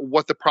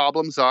what the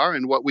problems are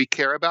and what we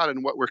care about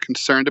and what we're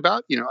concerned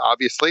about.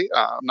 Obviously,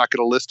 I'm not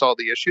going to list all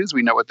the issues.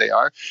 We know what they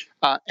are.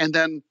 And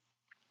then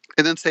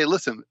say,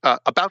 listen,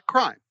 about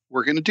crime,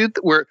 we're going to do,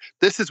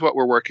 this is what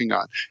we're working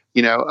on.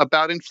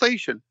 About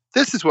inflation,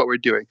 this is what we're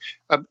doing.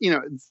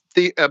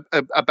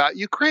 About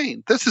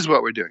Ukraine, this is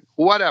what we're doing.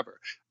 Whatever.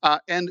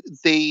 And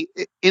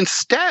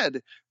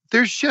instead,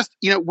 there's just,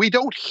 we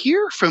don't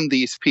hear from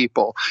these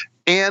people.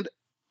 And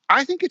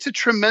I think it's a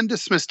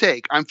tremendous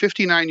mistake. I'm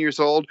 59 years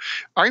old.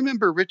 I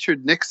remember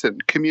Richard Nixon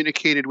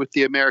communicated with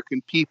the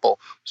American people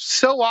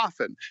so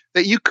often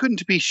that you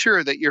couldn't be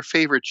sure that your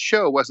favorite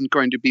show wasn't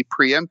going to be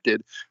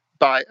preempted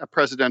by a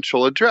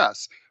presidential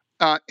address.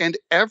 And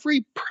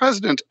every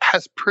president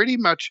has pretty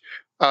much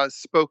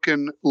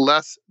spoken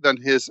less than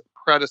his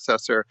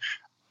predecessor.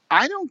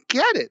 I don't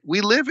get it. We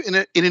live in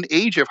an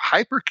age of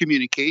hyper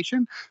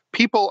communication.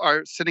 People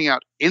are sending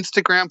out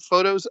Instagram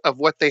photos of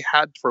what they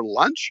had for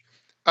lunch.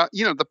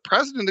 The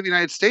president of the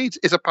United States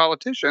is a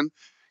politician.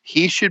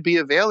 He should be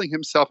availing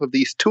himself of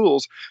these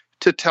tools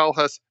to tell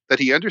us that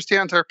he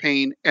understands our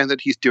pain and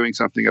that he's doing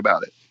something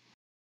about it.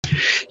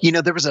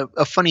 There was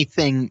a funny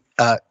thing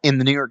in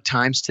the New York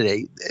Times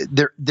today.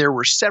 There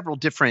were several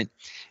different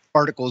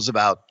articles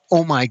about,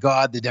 oh my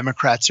God, the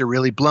Democrats are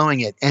really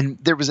blowing it. And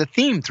there was a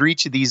theme through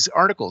each of these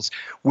articles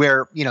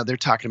where, they're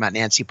talking about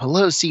Nancy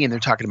Pelosi and they're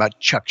talking about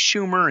Chuck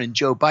Schumer and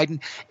Joe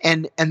Biden.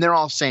 And they're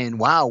all saying,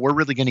 wow, we're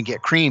really going to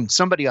get creamed.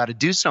 Somebody ought to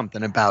do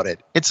something about it.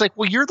 It's like,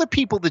 well, you're the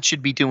people that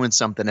should be doing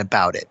something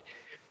about it.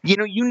 You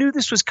knew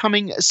this was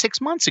coming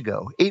 6 months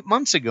ago, 8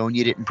 months ago, and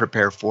you didn't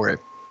prepare for it.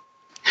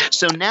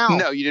 So now.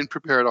 No, you didn't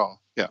prepare at all.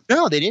 Yeah.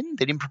 No, they didn't.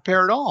 They didn't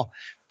prepare at all.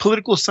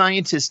 Political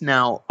scientists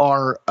now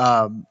are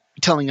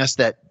telling us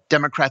that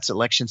Democrats'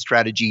 election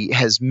strategy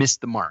has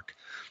missed the mark.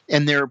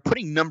 And they're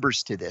putting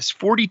numbers to this.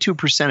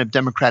 42% of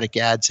Democratic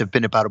ads have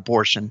been about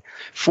abortion.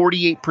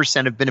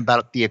 48% have been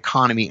about the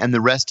economy, and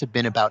the rest have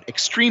been about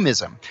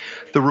extremism.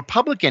 The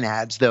Republican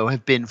ads, though,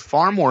 have been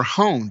far more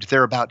honed.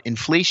 They're about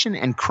inflation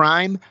and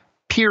crime,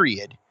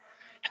 period.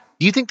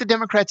 Do you think the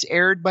Democrats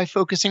erred by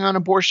focusing on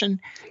abortion?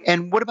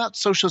 And what about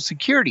Social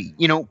Security?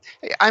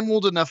 I'm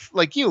old enough,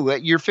 like you,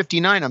 you're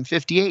 59, I'm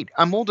 58.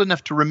 I'm old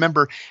enough to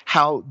remember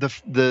how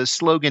the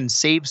slogan,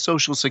 Save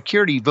Social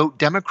Security, Vote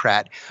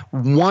Democrat,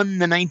 won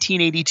the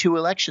 1982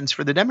 elections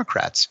for the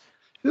Democrats.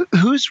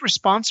 Who's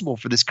responsible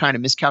for this kind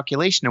of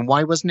miscalculation, and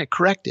why wasn't it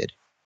corrected?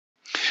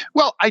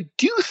 Well, I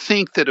do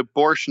think that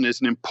abortion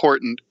is an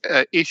important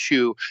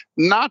issue,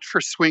 not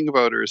for swing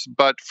voters,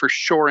 but for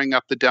shoring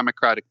up the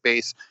Democratic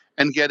base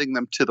and getting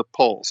them to the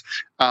polls.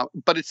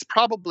 But it's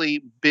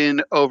probably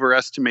been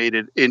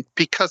overestimated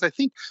because I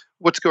think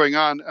what's going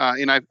on,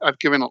 and I've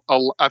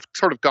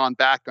sort of gone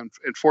back and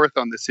forth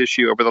on this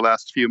issue over the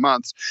last few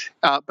months.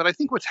 But I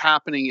think what's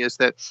happening is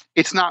that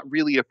it's not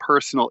really a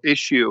personal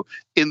issue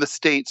in the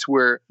states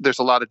where there's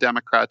a lot of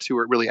Democrats who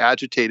are really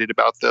agitated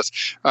about this.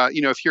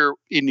 If you're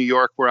in New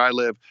York, where I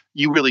live,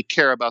 you really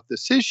care about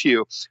this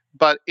issue,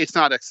 but it's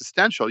not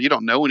existential. You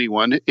don't know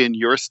anyone in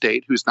your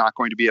state who's not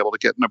going to be able to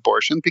get an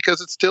abortion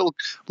because it's still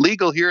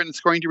legal here and it's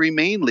going to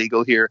remain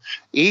legal here,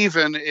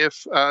 even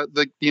if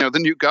the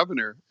new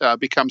governor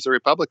becomes a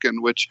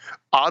Republican, which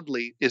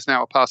oddly is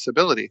now a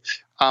possibility.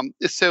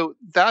 So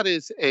that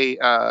is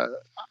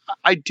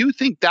I do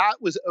think that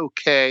was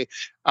okay.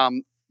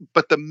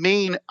 But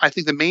I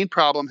think the main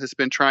problem has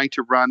been trying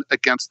to run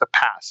against the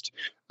past.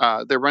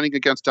 They're running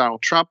against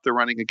Donald Trump. They're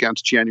running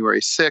against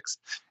January 6th.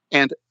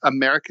 And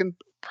American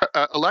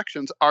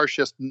elections are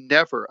just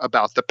never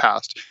about the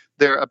past.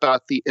 They're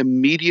about the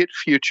immediate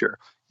future.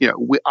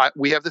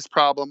 We have this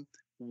problem.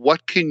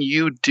 What can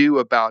you do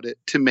about it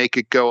to make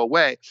it go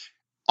away?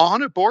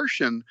 On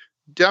abortion,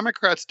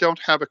 Democrats don't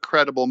have a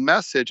credible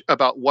message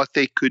about what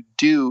they could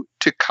do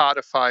to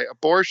codify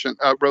abortion,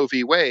 Roe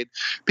v. Wade,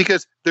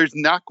 because there's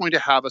not going to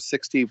have a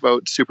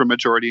 60-vote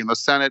supermajority in the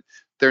Senate.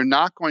 They're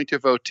not going to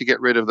vote to get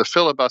rid of the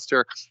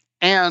filibuster.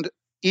 And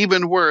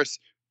even worse,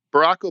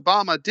 Barack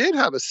Obama did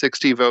have a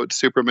 60-vote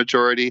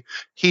supermajority.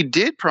 He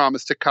did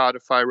promise to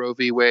codify Roe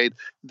v. Wade.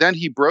 Then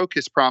he broke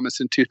his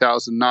promise in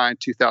 2009,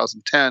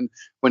 2010,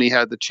 when he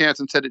had the chance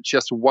and said it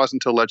just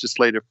wasn't a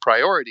legislative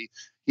priority.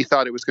 He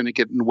thought it was going to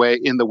get in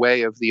the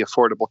way of the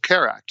Affordable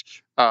Care Act.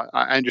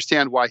 I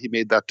understand why he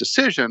made that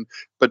decision,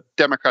 but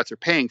Democrats are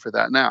paying for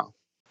that now.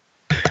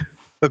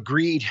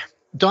 Agreed.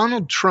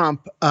 Donald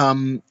Trump,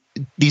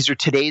 these are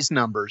today's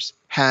numbers,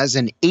 has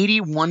an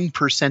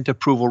 81%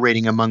 approval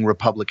rating among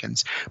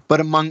Republicans. But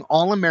among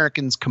all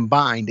Americans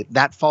combined,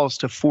 that falls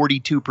to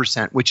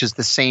 42%, which is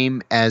the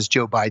same as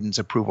Joe Biden's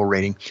approval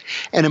rating.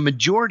 And a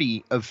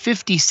majority of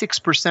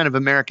 56% of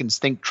Americans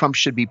think Trump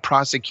should be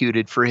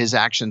prosecuted for his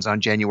actions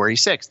on January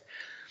 6th.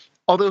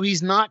 Although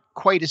he's not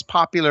quite as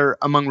popular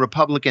among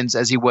Republicans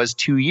as he was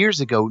 2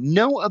 years ago,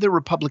 no other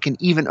Republican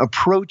even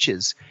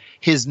approaches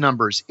his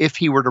numbers if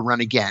he were to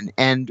run again.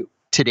 And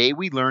today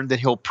we learned that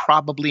he'll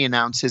probably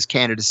announce his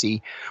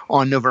candidacy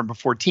on November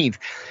 14th.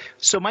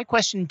 So my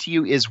question to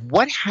you is,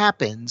 what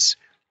happens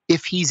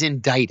if he's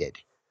indicted?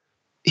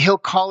 He'll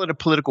call it a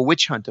political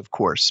witch hunt, of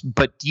course,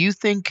 but do you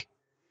think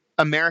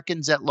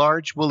Americans at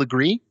large will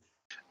agree?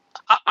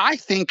 I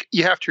think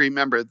you have to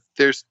remember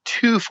there's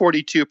two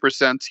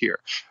 42% here.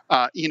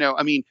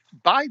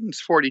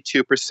 Biden's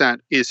 42%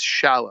 is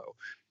shallow.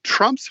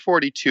 Trump's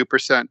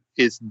 42%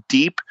 is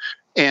deep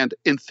and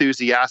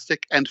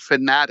enthusiastic and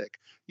fanatic.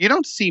 You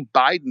don't see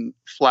Biden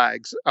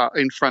flags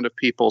in front of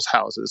people's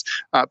houses.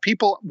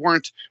 People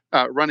weren't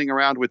running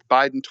around with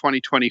Biden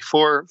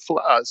 2024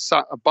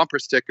 bumper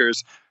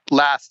stickers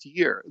last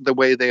year the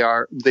way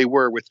they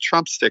were with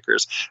Trump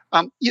stickers.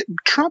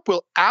 Trump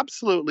will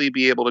absolutely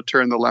be able to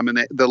turn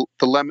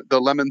the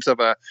lemons of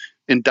a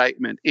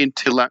indictment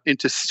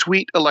into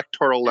sweet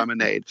electoral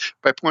lemonade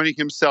by pointing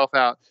himself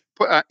out.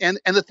 And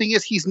the thing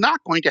is, he's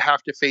not going to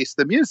have to face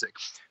the music,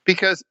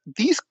 because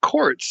these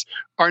courts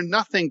are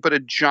nothing but a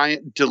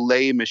giant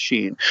delay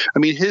machine. I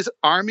mean, his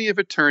army of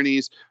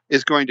attorneys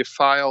is going to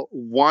file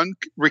one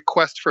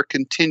request for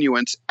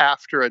continuance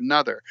after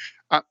another.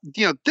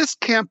 This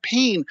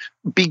campaign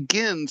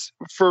begins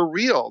for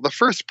real. The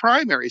first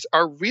primaries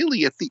are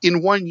really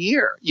in 1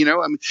 year.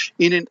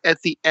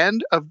 At the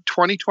end of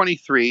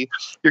 2023,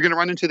 you're going to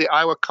run into the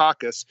Iowa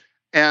caucus,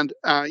 and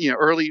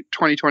early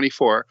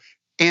 2024.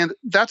 And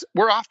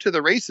we're off to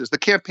the races. The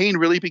campaign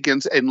really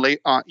begins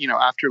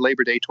after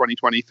Labor Day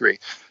 2023.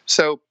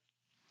 So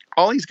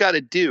all he's got to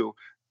do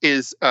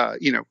is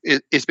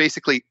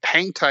basically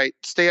hang tight,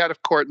 stay out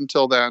of court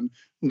until then,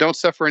 don't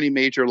suffer any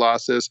major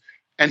losses,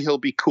 and he'll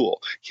be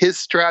cool. His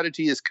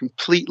strategy is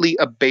completely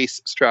a base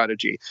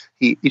strategy.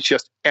 He's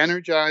just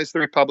energized the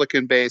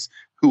Republican base,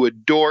 who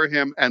adore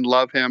him and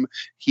love him.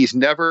 He's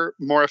never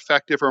more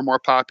effective or more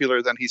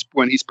popular than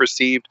when he's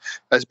perceived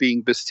as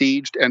being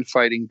besieged and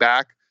fighting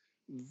back.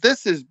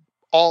 This is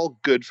all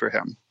good for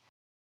him.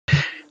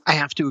 I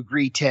have to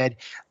agree, Ted.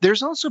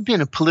 There's also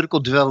been a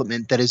political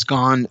development that has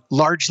gone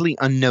largely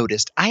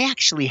unnoticed. I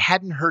actually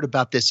hadn't heard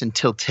about this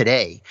until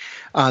today.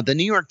 The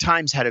New York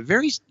Times had a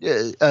very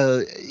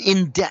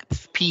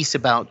in-depth piece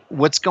about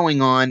what's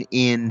going on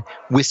in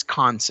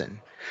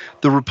Wisconsin.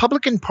 The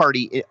Republican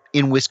Party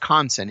in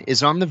Wisconsin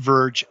is on the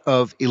verge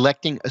of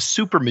electing a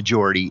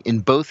supermajority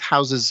in both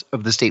houses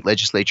of the state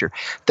legislature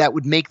that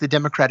would make the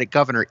Democratic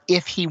governor,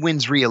 if he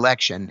wins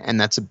re-election, and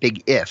that's a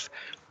big if,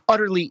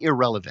 utterly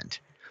irrelevant.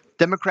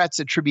 Democrats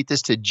attribute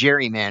this to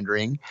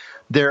gerrymandering.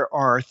 There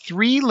are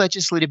 3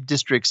 legislative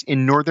districts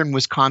in northern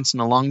Wisconsin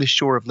along the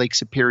shore of Lake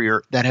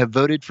Superior that have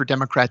voted for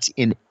Democrats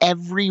in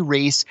every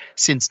race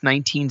since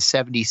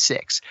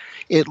 1976.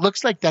 It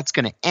looks like that's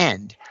going to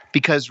end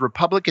because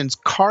Republicans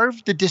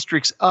carved the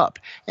districts up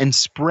and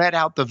spread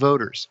out the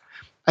voters.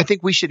 I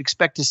think we should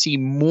expect to see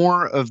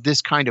more of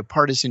this kind of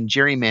partisan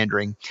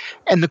gerrymandering.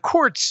 And the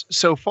courts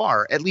so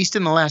far, at least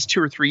in the last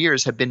 2 or 3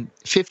 years, have been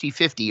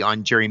 50-50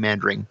 on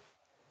gerrymandering.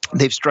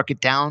 They've struck it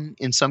down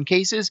in some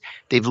cases.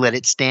 They've let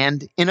it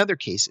stand in other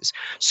cases.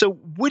 So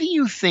what do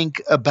you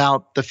think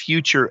about the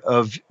future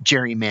of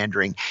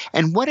gerrymandering?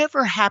 And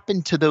whatever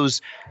happened to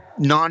those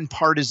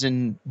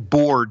nonpartisan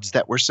boards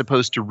that were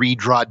supposed to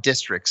redraw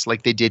districts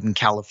like they did in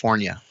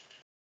California?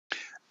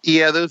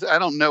 Yeah, I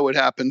don't know what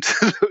happened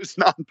to those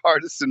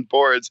nonpartisan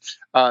boards.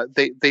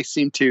 They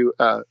seem to,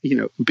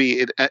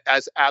 be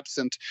as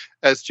absent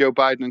as Joe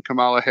Biden and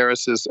Kamala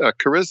Harris's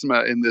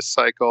charisma in this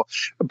cycle.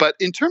 But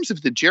in terms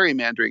of the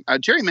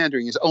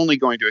gerrymandering is only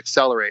going to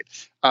accelerate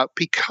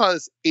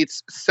because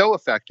it's so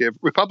effective.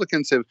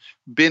 Republicans have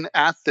been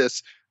at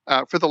this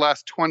for the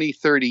last 20,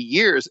 30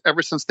 years,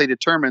 ever since they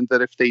determined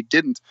that if they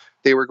didn't,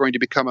 they were going to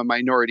become a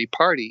minority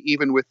party,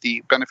 even with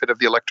the benefit of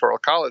the Electoral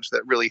College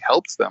that really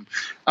helps them.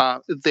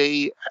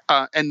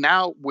 And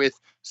now with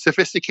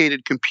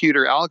sophisticated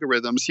computer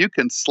algorithms, you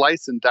can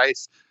slice and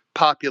dice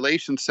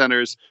population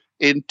centers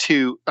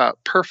into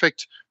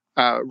perfect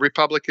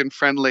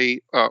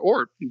Republican-friendly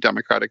or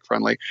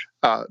Democratic-friendly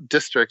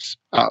districts,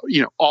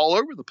 all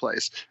over the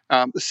place.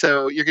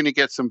 So you're going to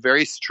get some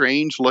very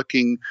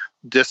strange-looking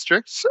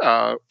districts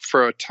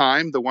for a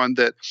time. The one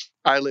that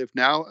I live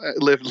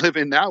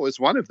in now is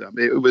one of them.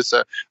 It was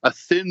a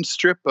thin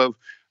strip of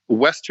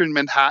Western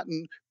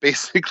Manhattan,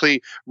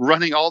 basically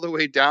running all the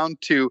way down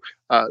to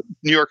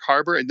New York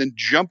Harbor and then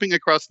jumping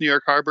across New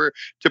York Harbor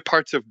to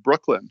parts of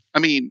Brooklyn. I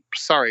mean,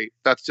 sorry,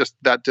 that's just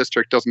that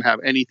district doesn't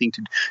have anything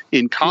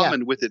in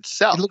common with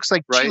itself. It looks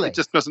like right? Chile. It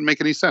just doesn't make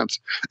any sense.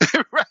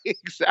 Right,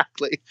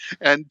 exactly.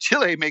 And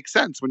Chile makes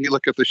sense when you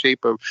look at the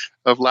shape of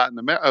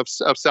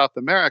South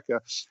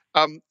America.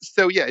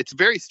 So yeah, it's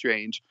very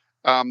strange.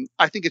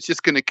 I think it's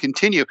just going to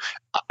continue.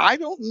 I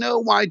don't know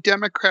why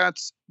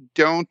Democrats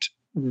don't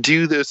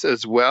do this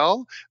as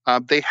well.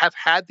 They have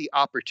had the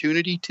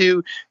opportunity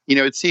to.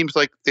 It seems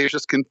like they're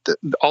just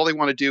all they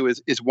want to do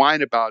is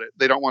whine about it.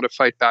 They don't want to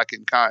fight back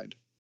in kind.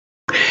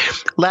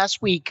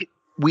 Last week,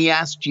 we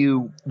asked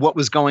you what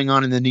was going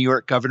on in the New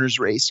York governor's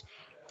race.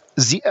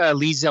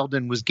 Lee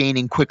Zeldin was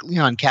gaining quickly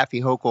on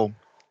Kathy Hochul.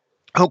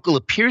 Hochul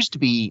appears to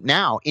be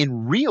now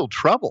in real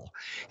trouble,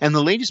 and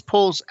the latest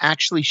polls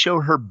actually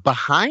show her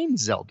behind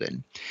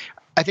Zeldin.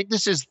 I think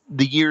this is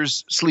the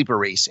year's sleeper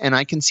race, and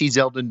I can see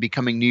Zeldin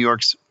becoming New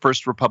York's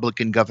first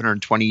Republican governor in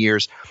 20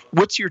 years.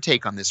 What's your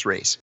take on this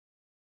race?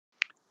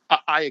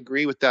 I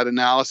agree with that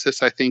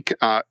analysis. I think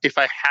if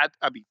I had,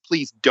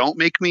 please don't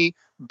make me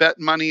bet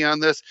money on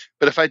this.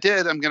 But if I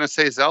did, I'm going to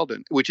say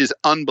Zeldin, which is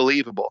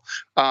unbelievable.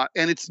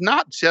 And it's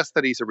not just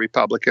that he's a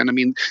Republican. I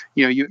mean,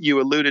 you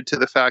alluded to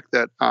the fact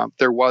that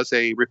there was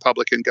a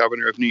Republican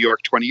governor of New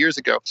York 20 years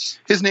ago.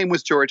 His name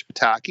was George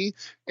Pataki.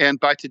 And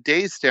by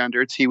today's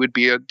standards, he would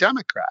be a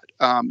Democrat.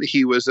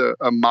 He was a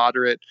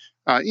moderate,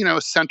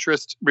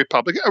 centrist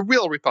Republican, a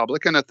real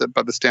Republican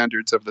by the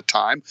standards of the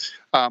time.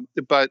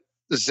 But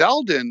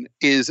Zeldin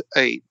is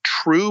a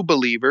true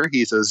believer.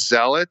 He's a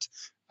zealot.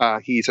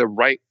 He's a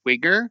right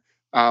winger,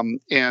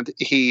 and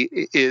he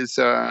is.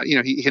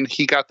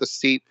 He got the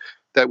seat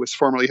that was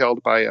formerly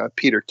held by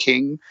Peter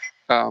King,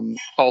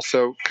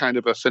 also kind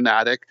of a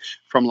fanatic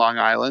from Long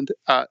Island.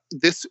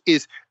 This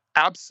is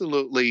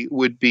absolutely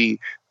would be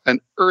an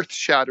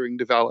earth-shattering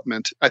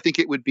development. I think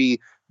it would be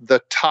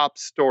the top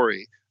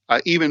story,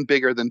 even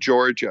bigger than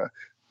Georgia,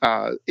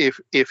 if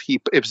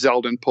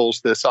Zeldin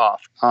pulls this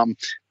off.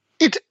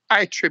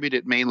 I attribute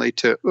it mainly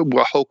to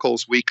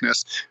Hochul's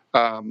weakness.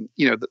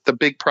 The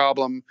big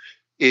problem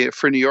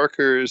for New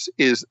Yorkers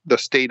is the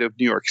state of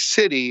New York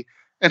City.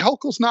 And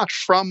Hochul's not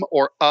from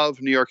or of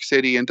New York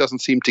City and doesn't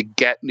seem to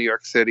get New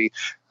York City.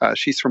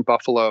 She's from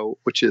Buffalo,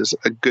 which is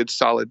a good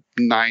solid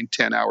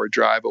 9-10 hour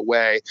drive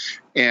away.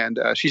 And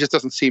she just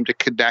doesn't seem to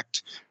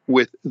connect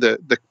with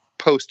the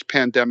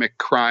post-pandemic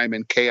crime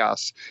and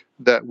chaos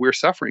that we're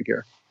suffering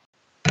here.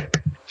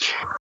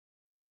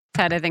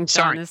 Ted, I think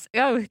John is...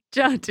 Oh,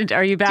 John,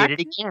 are you back? Did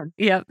it again.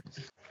 Yep.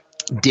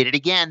 Did it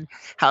again.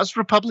 House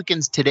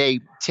Republicans today,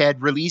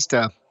 Ted, released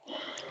a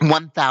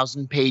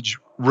 1,000-page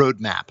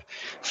roadmap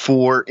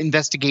for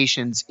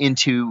investigations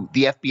into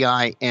the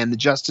FBI and the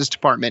Justice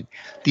Department.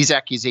 These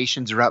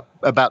accusations are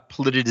about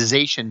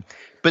politicization,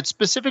 but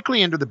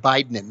specifically under the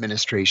Biden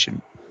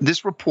administration.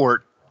 This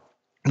report,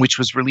 which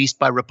was released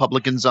by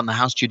Republicans on the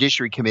House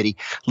Judiciary Committee,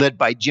 led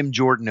by Jim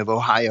Jordan of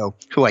Ohio,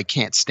 who I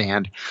can't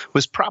stand,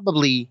 was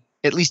probably,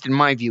 at least in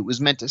my view,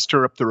 was meant to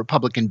stir up the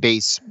Republican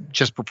base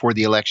just before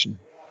the election.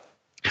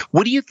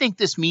 What do you think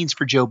this means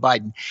for Joe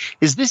Biden?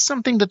 Is this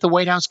something that the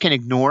White House can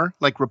ignore,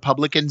 like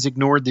Republicans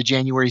ignored the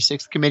January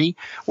 6th committee?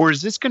 Or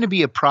is this going to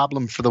be a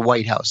problem for the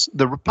White House?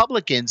 The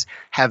Republicans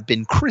have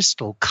been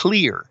crystal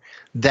clear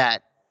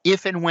that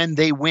if and when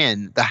they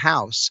win the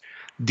House,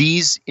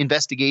 these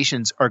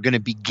investigations are going to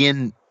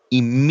begin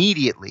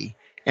immediately,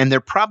 and they're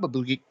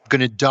probably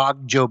going to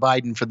dog Joe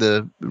Biden for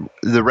the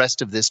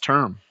rest of this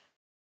term.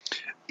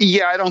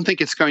 Yeah, I don't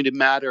think it's going to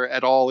matter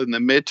at all in the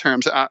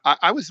midterms.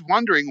 I was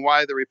wondering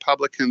why the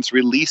Republicans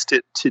released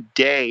it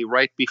today,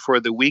 right before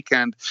the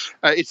weekend.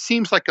 It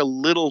seems like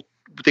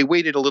they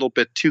waited a little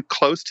bit too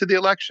close to the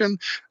election.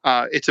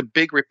 It's a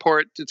big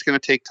report. It's going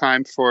to take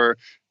time for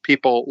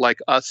people like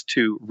us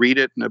to read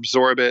it and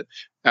absorb it.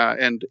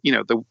 And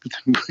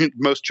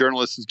most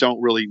journalists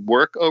don't really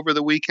work over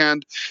the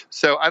weekend.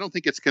 So I don't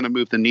think it's going to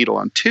move the needle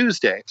on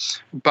Tuesday.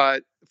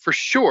 But for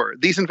sure,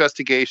 these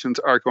investigations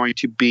are going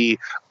to be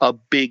a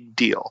big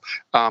deal.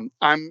 I'm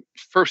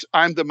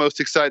the most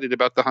excited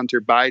about the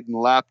Hunter Biden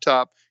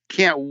laptop.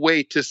 Can't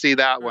wait to see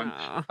that one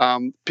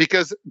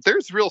because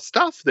there's real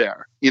stuff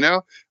there.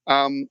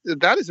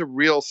 That is a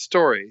real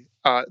story.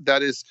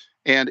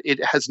 And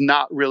it has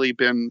not really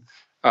been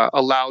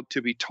allowed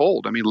to be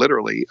told. I mean,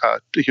 literally,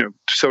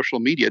 social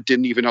media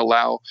didn't even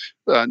allow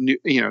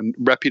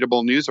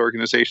reputable news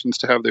organizations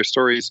to have their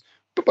stories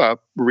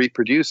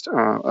reproduced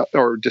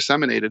or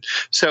disseminated.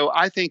 So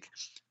I think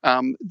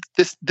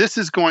this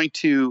is going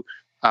to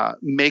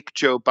make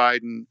Joe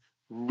Biden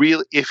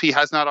if he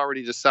has not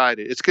already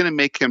decided, it's going to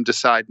make him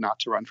decide not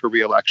to run for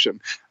re-election.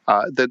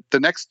 The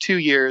next 2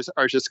 years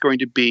are just going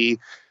to be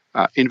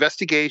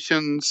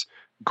investigations,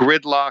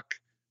 gridlock,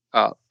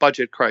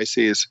 budget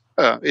crises.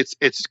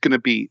 It's going to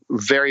be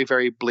very,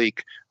 very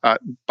bleak.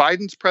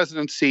 Biden's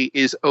presidency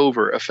is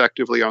over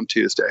effectively on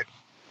Tuesday.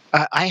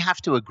 I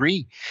have to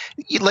agree.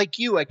 Like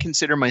you, I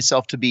consider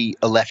myself to be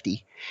a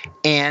lefty,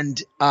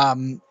 and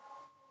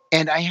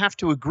I have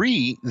to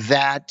agree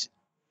that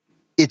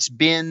it's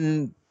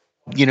been,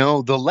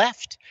 the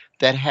left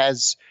that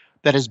has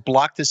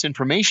blocked this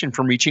information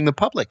from reaching the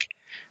public.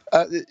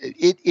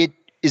 It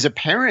is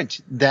apparent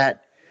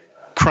that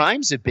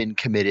crimes have been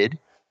committed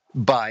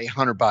by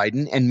Hunter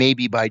Biden and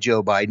maybe by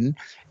Joe Biden,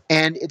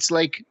 and it's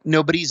like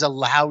nobody's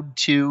allowed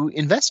to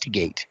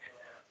investigate.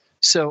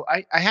 So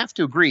I have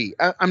to agree.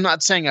 I'm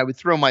not saying I would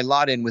throw my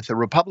lot in with the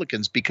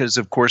Republicans because,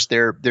 of course,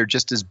 they're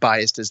just as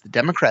biased as the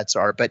Democrats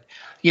are. But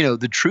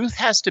the truth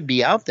has to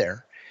be out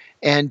there,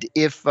 and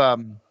if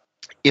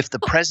the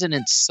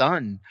president's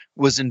son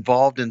was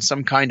involved in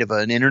some kind of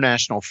an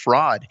international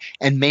fraud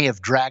and may have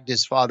dragged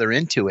his father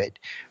into it,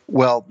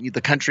 well,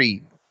 the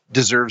country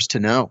deserves to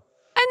know.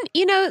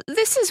 And,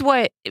 this is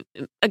what,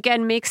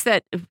 again, makes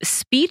that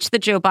speech that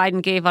Joe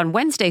Biden gave on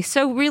Wednesday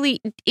so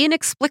really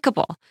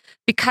inexplicable,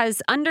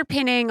 because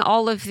underpinning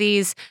all of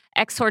these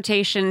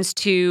exhortations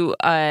to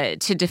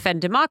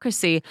defend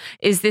democracy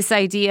is this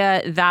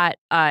idea that,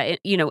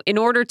 in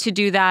order to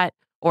do that,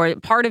 or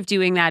part of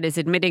doing that is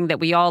admitting that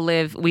we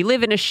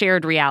live in a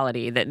shared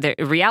reality, that the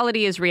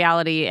reality is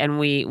reality and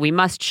we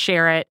must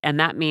share it. And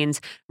that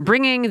means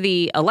bringing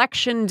the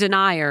election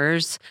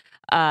deniers,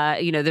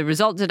 the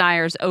result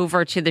deniers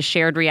over to the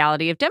shared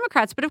reality of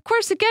Democrats. But of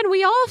course, again,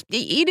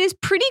 it is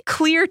pretty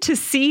clear to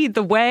see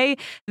the way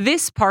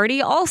this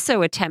party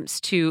also attempts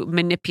to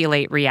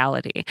manipulate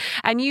reality.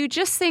 And you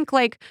just think,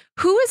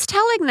 who is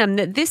telling them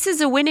that this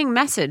is a winning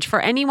message for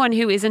anyone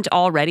who isn't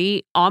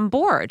already on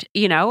board?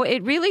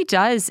 It really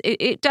does.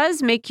 It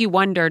does make you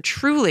wonder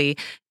truly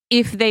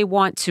if they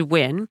want to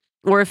win,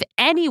 or if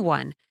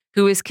anyone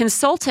who is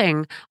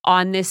consulting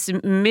on this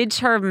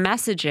midterm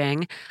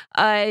messaging,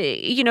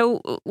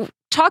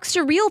 talks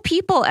to real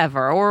people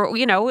ever, or,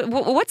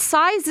 what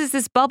size is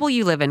this bubble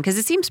you live in? Because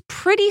it seems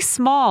pretty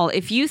small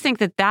if you think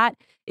that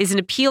is an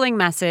appealing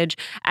message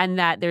and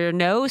that there are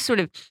no sort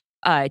of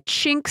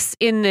chinks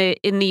in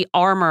the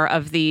armor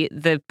of the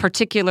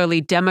particularly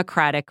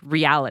democratic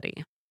reality.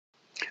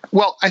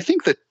 Well, I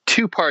think the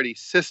two-party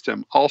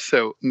system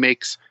also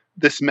makes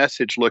this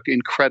message look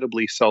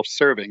incredibly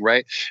self-serving,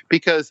 right?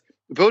 Because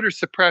voter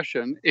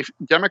suppression, if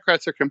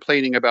Democrats are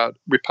complaining about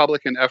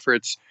Republican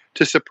efforts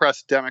to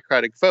suppress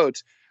Democratic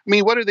votes,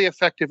 what are they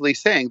effectively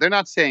saying? They're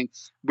not saying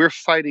we're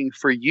fighting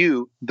for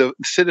you, the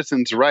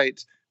citizens'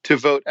 rights to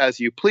vote as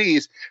you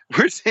please.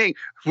 We're saying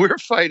we're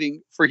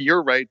fighting for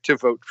your right to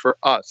vote for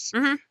us.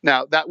 Mm-hmm.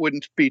 Now, that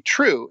wouldn't be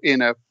true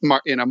in a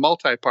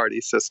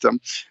multi-party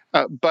system,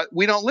 but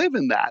we don't live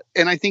in that.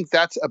 And I think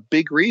that's a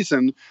big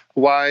reason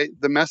why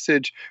the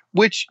message,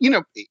 which,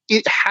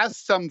 it has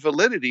some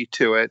validity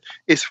to it,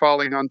 is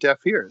falling on deaf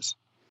ears.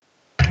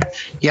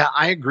 Yeah,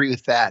 I agree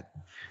with that.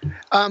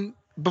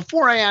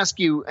 Before I ask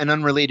you an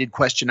unrelated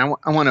question, I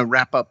want to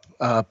wrap up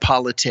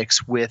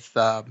politics with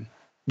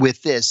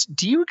this.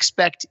 Do you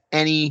expect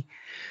any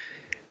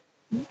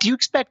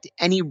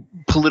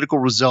political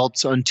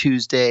results on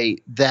Tuesday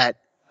that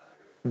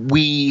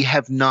we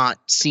have not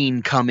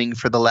seen coming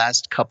for the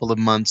last couple of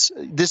months?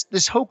 This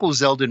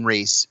Hochul-Zeldin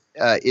race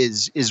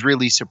is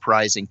really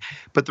surprising,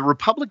 but the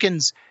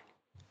Republicans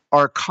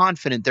are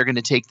confident they're going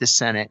to take the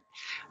Senate.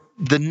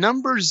 The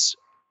numbers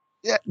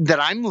that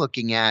I'm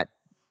looking at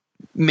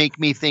make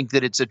me think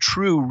that it's a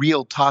true,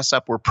 real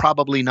toss-up. We're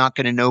probably not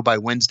going to know by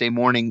Wednesday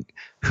morning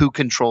who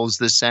controls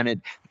the Senate.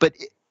 But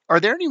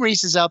are there any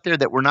races out there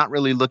that we're not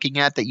really looking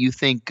at that you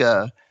think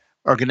are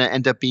going to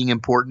end up being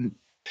important?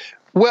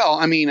 Well,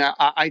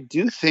 I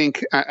do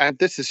think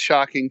this is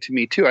shocking to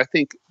me, too. I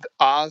think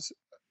Oz,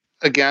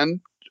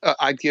 again,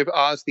 I'd give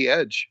Oz the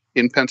edge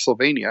in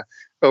Pennsylvania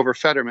over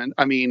Fetterman.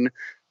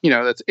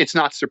 It's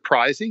not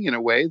surprising in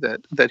a way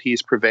that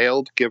he's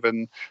prevailed,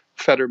 given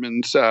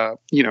Fetterman's,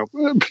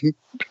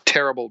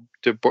 terrible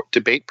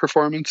debate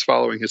performance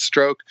following his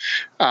stroke.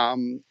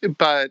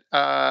 But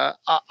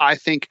I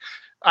think,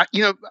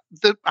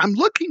 I'm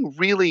looking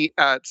really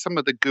at some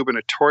of the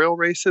gubernatorial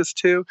races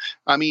too.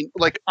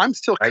 I'm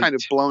still kind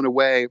of blown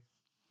away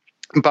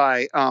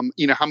by,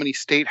 how many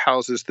state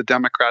houses the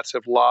Democrats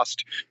have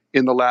lost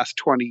in the last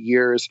 20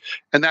 years.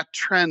 And that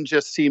trend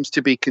just seems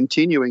to be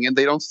continuing, and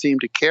they don't seem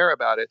to care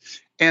about it.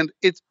 And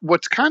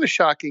what's kind of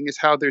shocking is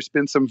how there's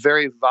been some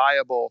very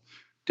viable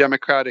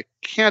Democratic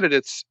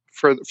candidates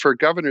for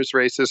governor's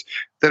races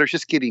that are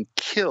just getting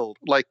killed,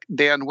 like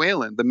Dan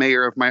Whalen, the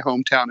mayor of my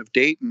hometown of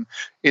Dayton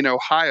in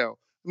Ohio.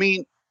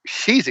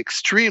 She's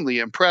extremely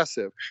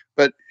impressive,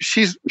 but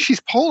she's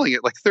polling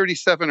at like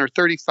 37 or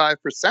 35%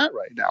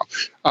 right now.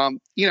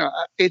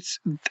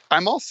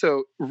 I'm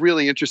also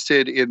really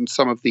interested in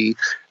some of the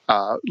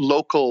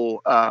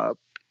local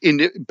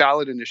in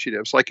ballot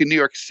initiatives, like in New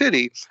York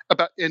City,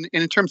 about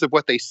in terms of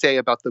what they say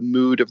about the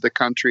mood of the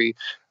country.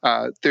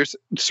 There's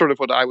sort of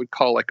what I would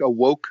call like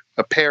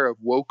a pair of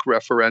woke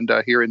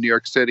referenda here in New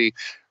York City,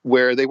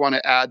 where they want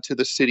to add to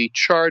the city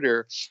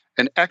charter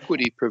an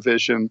equity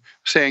provision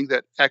saying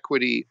that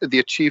the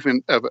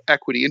achievement of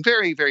equity in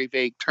very, very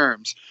vague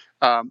terms,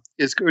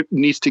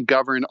 needs to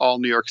govern all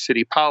New York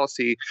City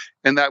policy,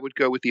 and that would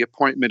go with the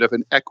appointment of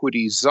an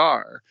equity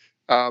czar.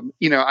 I'm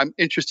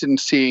interested in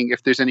seeing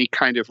if there's any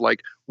kind of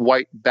like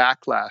white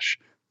backlash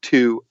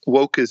to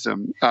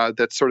wokeism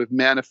that sort of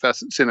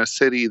manifests in a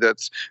city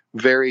that's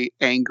very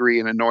angry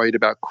and annoyed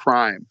about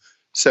crime.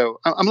 So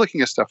I'm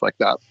looking at stuff like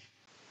that.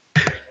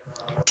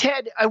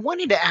 Ted, I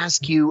wanted to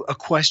ask you a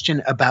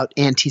question about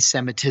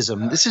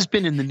anti-Semitism. This has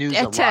been in the news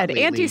a lot Ted,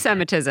 lately.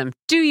 Anti-Semitism.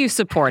 Do you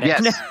support it?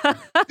 Yes.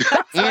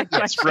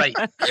 Yes, right.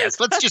 Yes,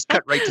 let's just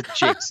cut right to the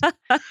chase.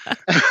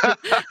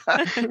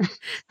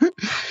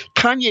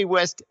 Kanye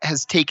West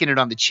has taken it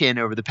on the chin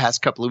over the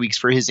past couple of weeks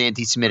for his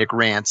anti-Semitic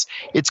rants.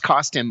 It's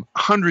cost him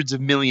hundreds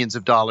of millions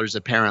of dollars,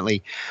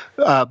 apparently.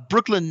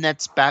 Brooklyn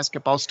Nets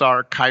basketball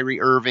star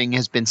Kyrie Irving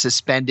has been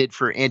suspended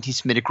for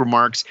anti-Semitic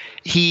remarks.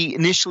 He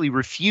initially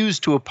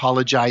refused to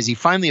apologize. He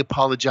finally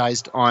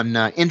apologized on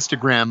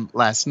Instagram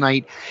last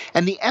night.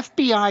 And the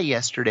FBI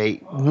yesterday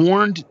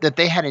warned that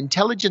they had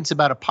intelligence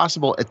about a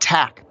possible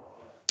attack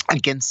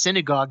against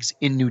synagogues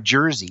in New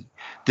Jersey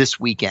this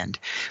weekend.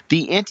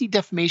 The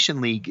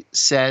Anti-Defamation League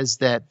says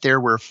that there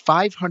were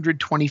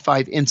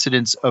 525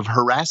 incidents of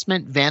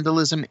harassment,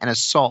 vandalism, and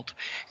assault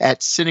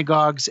at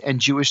synagogues and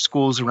Jewish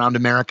schools around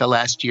America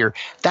last year.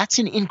 That's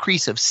an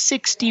increase of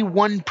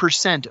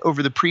 61%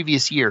 over the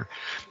previous year.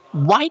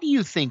 Why do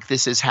you think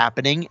this is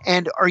happening?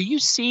 And are you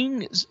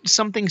seeing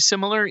something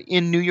similar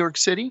in New York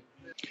City?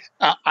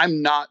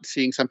 I'm not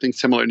seeing something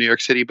similar in New York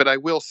City, but I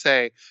will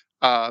say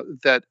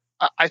that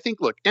I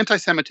think, look,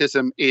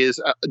 anti-Semitism is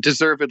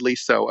deservedly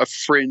so a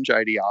fringe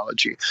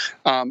ideology,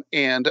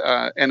 and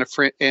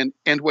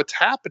what's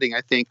happening,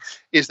 I think,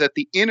 is that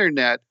the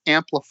internet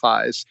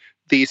amplifies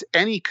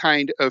any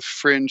kind of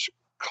fringe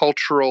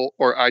cultural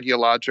or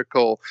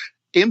ideological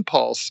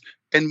impulse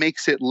and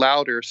makes it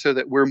louder so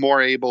that we're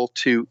more able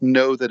to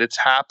know that it's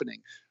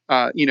happening.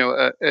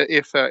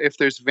 If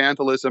there's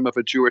vandalism of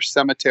a Jewish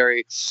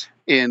cemetery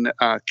in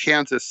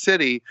Kansas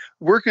City,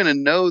 we're going to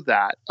know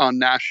that on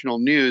national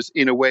news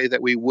in a way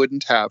that we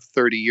wouldn't have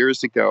 30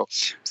 years ago.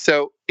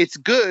 So it's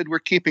good we're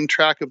keeping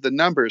track of the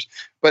numbers,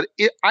 but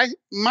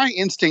my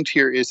instinct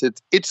here is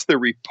it's the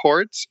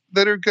reports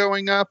that are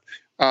going up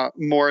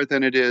more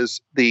than it is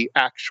the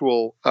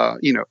actual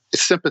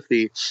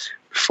sympathy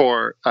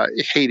for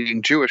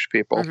hating Jewish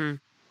people.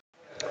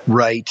 Mm-hmm.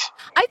 Right.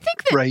 I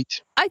think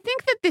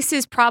that this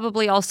is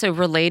probably also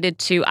related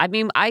to,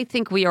 I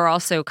think we are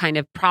also kind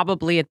of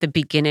probably at the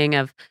beginning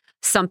of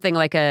something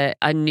like a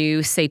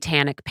new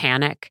satanic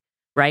panic,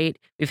 right?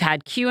 We've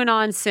had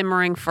QAnon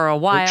simmering for a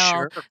while.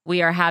 Sure.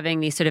 We are having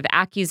these sort of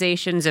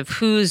accusations of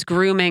who's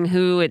grooming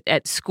who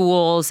at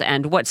schools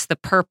and what's the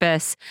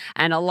purpose,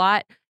 and a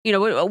lot,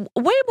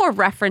 way more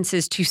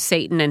references to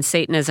Satan and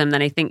Satanism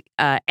than I think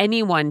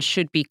anyone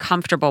should be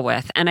comfortable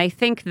with. And I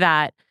think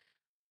that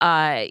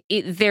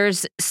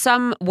there's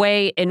some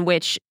way in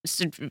which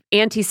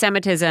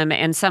anti-Semitism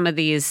and some of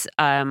these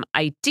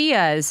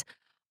ideas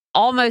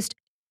almost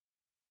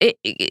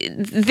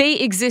they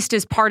exist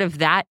as part of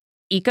that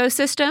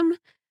ecosystem.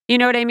 You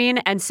know what I mean?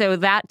 And so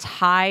that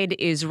tide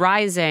is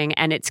rising,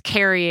 and it's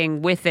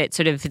carrying with it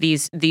sort of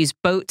these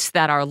boats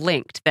that are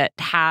linked, that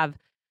have,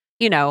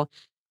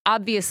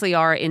 obviously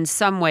are in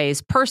some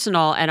ways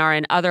personal and are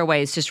in other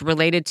ways just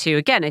related to,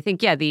 again, I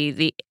think,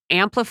 the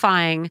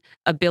amplifying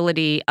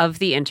ability of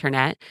the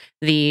internet,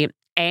 the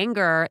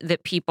anger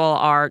that people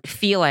are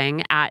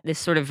feeling at this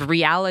sort of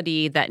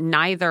reality that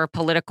neither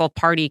political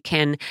party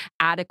can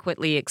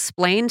adequately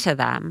explain to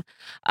them,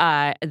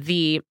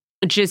 the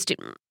just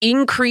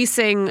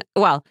increasing,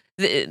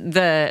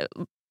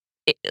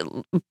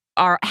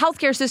 our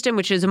healthcare system,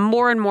 which is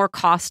more and more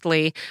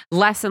costly,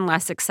 less and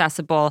less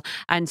accessible,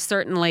 and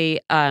certainly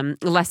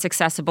less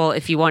accessible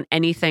if you want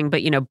anything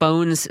but,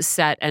 bones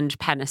set and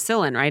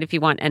penicillin, right? If you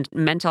want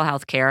mental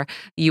health care,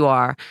 you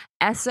are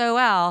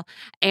SOL.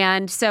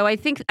 And so I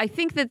think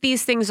that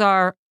these things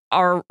are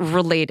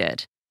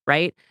related,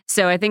 right?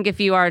 So I think if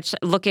you are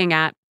looking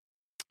at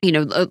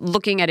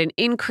an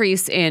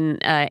increase in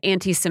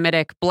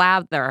anti-Semitic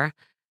blather,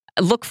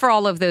 look for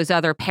all of those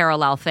other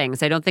parallel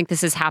things. I don't think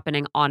this is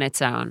happening on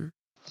its own.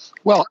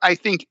 Well, I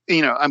think,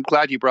 I'm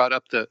glad you brought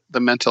up the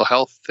mental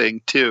health thing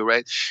too,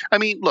 right? I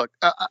mean, look,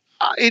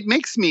 it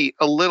makes me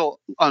a little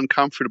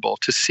uncomfortable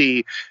to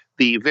see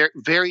the very,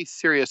 very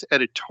serious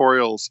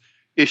editorials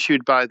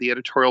issued by the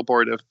editorial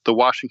board of the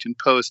Washington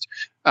Post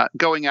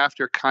going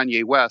after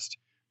Kanye West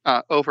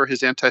over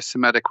his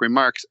anti-Semitic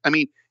remarks. I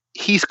mean,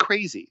 he's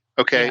crazy.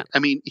 Okay. Yeah. I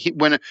mean,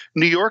 when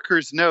New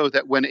Yorkers know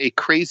that when a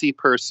crazy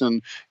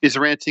person is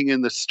ranting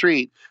in the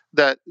street,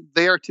 that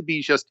they are to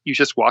be you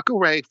just walk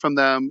away from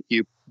them.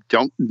 You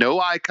don't, no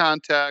eye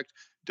contact,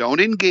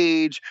 don't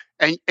engage.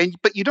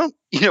 but you don't,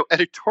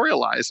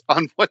 editorialize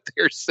on what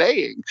they're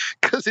saying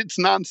because it's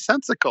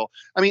nonsensical.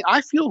 I mean,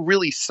 I feel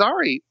really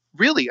sorry.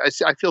 Really,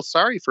 I feel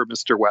sorry for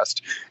Mr.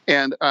 West,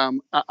 and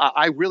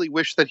I really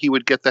wish that he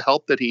would get the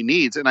help that he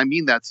needs, and I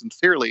mean that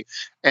sincerely.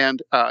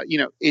 And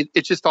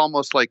it's just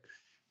almost like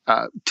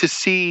to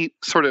see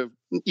sort of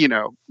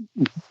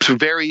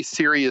very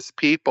serious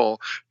people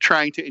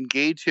trying to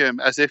engage him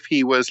as if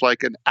he was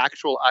like an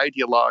actual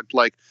ideologue,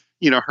 like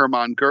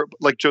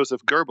like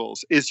Joseph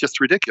Goebbels, is just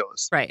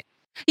ridiculous. Right.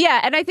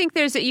 Yeah, and I think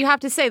you have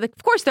to say, like,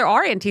 of course, there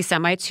are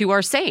anti-Semites who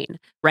are sane,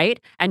 right,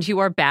 and who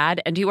are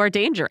bad and who are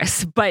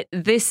dangerous. But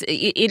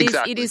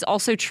it is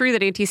also true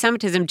that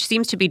anti-Semitism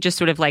seems to be just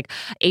sort of like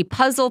a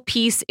puzzle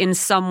piece in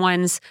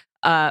someone's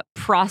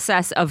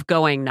process of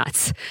going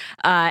nuts.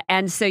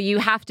 And so you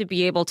have to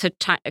be able to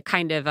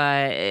kind of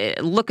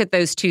look at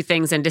those two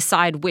things and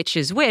decide which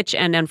is which.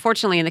 And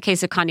unfortunately, in the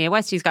case of Kanye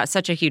West, he's got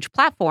such a huge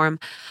platform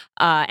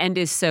and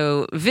is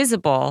so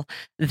visible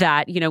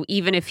that,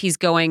 even if he's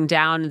going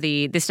down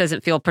this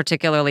doesn't feel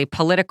particularly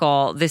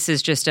political, this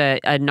is just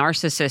a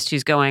narcissist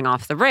who's going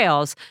off the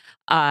rails.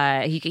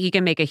 He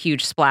can make a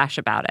huge splash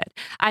about it.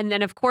 And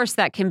then, of course,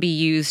 that can be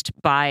used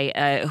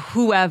by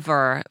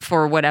whoever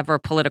for whatever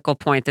political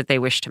point that they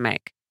wish to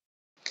make.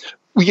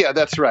 Yeah,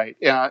 that's right.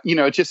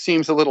 It just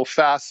seems a little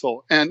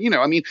facile. And,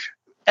 I mean,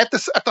 at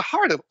the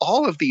heart of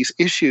all of these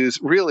issues,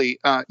 really,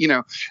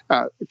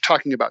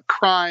 talking about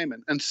crime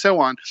and so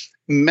on,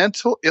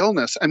 mental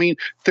illness. I mean,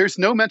 there's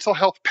no mental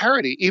health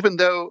parity, even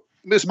though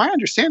it was my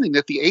understanding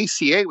that the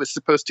ACA was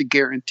supposed to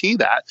guarantee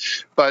that.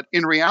 But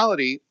in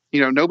reality,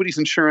 nobody's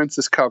insurance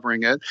is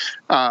covering it.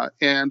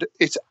 And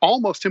it's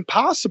almost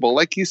impossible,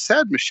 like you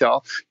said,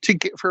 Michelle,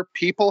 for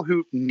people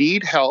who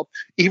need help,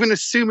 even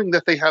assuming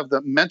that they have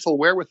the mental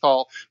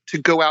wherewithal to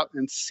go out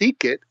and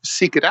seek it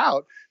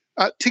out,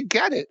 to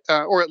get it,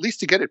 or at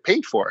least to get it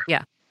paid for.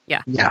 Yeah.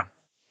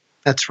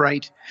 That's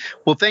right.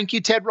 Well, thank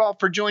you, Ted Rall,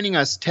 for joining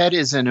us. Ted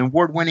is an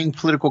award-winning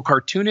political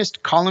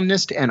cartoonist,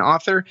 columnist, and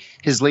author.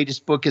 His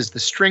latest book is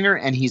The Stringer,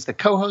 and he's the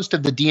co-host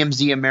of the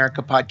DMZ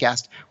America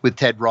podcast with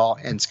Ted Rall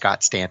and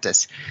Scott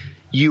Stantis.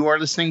 You are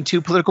listening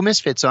to Political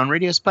Misfits on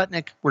Radio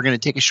Sputnik. We're going to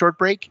take a short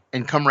break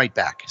and come right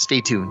back.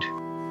 Stay tuned.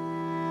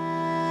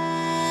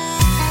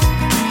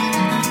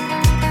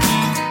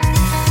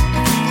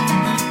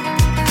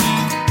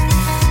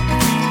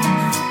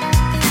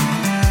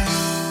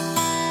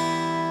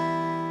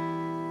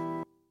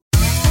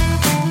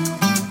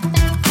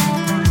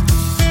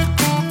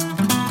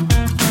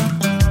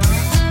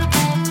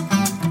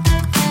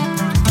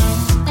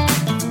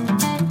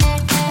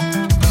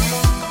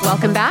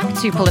 Welcome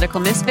back to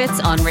Political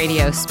Misfits on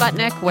Radio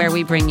Sputnik, where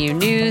we bring you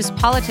news,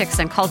 politics,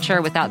 and culture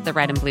without the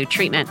red and blue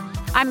treatment.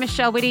 I'm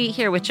Michelle Witte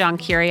here with John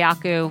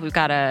Kiriakou. We've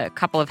got a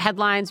couple of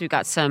headlines. We've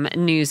got some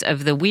news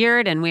of the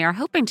weird, and we are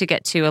hoping to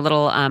get to a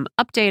little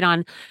update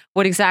on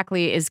what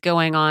exactly is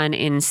going on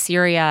in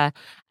Syria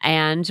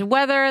and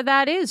whether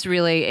that is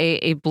really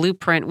a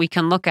blueprint we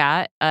can look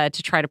at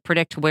to try to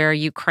predict where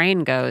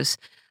Ukraine goes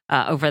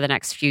over the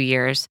next few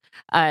years.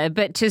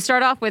 But to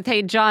start off with,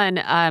 hey,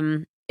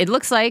 John, it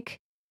looks like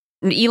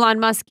Elon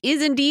Musk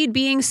is indeed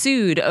being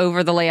sued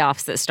over the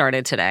layoffs that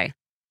started today.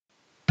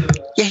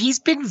 Yeah, he's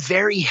been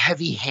very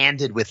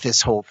heavy-handed with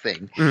this whole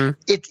thing. And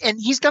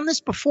he's done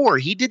this before.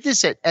 He did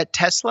this at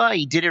Tesla.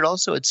 He did it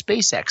also at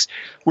SpaceX,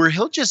 where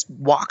he'll just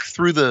walk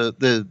through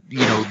the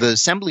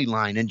assembly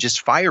line and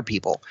just fire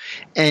people.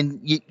 And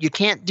you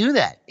can't do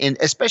that. And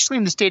especially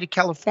in the state of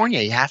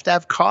California, you have to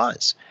have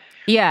cause.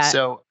 Yeah.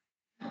 So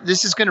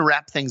this is going to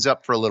wrap things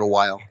up for a little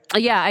while.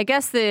 Yeah, I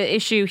guess the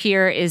issue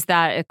here is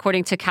that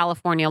according to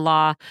California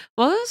law,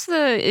 it's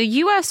the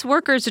U.S.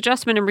 Workers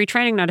Adjustment and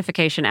Retraining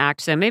Notification Act,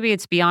 so maybe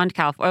it's beyond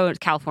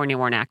California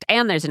WARN Act,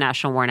 and there's a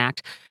National WARN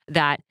Act,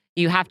 that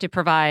you have to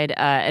provide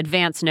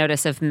advance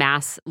notice of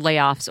mass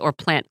layoffs or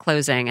plant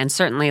closing, and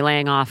certainly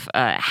laying off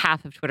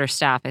half of Twitter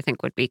staff, I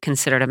think, would be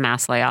considered a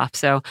mass layoff.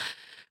 So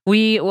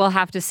we will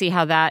have to see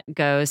how that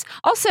goes.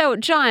 Also,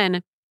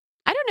 John,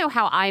 I don't know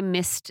how I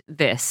missed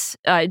this.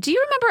 Do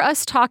you remember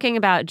us talking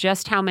about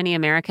just how many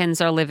Americans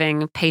are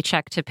living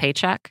paycheck to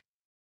paycheck?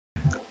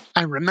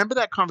 I remember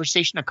that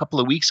conversation a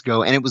couple of weeks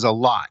ago, and it was a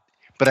lot,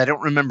 but I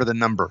don't remember the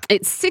number.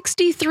 It's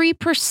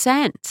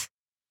 63%.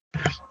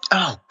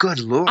 Oh, good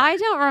Lord. I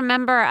don't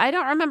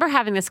remember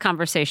having this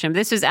conversation.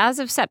 This is as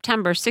of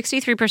September,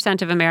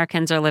 63% of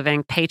Americans are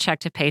living paycheck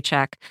to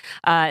paycheck.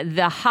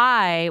 The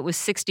high was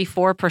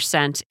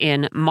 64%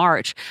 in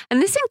March.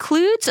 And this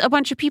includes a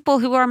bunch of people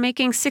who are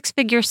making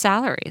six-figure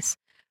salaries,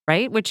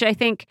 right? Which I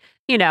think,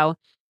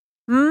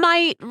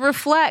 might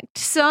reflect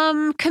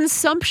some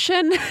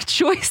consumption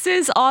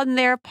choices on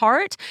their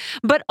part,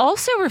 but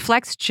also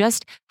reflects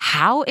just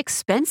how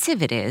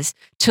expensive it is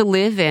to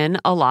live in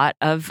a lot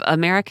of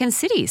American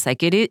cities.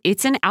 Like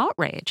it's an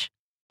outrage.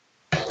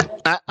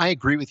 I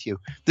agree with you.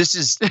 This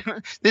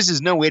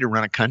is no way to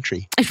run a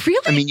country.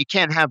 Really? I mean, you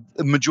can't have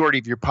the majority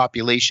of your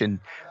population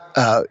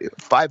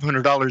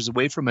 $500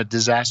 away from a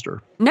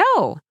disaster.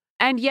 No.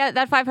 And yet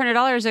that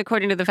 $500,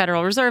 according to the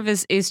Federal Reserve,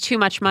 is too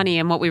much money.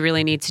 And what we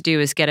really need to do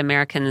is get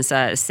Americans'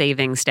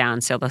 savings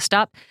down. So they'll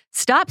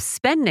stop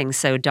spending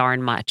so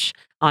darn much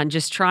on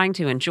just trying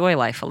to enjoy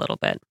life a little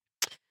bit.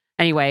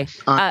 Anyway,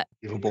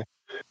 unbelievable.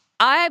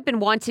 I've been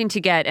wanting to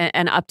get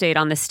an update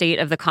on the state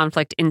of the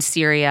conflict in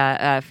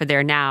Syria for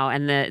there now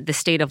and the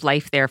state of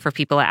life there for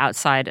people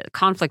outside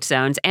conflict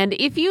zones. And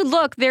if you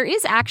look, there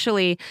is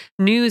actually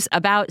news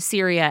about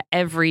Syria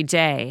every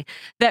day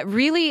that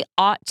really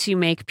ought to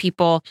make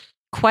people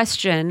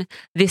question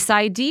this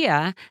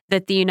idea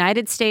that the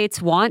United States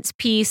wants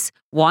peace,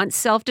 wants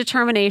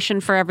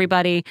self-determination for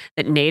everybody,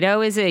 that NATO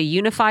is a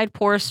unified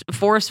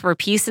force for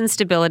peace and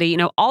stability. You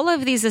know, all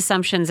of these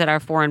assumptions that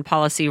our foreign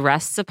policy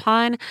rests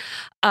upon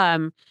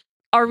are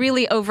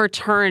really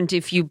overturned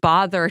if you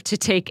bother to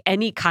take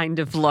any kind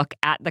of look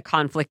at the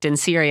conflict in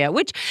Syria,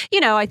 which, you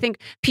know, I think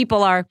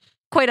people are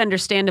quite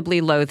understandably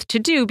loath to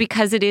do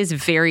because it is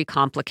very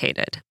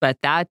complicated. But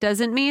that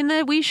doesn't mean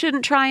that we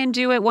shouldn't try and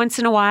do it once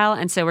in a while.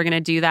 And so we're going to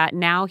do that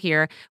now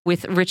here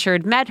with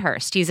Richard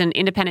Medhurst. He's an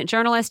independent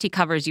journalist. He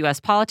covers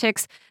U.S.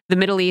 politics, the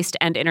Middle East,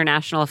 and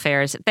international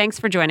affairs. Thanks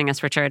for joining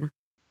us, Richard.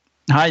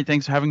 Hi,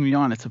 thanks for having me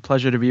on. It's a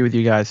pleasure to be with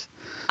you guys.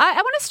 I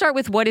want to start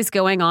with what is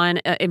going on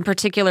in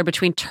particular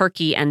between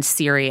Turkey and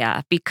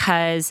Syria,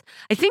 because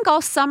I think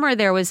all summer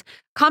there was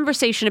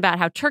conversation about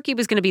how Turkey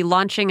was going to be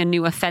launching a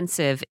new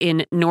offensive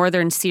in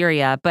northern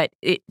Syria, but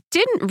it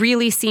didn't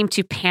really seem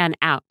to pan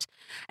out.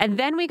 And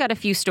then we got a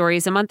few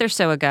stories a month or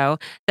so ago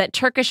that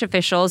Turkish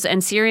officials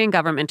and Syrian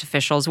government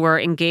officials were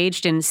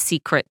engaged in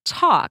secret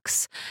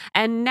talks.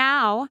 And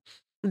now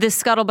the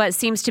scuttlebutt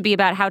seems to be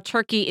about how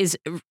Turkey is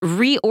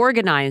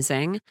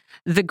reorganizing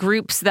the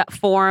groups that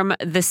form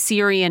the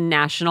Syrian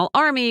National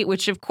Army,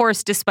 which, of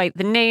course, despite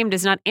the name,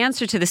 does not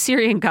answer to the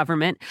Syrian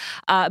government,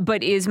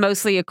 but is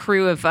mostly a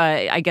crew of,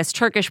 I guess,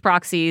 Turkish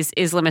proxies,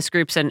 Islamist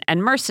groups,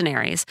 and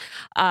mercenaries.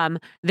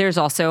 There's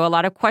also a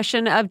lot of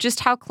question of just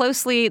how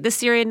closely the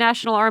Syrian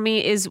National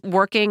Army is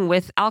working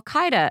with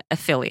al-Qaeda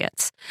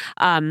affiliates.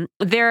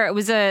 There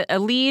was a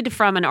lead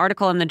from an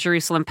article in the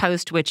Jerusalem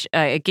Post, which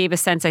gave a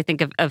sense, I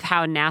think, of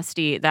how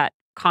nasty that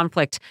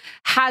conflict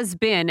has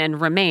been and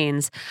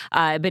remains.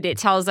 But it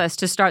tells us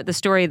to start the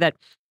story that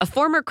a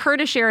former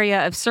Kurdish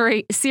area of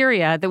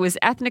Syria that was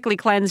ethnically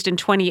cleansed in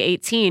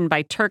 2018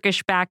 by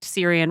Turkish-backed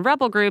Syrian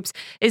rebel groups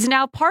is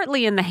now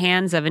partly in the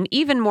hands of an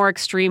even more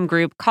extreme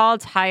group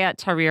called Hayat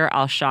Tahrir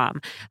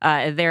al-Sham.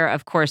 They're,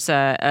 of course,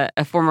 a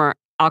former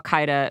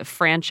al-Qaeda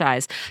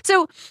franchise.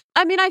 So,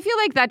 I mean, I feel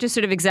like that just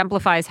sort of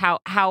exemplifies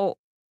how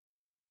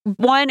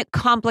one,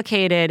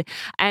 complicated,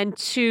 and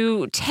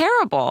two,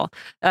 terrible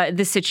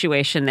the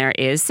situation there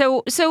is.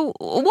 So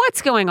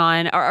what's going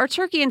on? Are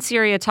Turkey and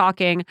Syria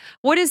talking?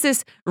 What is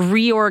this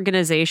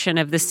reorganization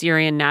of the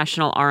Syrian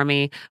National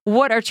Army?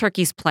 What are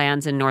Turkey's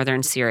plans in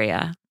northern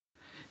Syria?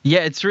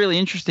 Yeah, it's really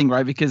interesting,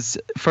 right? Because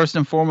first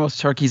and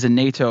foremost, Turkey's a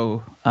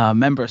NATO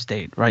member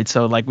state, right?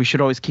 So, like, we should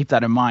always keep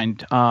that in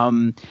mind,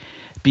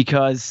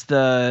 because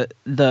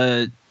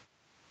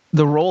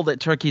the role that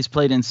Turkey's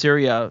played in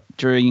Syria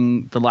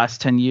during the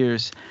last 10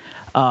 years,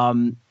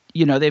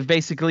 they've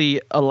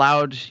basically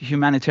allowed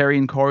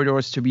humanitarian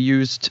corridors to be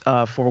used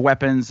for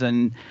weapons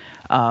and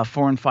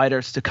foreign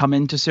fighters to come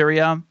into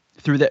Syria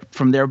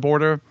from their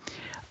border.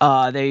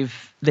 They've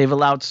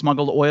allowed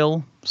smuggled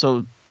oil.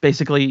 So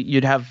basically,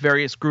 you'd have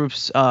various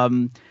groups.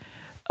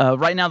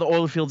 Right now, the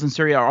oil fields in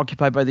Syria are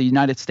occupied by the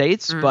United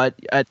States, but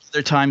at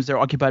other times they're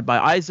occupied by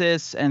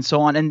ISIS and so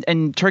on.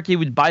 And Turkey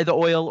would buy the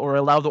oil or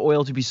allow the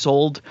oil to be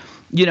sold.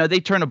 You know, they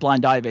turn a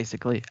blind eye,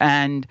 basically.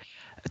 And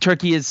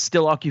Turkey is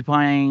still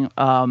occupying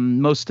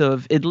most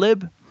of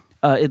Idlib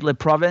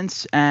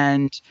province.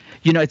 And,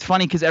 you know, it's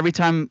funny because every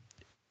time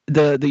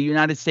the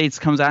United States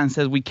comes out and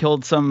says we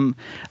killed some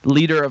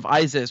leader of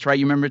ISIS, right?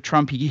 You remember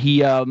Trump?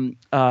 He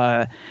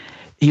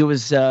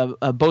was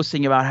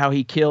boasting about how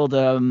he killed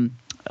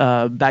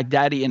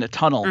Baghdadi in a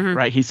tunnel,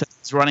 right? He said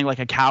he's running like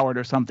a coward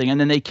or something. And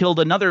then they killed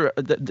another,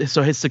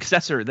 so his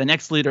successor, the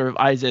next leader of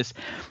ISIS.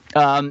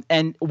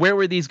 And where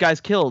were these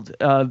guys killed?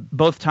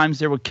 Both times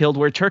they were killed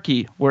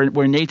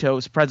where NATO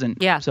is present.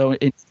 Yeah. So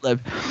in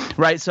Idlib,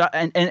 right? So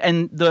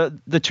and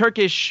the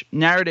Turkish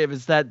narrative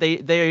is that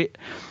they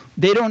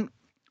don't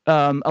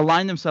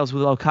align themselves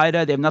with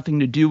al-Qaeda. They have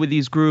nothing to do with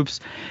these groups,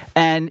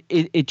 and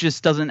it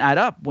just doesn't add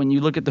up when you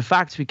look at the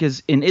facts,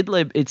 because in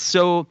Idlib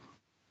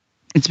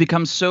it's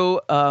become so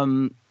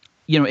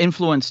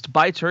influenced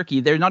by Turkey.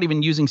 They're not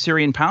even using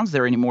Syrian pounds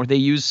there anymore. They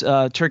use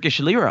Turkish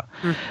lira.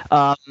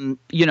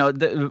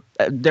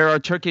 There are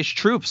Turkish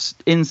troops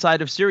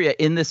inside of Syria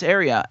in this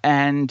area,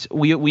 and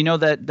we know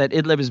that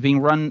Idlib is being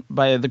run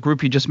by the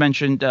group you just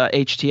mentioned,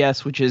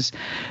 HTS, which is,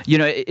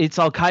 it's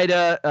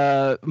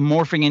Al-Qaeda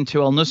morphing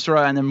into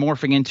al-Nusra and then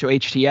morphing into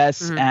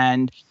HTS,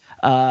 and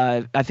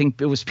I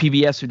think it was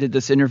PBS who did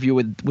this interview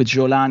with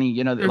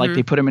Jolani, like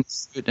they put him in a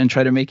suit and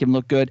try to make him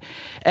look good.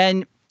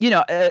 And,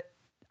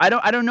 I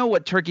don't know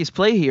what Turkey's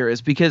play here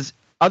is, because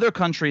other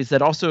countries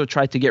that also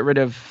tried to get rid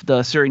of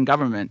the Syrian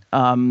government,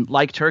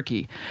 like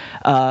Turkey,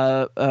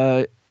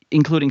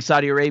 including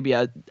Saudi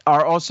Arabia,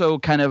 are also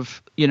kind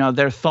of,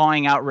 they're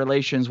thawing out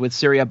relations with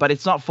Syria, but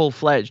it's not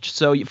full-fledged.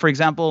 So, for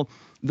example,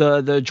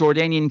 the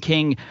Jordanian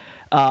king,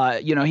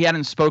 he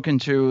hadn't spoken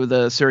to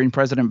the Syrian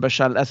president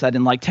Bashar al-Assad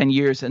in like 10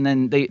 years. And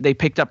then they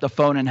picked up the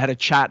phone and had a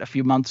chat a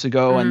few months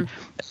ago, and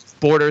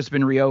border's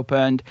been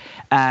reopened,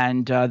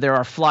 and there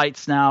are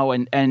flights now.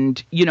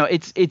 And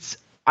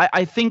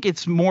I think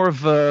it's more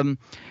of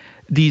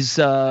these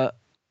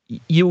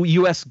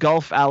U.S.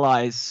 Gulf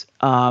allies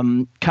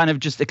kind of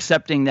just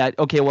accepting that,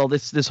 okay, well,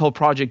 this whole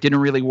project didn't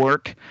really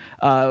work.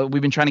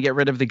 We've been trying to get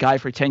rid of the guy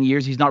for 10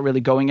 years. He's not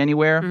really going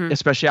anywhere,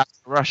 especially after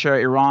Russia,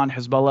 Iran,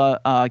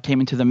 Hezbollah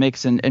came into the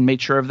mix and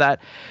made sure of that.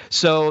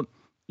 So,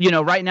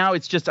 right now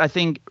it's just, I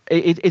think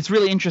it's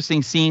really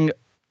interesting seeing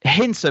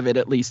hints of it,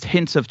 at least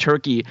hints of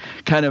Turkey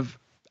kind of,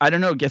 I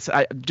don't know,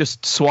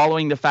 just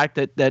swallowing the fact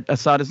that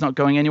Assad is not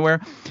going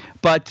anywhere.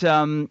 But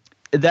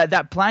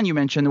that plan you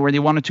mentioned, where they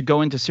wanted to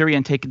go into Syria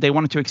and they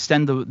wanted to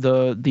extend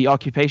the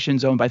occupation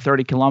zone by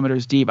 30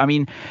 kilometers deep. I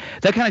mean,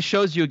 that kind of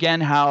shows you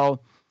again how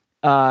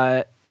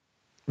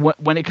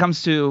when it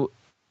comes to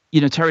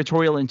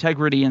territorial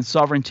integrity and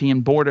sovereignty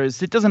and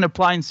borders, it doesn't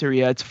apply in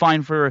Syria. It's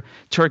fine for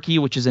Turkey,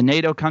 which is a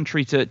NATO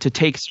country, to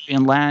take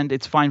Syrian land.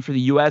 It's fine for the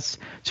U.S.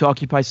 to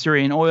occupy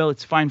Syrian oil.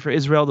 It's fine for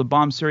Israel to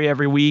bomb Syria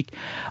every week.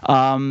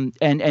 And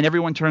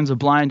everyone turns a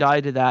blind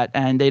eye to that,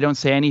 and they don't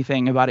say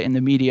anything about it in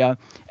the media.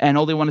 And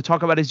all they want to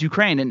talk about is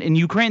Ukraine. And in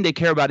Ukraine, they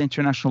care about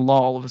international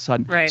law all of a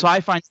sudden. Right. So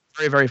I find it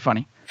very, very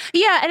funny.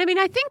 Yeah, and I mean,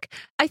 I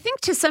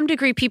think to some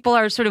degree people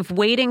are sort of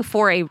waiting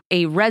for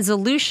a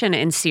resolution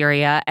in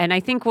Syria, and I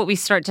think what we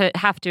start to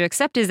have to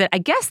accept is that I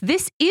guess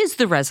this is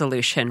the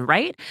resolution,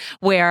 right?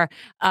 Where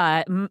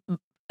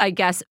I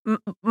guess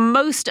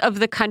most of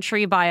the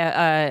country by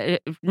a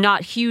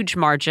not huge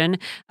margin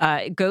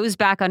goes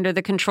back under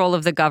the control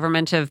of the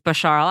government of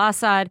Bashar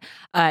al-Assad.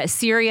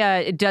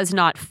 Syria does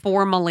not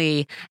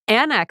formally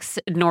annex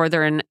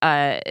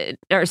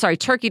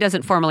Turkey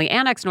doesn't formally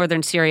annex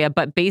northern Syria,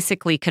 but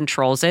basically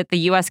controls it. The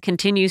U.S.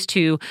 continues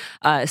to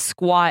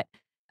squat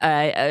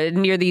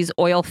near these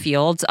oil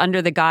fields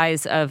under the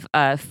guise of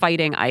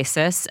fighting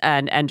ISIS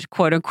and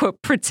quote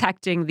unquote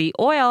protecting the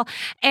oil.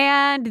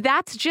 And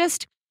that's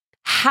just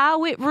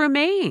how it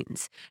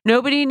remains.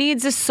 Nobody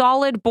needs a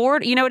solid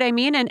board. You know what I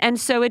mean? And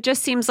so it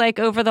just seems like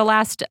over the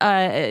last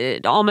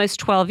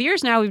almost 12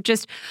 years now, we've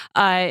just,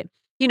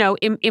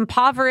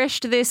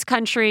 impoverished this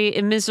country,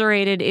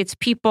 immiserated its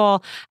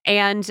people,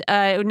 and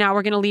now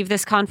we're going to leave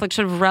this conflict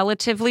sort of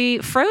relatively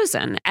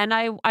frozen. And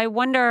I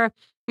wonder,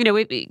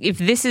 if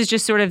this is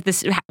just sort of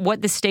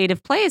what the state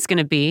of play is going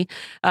to be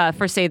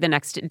for, say, the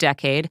next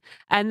decade.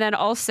 And then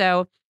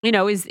also,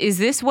 is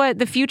this what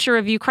the future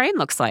of Ukraine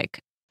looks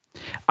like?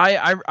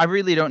 I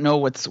really don't know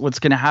what's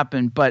going to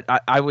happen, but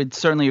I would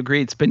certainly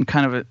agree it's been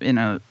kind of in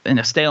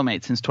a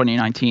stalemate since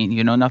 2019.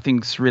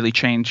 Nothing's really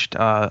changed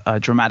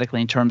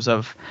dramatically in terms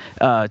of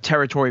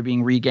territory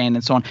being regained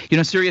and so on.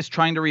 Syria's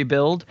trying to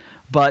rebuild,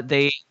 but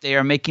they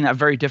are making that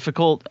very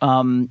difficult.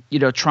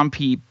 Trump,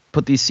 he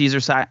put these Caesar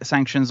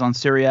sanctions on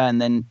Syria,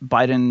 and then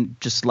Biden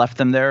just left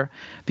them there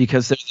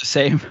because they're the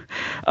same.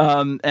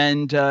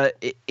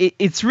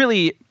 It's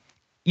really,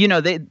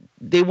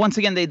 they once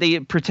again they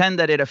pretend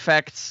that it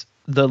affects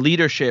the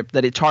leadership,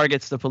 that it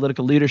targets the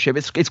political leadership.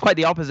 It's quite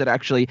the opposite,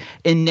 actually.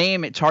 In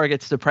name, it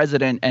targets the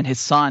president and his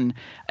son,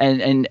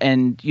 and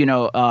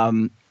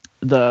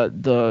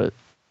the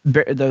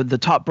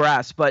top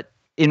brass. But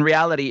in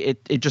reality,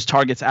 it just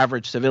targets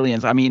average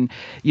civilians. I mean,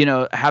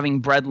 having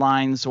bread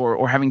lines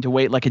or having to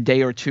wait like a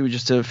day or two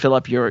just to fill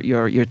up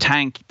your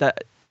tank,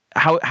 that.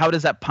 How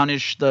does that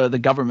punish the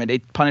government?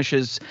 It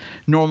punishes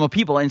normal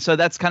people, and so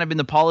that's kind of been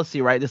the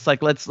policy, right? It's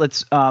like let's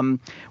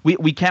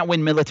we can't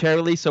win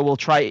militarily, so we'll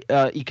try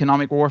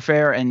economic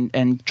warfare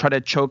and try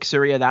to choke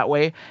Syria that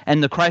way.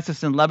 And the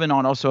crisis in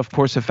Lebanon also, of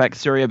course, affects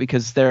Syria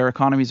because their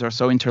economies are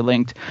so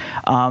interlinked.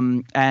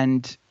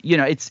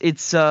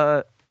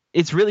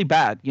 It's really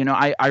bad.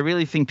 I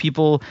really think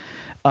people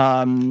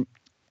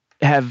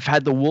have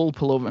had the wool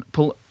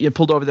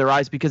pulled over their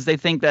eyes because they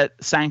think that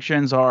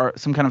sanctions are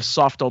some kind of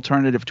soft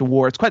alternative to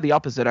war. It's quite the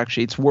opposite,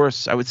 actually. It's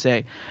worse, I would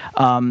say,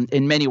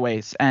 in many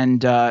ways.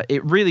 And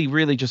it really,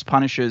 really just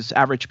punishes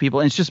average people.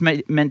 And it's just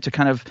meant to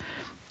kind of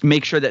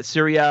make sure that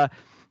Syria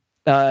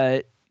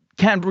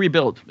can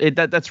rebuild.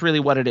 That's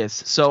really what it is.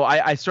 So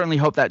I certainly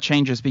hope that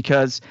changes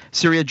because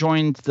Syria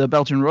joined the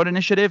Belt and Road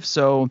Initiative.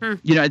 So,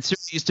 it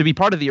used to be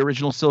part of the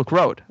original Silk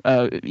Road.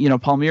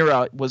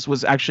 Palmyra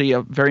was actually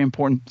a very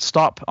important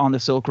stop on the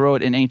Silk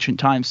Road in ancient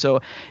times. So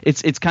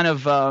it's kind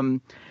of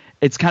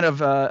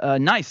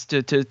nice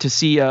to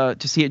see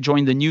it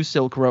join the new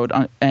Silk Road.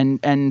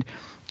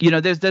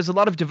 There's a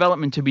lot of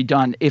development to be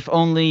done if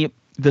only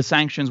the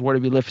sanctions were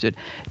to be lifted.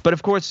 But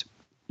of course,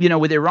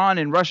 with Iran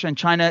and Russia and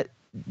China,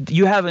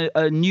 you have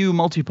a new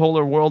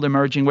multipolar world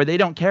emerging where they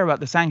don't care about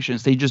the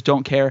sanctions. They just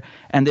don't care.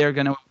 And they're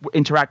going to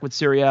interact with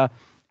Syria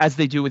as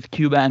they do with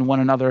Cuba and one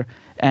another.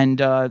 And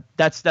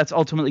that's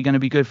ultimately going to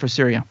be good for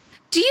Syria.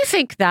 Do you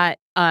think that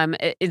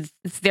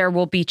there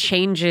will be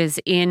changes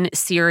in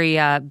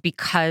Syria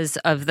because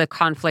of the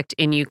conflict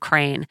in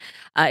Ukraine?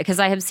 Because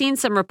I have seen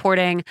some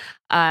reporting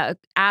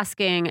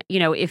asking,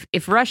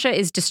 if Russia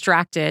is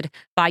distracted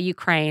by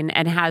Ukraine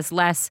and has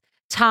less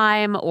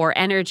time or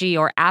energy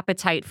or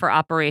appetite for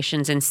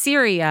operations in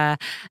Syria,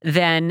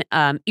 then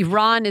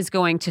Iran is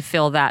going to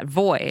fill that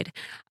void.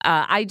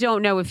 I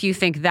don't know if you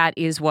think that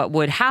is what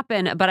would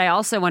happen, but I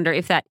also wonder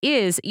if that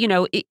is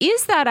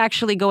that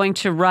actually going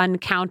to run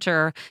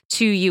counter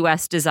to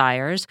U.S.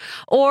 desires,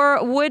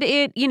 or would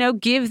it,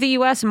 give the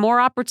U.S. more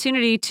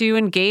opportunity to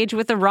engage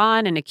with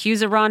Iran and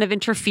accuse Iran of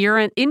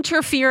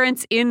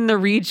interference in the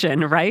region,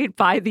 right,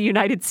 by the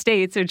United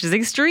States, which is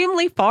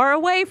extremely far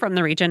away from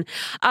the region.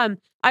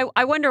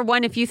 I wonder,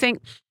 one, if you think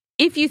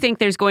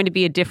there's going to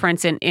be a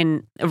difference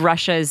in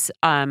Russia's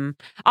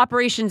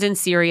operations in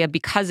Syria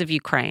because of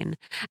Ukraine,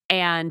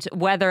 and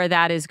whether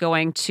that is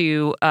going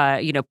to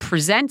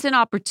present an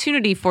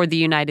opportunity for the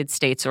United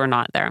States or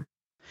not there.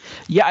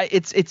 Yeah,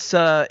 it's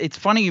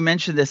funny you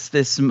mentioned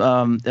this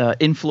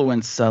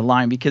influence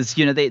line, because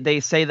they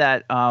say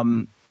that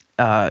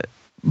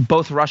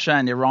both Russia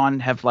and Iran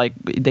have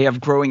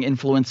growing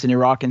influence in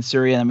Iraq and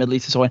Syria and the Middle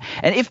East and so on.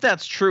 And if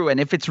that's true, and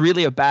if it's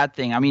really a bad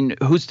thing, I mean,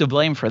 who's to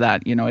blame for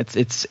that?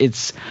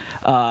 It's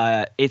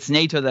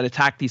NATO that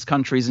attacked these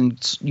countries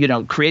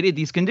and created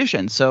these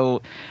conditions.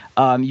 So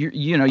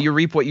you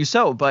reap what you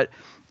sow. But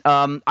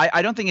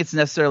I don't think it's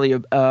necessarily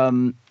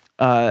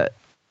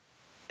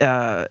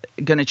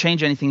going to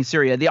change anything in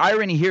Syria. The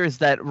irony here is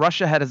that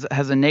Russia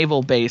has a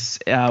naval base,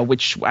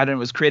 which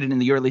was created in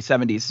the early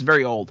 70s. It's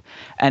very old,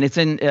 and it's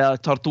in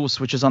Tartus,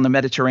 which is on the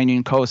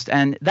Mediterranean coast.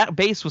 And that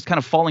base was kind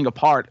of falling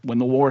apart when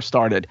the war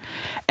started,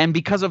 and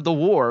because of the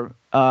war,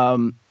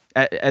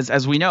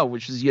 as we know,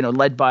 which is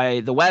led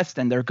by the West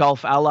and their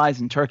Gulf allies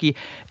and Turkey,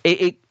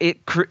 it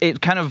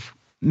kind of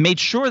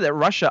made sure that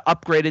Russia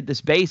upgraded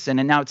this base,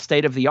 and now it's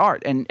state of the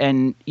art. And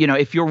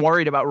if you're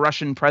worried about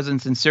Russian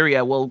presence in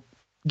Syria, well,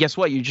 guess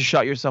what? You just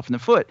shot yourself in the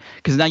foot,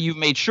 because now you've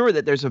made sure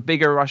that there's a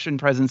bigger Russian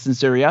presence in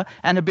Syria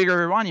and a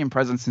bigger Iranian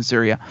presence in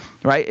Syria,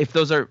 right? If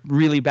those are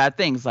really bad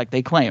things like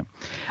they claim.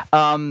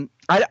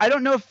 I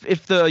don't know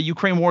if the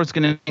Ukraine war is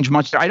going to change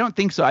much. I don't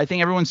think so. I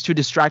think everyone's too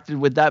distracted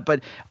with that.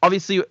 But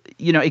obviously,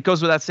 it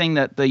goes without saying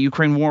that the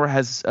Ukraine war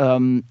has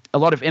a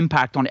lot of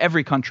impact on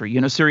every country,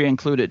 Syria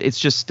included. It's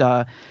just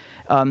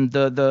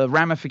the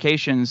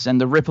ramifications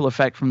and the ripple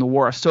effect from the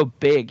war are so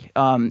big.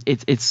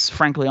 It's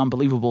frankly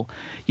unbelievable.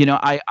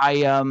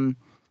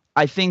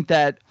 I think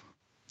that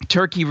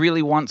Turkey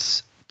really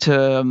wants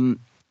to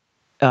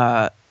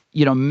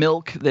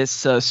milk this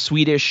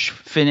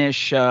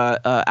Swedish-Finnish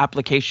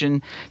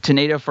application to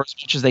NATO for as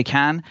much as they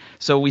can.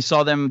 So we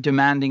saw them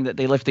demanding that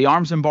they lift the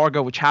arms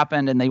embargo, which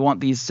happened, and they want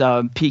these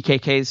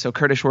PKKs, so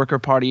Kurdish Worker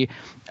Party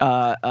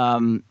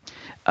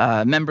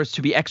members,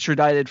 to be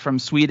extradited from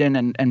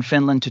Sweden and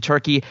Finland to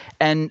Turkey.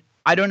 And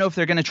I don't know if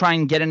they're going to try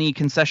and get any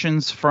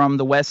concessions from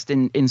the West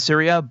in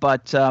Syria,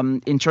 but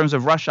in terms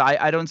of Russia,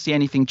 I don't see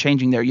anything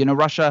changing there.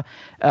 Russia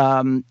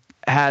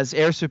has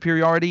air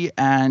superiority,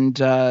 and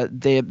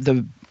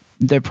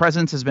their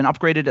presence has been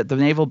upgraded at the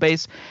naval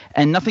base,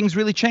 and nothing's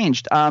really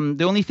changed.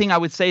 The only thing I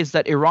would say is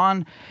that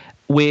Iran,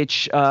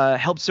 which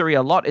helped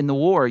Syria a lot in the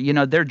war,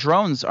 their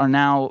drones are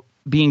now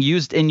being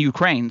used in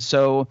Ukraine.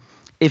 So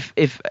if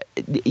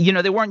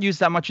they weren't used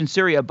that much in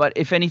Syria, but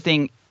if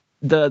anything,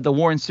 the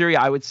war in Syria,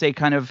 I would say,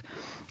 kind of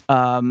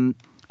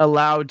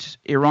allowed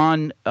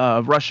Iran,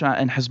 Russia,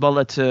 and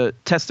Hezbollah to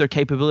test their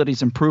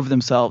capabilities and prove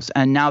themselves.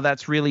 And now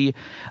that's really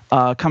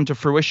come to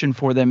fruition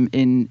for them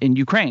in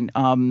Ukraine.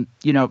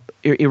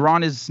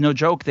 Iran is no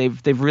joke.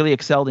 They've really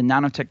excelled in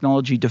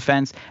nanotechnology,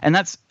 defense, and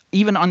that's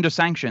even under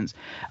sanctions.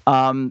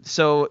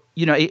 So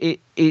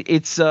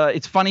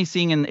it's funny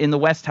seeing in the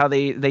West how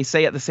they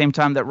say at the same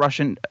time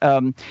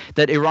that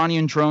that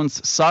Iranian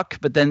drones suck,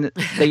 but then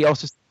they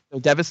also say they're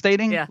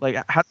devastating. Yeah. Like,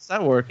 how does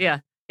that work? Yeah.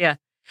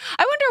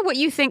 I wonder what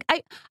you think.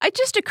 It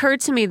just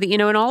occurred to me that,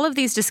 in all of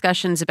these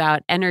discussions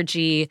about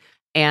energy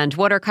and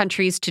what are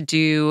countries to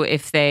do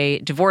if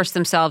they divorce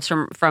themselves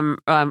from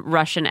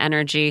Russian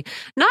energy,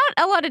 not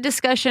a lot of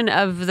discussion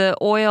of the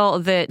oil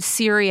that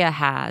Syria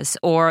has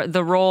or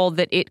the role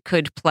that it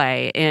could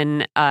play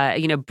in,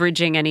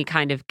 bridging any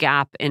kind of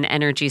gap in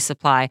energy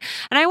supply.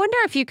 And I wonder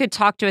if you could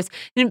talk to us.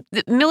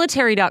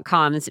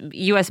 Military.com, this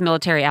U.S.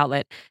 military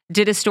outlet,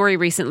 did a story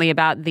recently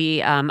about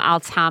the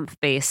Al-Tanf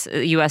base,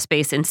 U.S.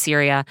 base in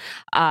Syria,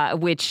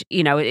 which,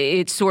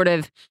 it sort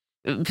of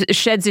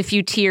sheds a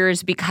few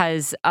tears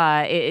because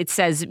it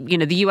says,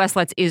 the U.S.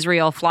 lets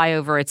Israel fly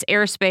over its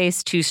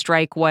airspace to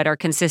strike what are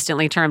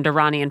consistently termed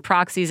Iranian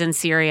proxies in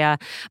Syria,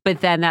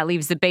 but then that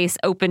leaves the base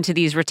open to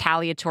these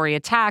retaliatory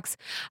attacks.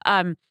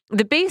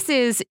 The base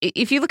is,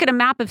 if you look at a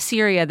map of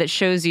Syria that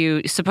shows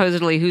you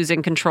supposedly who's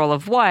in control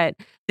of what,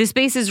 this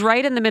base is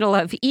right in the middle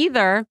of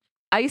either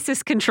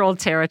ISIS-controlled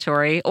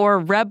territory or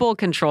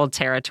rebel-controlled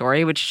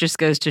territory, which just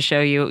goes to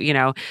show you,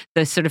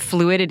 the sort of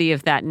fluidity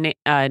of that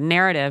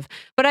narrative.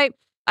 But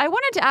I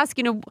wanted to ask,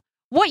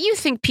 what you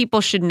think people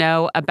should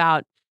know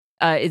about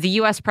the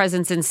U.S.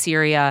 presence in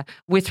Syria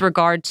with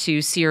regard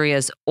to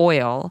Syria's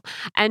oil,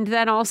 and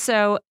then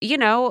also,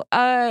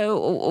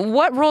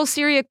 what role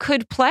Syria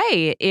could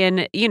play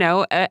in,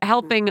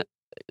 helping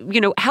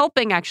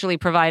actually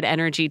provide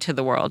energy to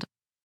the world.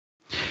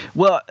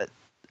 Well,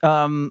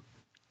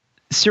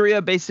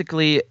 Syria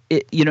basically,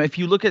 if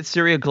you look at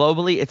Syria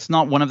globally, it's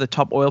not one of the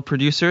top oil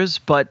producers,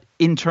 but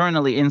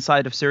internally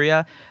inside of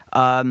Syria,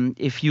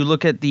 if you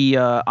look at the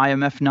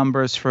IMF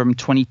numbers from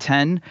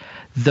 2010,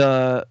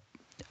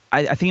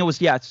 I think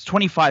it's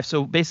 25.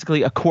 So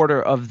basically a quarter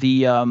of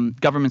the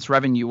government's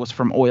revenue was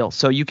from oil.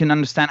 So you can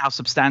understand how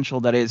substantial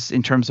that is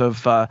in terms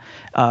of,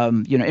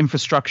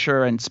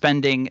 infrastructure and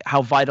spending,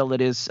 how vital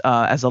it is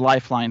as a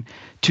lifeline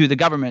to the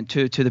government,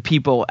 to the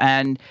people.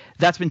 And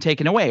that's been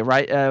taken away,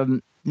 right?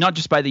 Not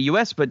just by the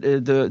U.S., but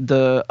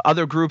the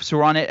other groups who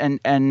are on it,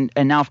 and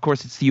now, of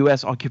course, it's the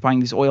U.S. occupying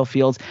these oil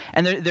fields,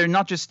 and they're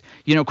not just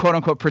quote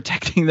unquote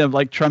protecting them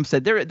like Trump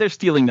said. They're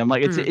stealing them.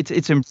 Like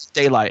it's in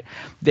daylight.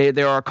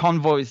 There are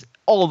convoys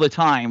all the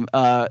time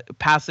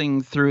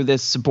passing through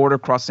this border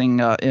crossing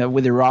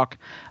with Iraq,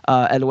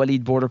 El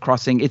Walid border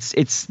crossing.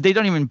 It's they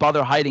don't even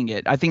bother hiding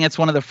it. I think that's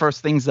one of the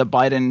first things that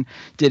Biden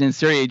did in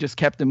Syria. He just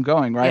kept them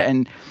going, right? Yeah.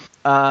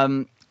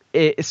 And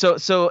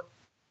so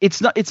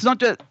it's not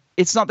that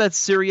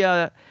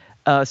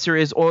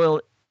Syria's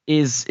oil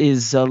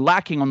is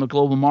lacking on the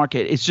global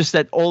market. It's just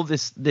that all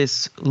this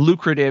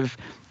lucrative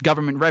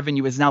government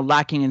revenue is now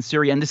lacking in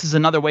Syria, and this is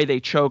another way they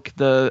choke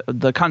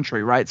the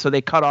country, right? So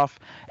they cut off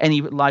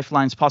any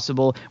lifelines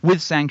possible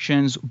with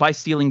sanctions, by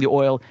stealing the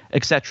oil,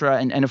 etc.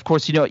 And of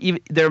course,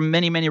 there are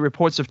many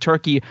reports of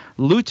Turkey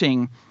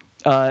looting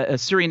a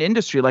Syrian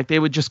industry. Like they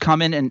would just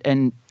come in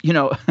and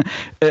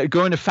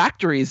go into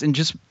factories and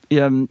just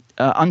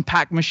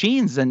unpack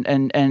machines and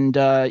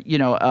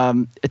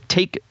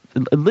take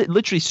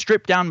literally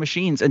strip down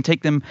machines and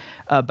take them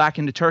back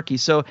into Turkey.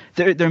 So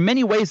there are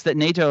many ways that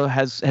NATO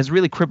has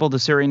really crippled the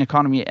Syrian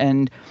economy.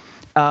 And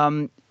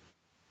just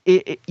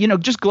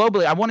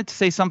globally, I wanted to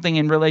say something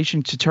in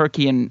relation to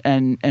Turkey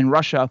and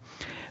Russia.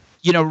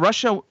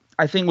 Russia,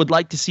 I think, would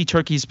like to see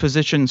Turkey's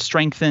position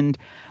strengthened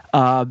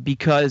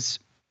because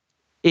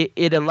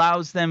it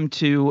allows them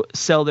to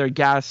sell their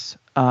gas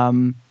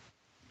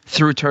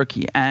through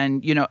Turkey.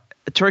 And,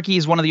 Turkey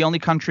is one of the only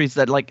countries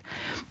that,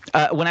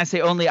 when I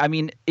say only, I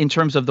mean in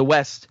terms of the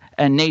West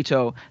and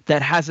NATO,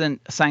 that hasn't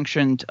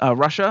sanctioned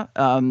Russia.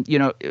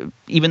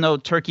 Even though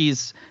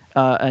Turkey's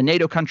a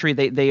NATO country,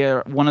 they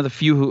are one of the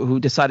few who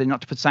decided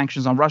not to put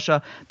sanctions on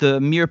Russia. The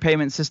mere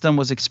payment system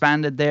was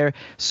expanded there.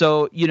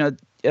 So,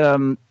 there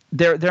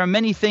are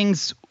many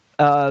things,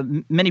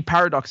 many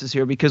paradoxes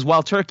here, because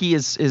while Turkey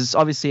is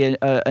obviously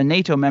a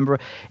NATO member,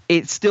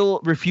 it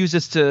still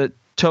refuses to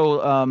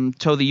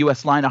toe the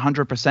U.S. line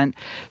 100%.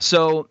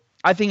 So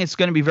I think it's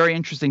going to be very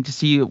interesting to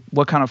see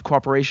what kind of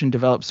cooperation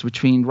develops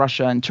between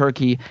Russia and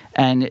Turkey,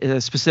 and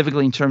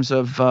specifically in terms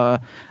of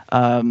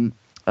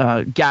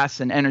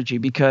gas and energy,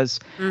 because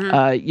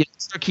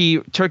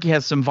Turkey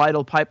has some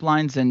vital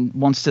pipelines and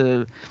wants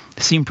to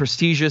seem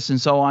prestigious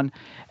and so on.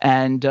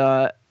 And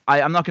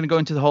I'm not going to go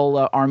into the whole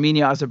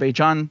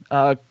Armenia-Azerbaijan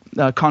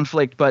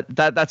conflict, but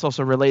that's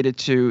also related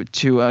to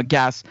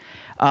gas.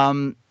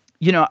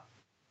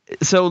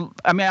 So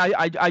I mean,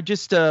 I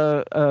just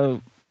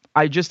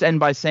end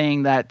by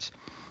saying that,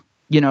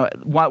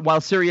 while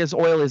Syria's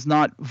oil is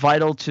not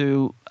vital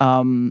to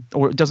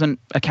or doesn't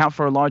account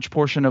for a large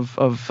portion of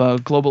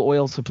global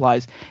oil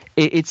supplies,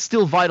 it's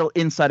still vital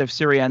inside of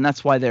Syria, and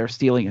that's why they're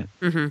stealing it.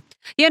 Mm-hmm.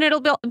 Yeah, and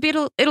it'll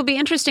be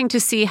interesting to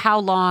see how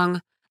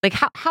long.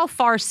 How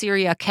far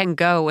Syria can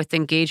go with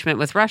engagement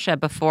with Russia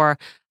before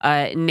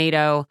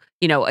NATO,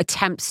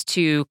 attempts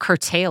to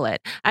curtail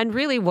it, and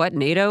really what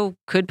NATO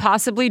could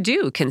possibly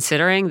do,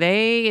 considering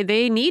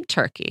they need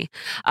Turkey.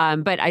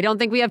 But I don't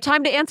think we have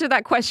time to answer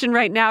that question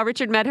right now.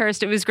 Richard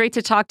Medhurst, it was great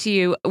to talk to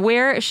you.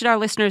 Where should our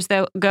listeners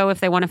go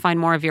if they want to find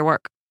more of your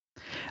work?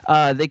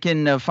 They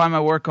can find my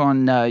work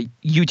on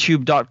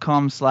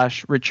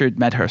youtube.com/Richard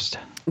Medhurst.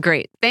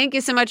 Great. Thank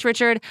you so much,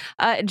 Richard.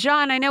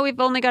 John, I know we've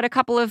only got a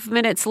couple of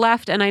minutes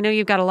left, and I know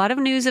you've got a lot of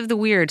news of the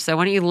weird, so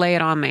why don't you lay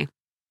it on me?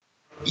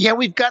 Yeah,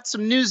 we've got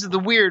some news of the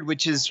weird,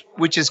 which is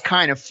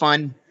kind of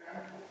fun.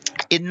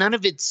 None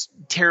of it's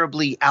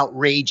terribly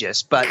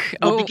outrageous, but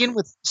we'll begin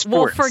with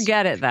sports. We'll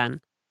forget it then.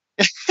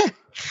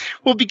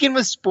 We'll begin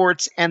with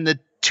sports and the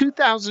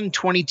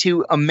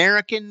 2022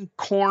 American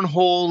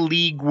Cornhole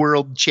League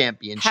World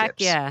Championships. Heck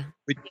yeah.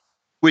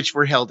 Which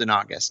were held in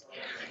August.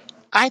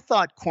 I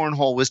thought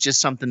cornhole was just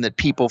something that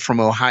people from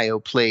Ohio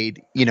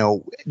played,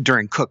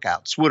 during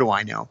cookouts. What do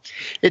I know?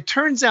 It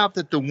turns out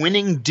that the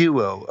winning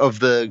duo of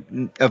the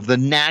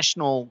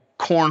national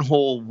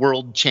cornhole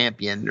world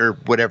champion, or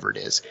whatever it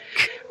is,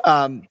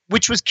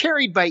 which was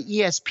carried by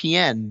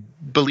ESPN,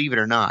 believe it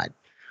or not,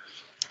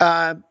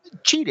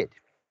 cheated.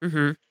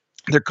 Mm-hmm.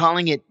 They're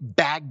calling it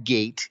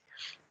Baggate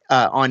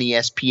on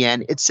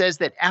ESPN. It says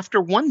that after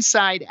one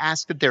side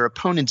asked that their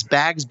opponent's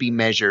bags be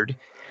measured,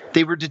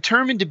 they were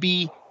determined to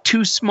be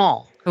too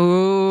small.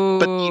 Ooh.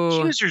 But the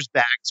accusers'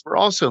 bags were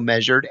also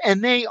measured,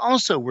 and they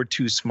also were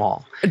too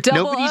small.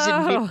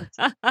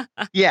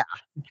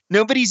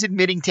 Nobody's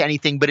admitting to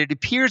anything, but it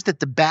appears that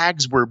the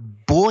bags were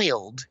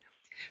boiled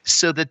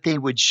so that they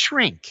would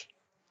shrink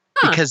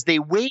because they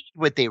weighed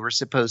what they were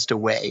supposed to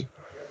weigh.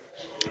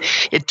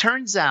 It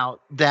turns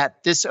out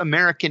that this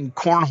American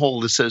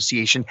Cornhole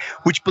Association,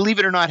 which, believe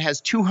it or not,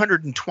 has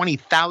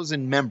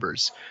 220,000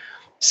 members,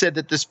 said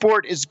that the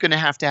sport is going to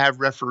have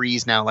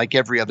referees now, like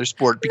every other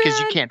sport, because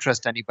you can't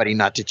trust anybody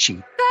not to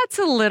cheat. That's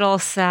a little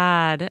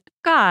sad.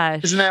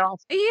 Gosh. Isn't that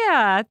awful?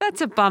 Yeah,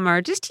 that's a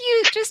bummer. Just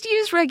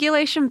use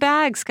regulation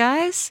bags,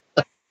 guys.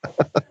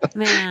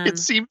 Man. It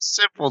seems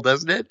simple,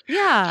 doesn't it?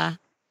 Yeah,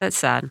 that's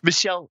sad.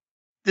 Michelle,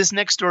 this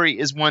next story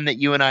is one that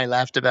you and I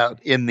laughed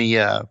about in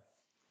the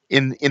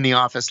in the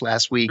office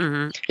last week.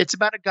 Mm-hmm. It's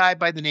about a guy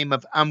by the name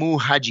of Amu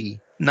Haji,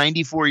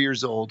 94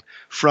 years old,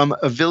 from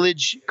a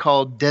village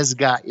called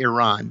Dezga,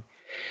 Iran.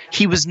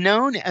 He was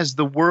known as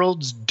the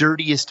world's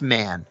dirtiest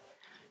man.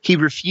 He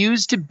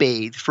refused to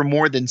bathe for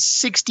more than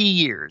 60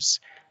 years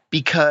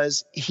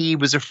because he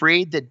was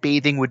afraid that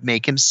bathing would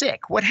make him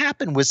sick. What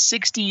happened was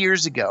 60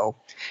 years ago,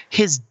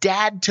 his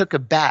dad took a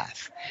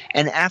bath,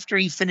 and after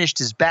he finished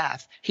his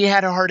bath, he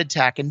had a heart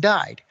attack and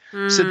died.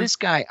 So this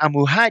guy,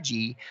 Amu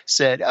Haji,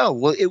 said, oh,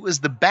 well, it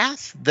was the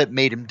bath that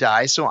made him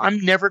die, so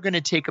I'm never going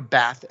to take a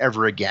bath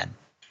ever again.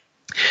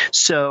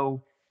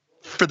 So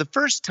for the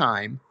first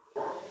time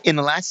in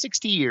the last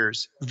 60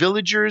 years,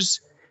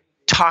 villagers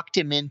talked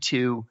him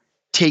into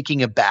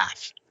taking a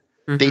bath.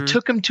 Mm-hmm. They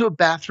took him to a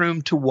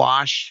bathroom to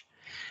wash,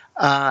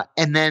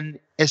 and then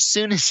as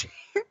soon as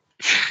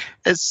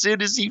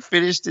he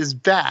finished his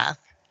bath,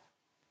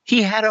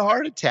 he had a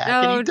heart attack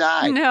and he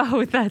died.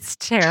 No, that's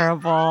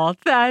terrible.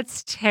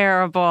 That's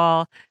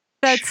terrible.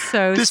 That's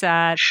so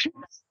sad.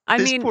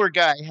 This poor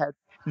guy had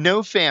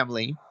no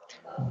family,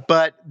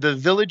 but the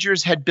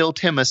villagers had built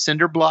him a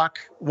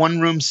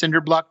one-room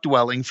cinder block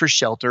dwelling for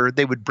shelter.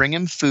 They would bring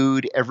him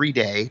food every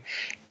day,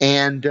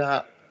 and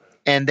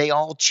they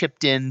all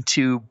chipped in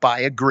to buy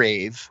a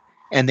grave.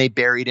 And they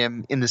buried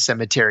him in the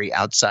cemetery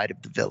outside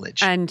of the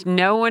village. And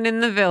no one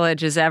in the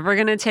village is ever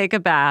going to take a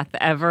bath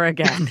ever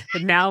again.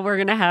 Now we're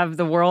going to have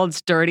the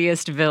world's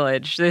dirtiest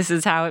village. This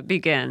is how it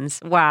begins.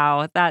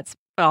 Wow, that's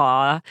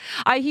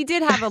he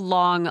did have a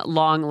long,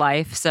 long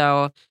life,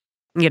 so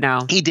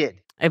he did.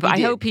 I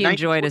hope he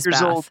enjoyed his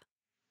bath. Old.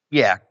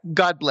 Yeah,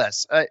 God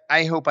bless.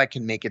 I hope I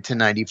can make it to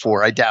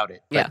 94. I doubt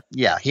it. But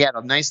yeah, he had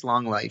a nice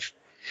long life.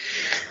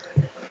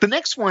 The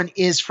next one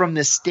is from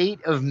the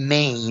state of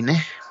Maine.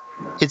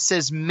 It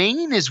says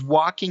Maine is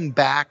walking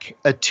back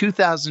a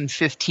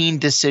 2015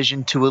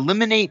 decision to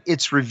eliminate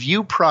its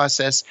review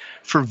process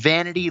for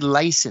vanity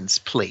license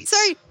plates.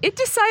 Sorry, it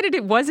decided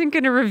it wasn't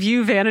going to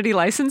review vanity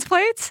license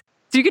plates?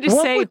 So you could just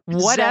say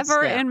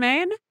whatever in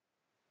Maine?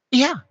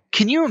 Yeah.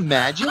 Can you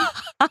imagine?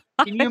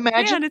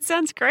 Man, it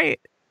sounds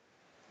great.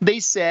 They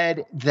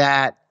said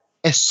that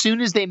as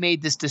soon as they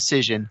made this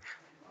decision,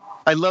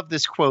 I love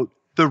this quote,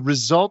 the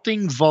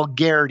resulting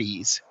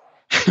vulgarities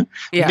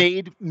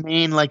made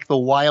Maine like the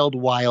wild,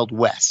 wild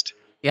west,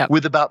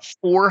 with about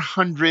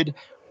 400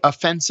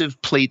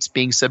 offensive plates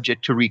being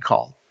subject to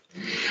recall.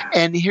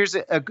 And here's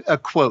a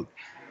quote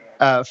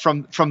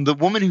from the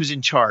woman who's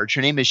in charge.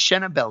 Her name is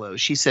Shenna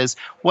Bellows. She says,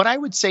 what I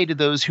would say to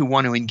those who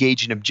want to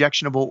engage in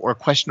objectionable or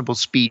questionable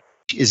speech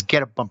is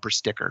get a bumper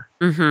sticker.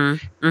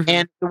 Mm-hmm. Mm-hmm.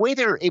 And the way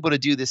they're able to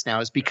do this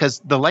now is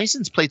because the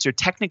license plates are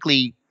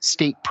technically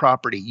state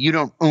property. You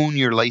don't own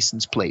your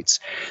license plates.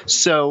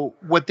 So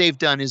what they've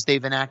done is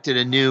they've enacted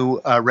a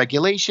new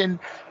regulation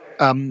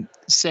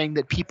saying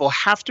that people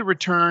have to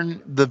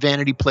return the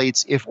vanity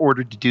plates if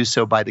ordered to do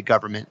so by the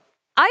government.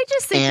 I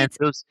just think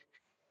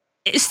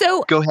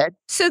go ahead.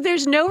 So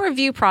there's no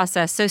review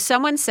process. So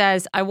someone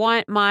says,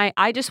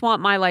 I just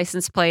want my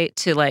license plate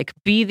to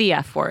be the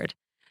F word.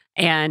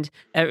 And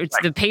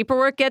the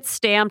paperwork gets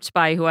stamped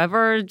by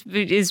whoever's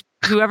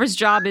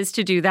job is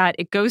to do that.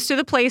 It goes to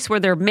the place where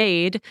they're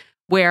made,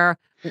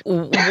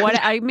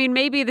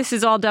 maybe this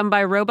is all done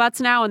by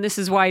robots now, and this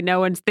is why no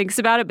one thinks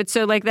about it. But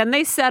so then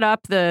they set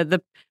up the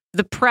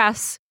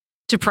press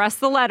to press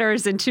the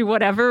letters into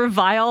whatever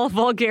vile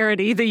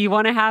vulgarity that you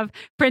want to have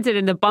printed,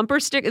 and the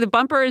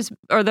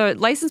the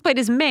license plate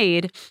is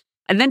made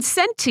and then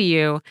sent to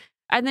you.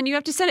 And then you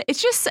have to send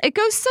it. It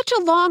goes such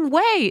a long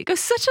way. It goes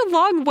such a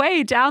long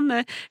way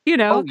down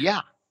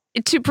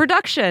to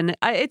production.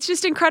 It's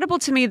just incredible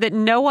to me that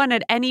no one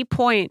at any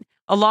point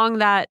along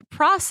that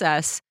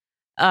process,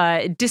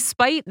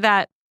 despite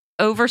that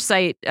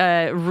oversight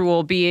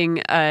rule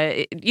being,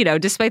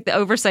 despite the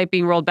oversight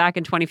being rolled back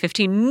in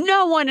 2015,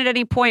 no one at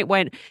any point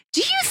went, do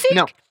you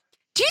think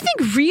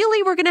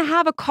really we're going to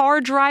have a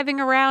car driving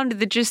around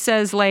that just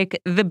says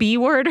the B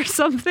word or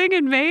something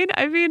in Maine?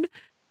 I mean,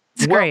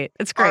 it's great.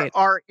 It's great.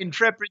 Our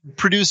intrepid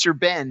producer,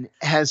 Ben,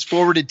 has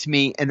forwarded to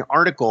me an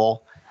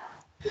article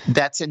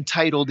that's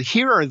entitled,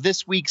 Here Are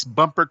This Week's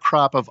Bumper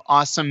Crop of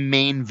Awesome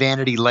Maine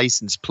Vanity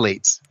License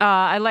Plates.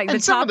 I like and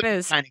the top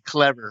is kind of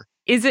clever.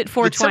 Is it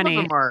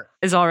 420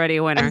 is already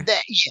a winner.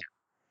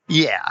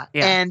 Yeah.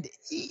 And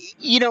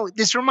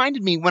this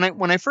reminded me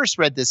when I first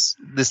read this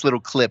little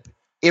clip,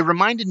 it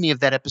reminded me of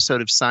that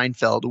episode of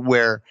Seinfeld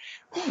where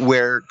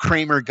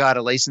Kramer got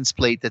a license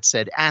plate that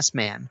said Ass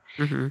Man.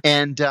 Mm-hmm.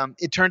 And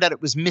it turned out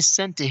it was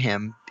missent to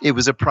him. It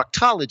was a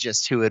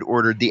proctologist who had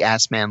ordered the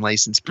Ass Man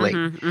license plate.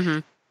 Mm-hmm. Mm-hmm.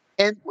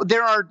 And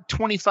there are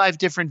 25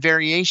 different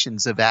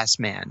variations of Ass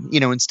Man.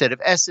 Instead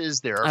of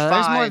S's, there are 5.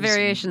 There's more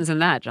variations than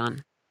that,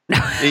 John.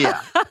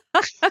 Yeah.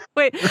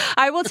 Wait,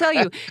 I will tell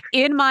you,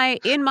 in my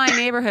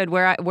neighborhood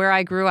where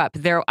I grew up,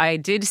 I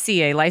did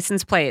see a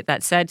license plate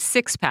that said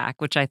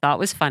 6-pack, which I thought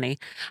was funny.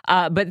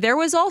 But there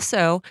was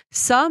also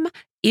some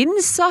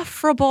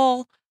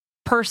insufferable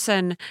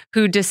person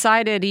who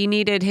decided he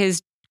needed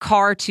his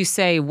car to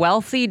say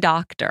wealthy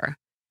doctor.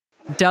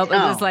 It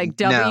was like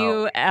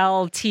WLTHDR.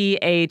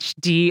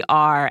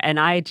 And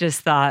I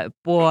just thought,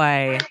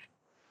 boy,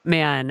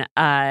 man,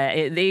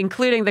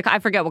 including I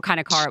forget what kind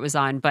of car it was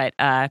on, but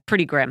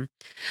pretty grim.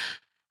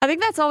 I think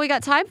that's all we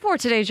got time for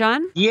today,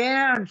 John.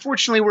 Yeah,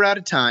 unfortunately, we're out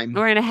of time.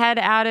 We're going to head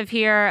out of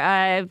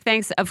here.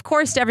 Thanks, of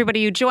course, to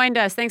everybody who joined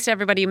us. Thanks to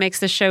everybody who makes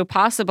the show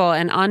possible.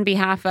 And on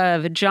behalf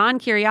of John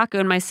Kiriakou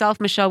and myself,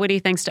 Michelle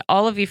Witte, thanks to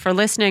all of you for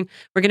listening.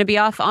 We're going to be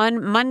off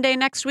on Monday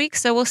next week,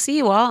 so we'll see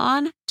you all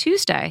on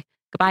Tuesday.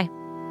 Goodbye.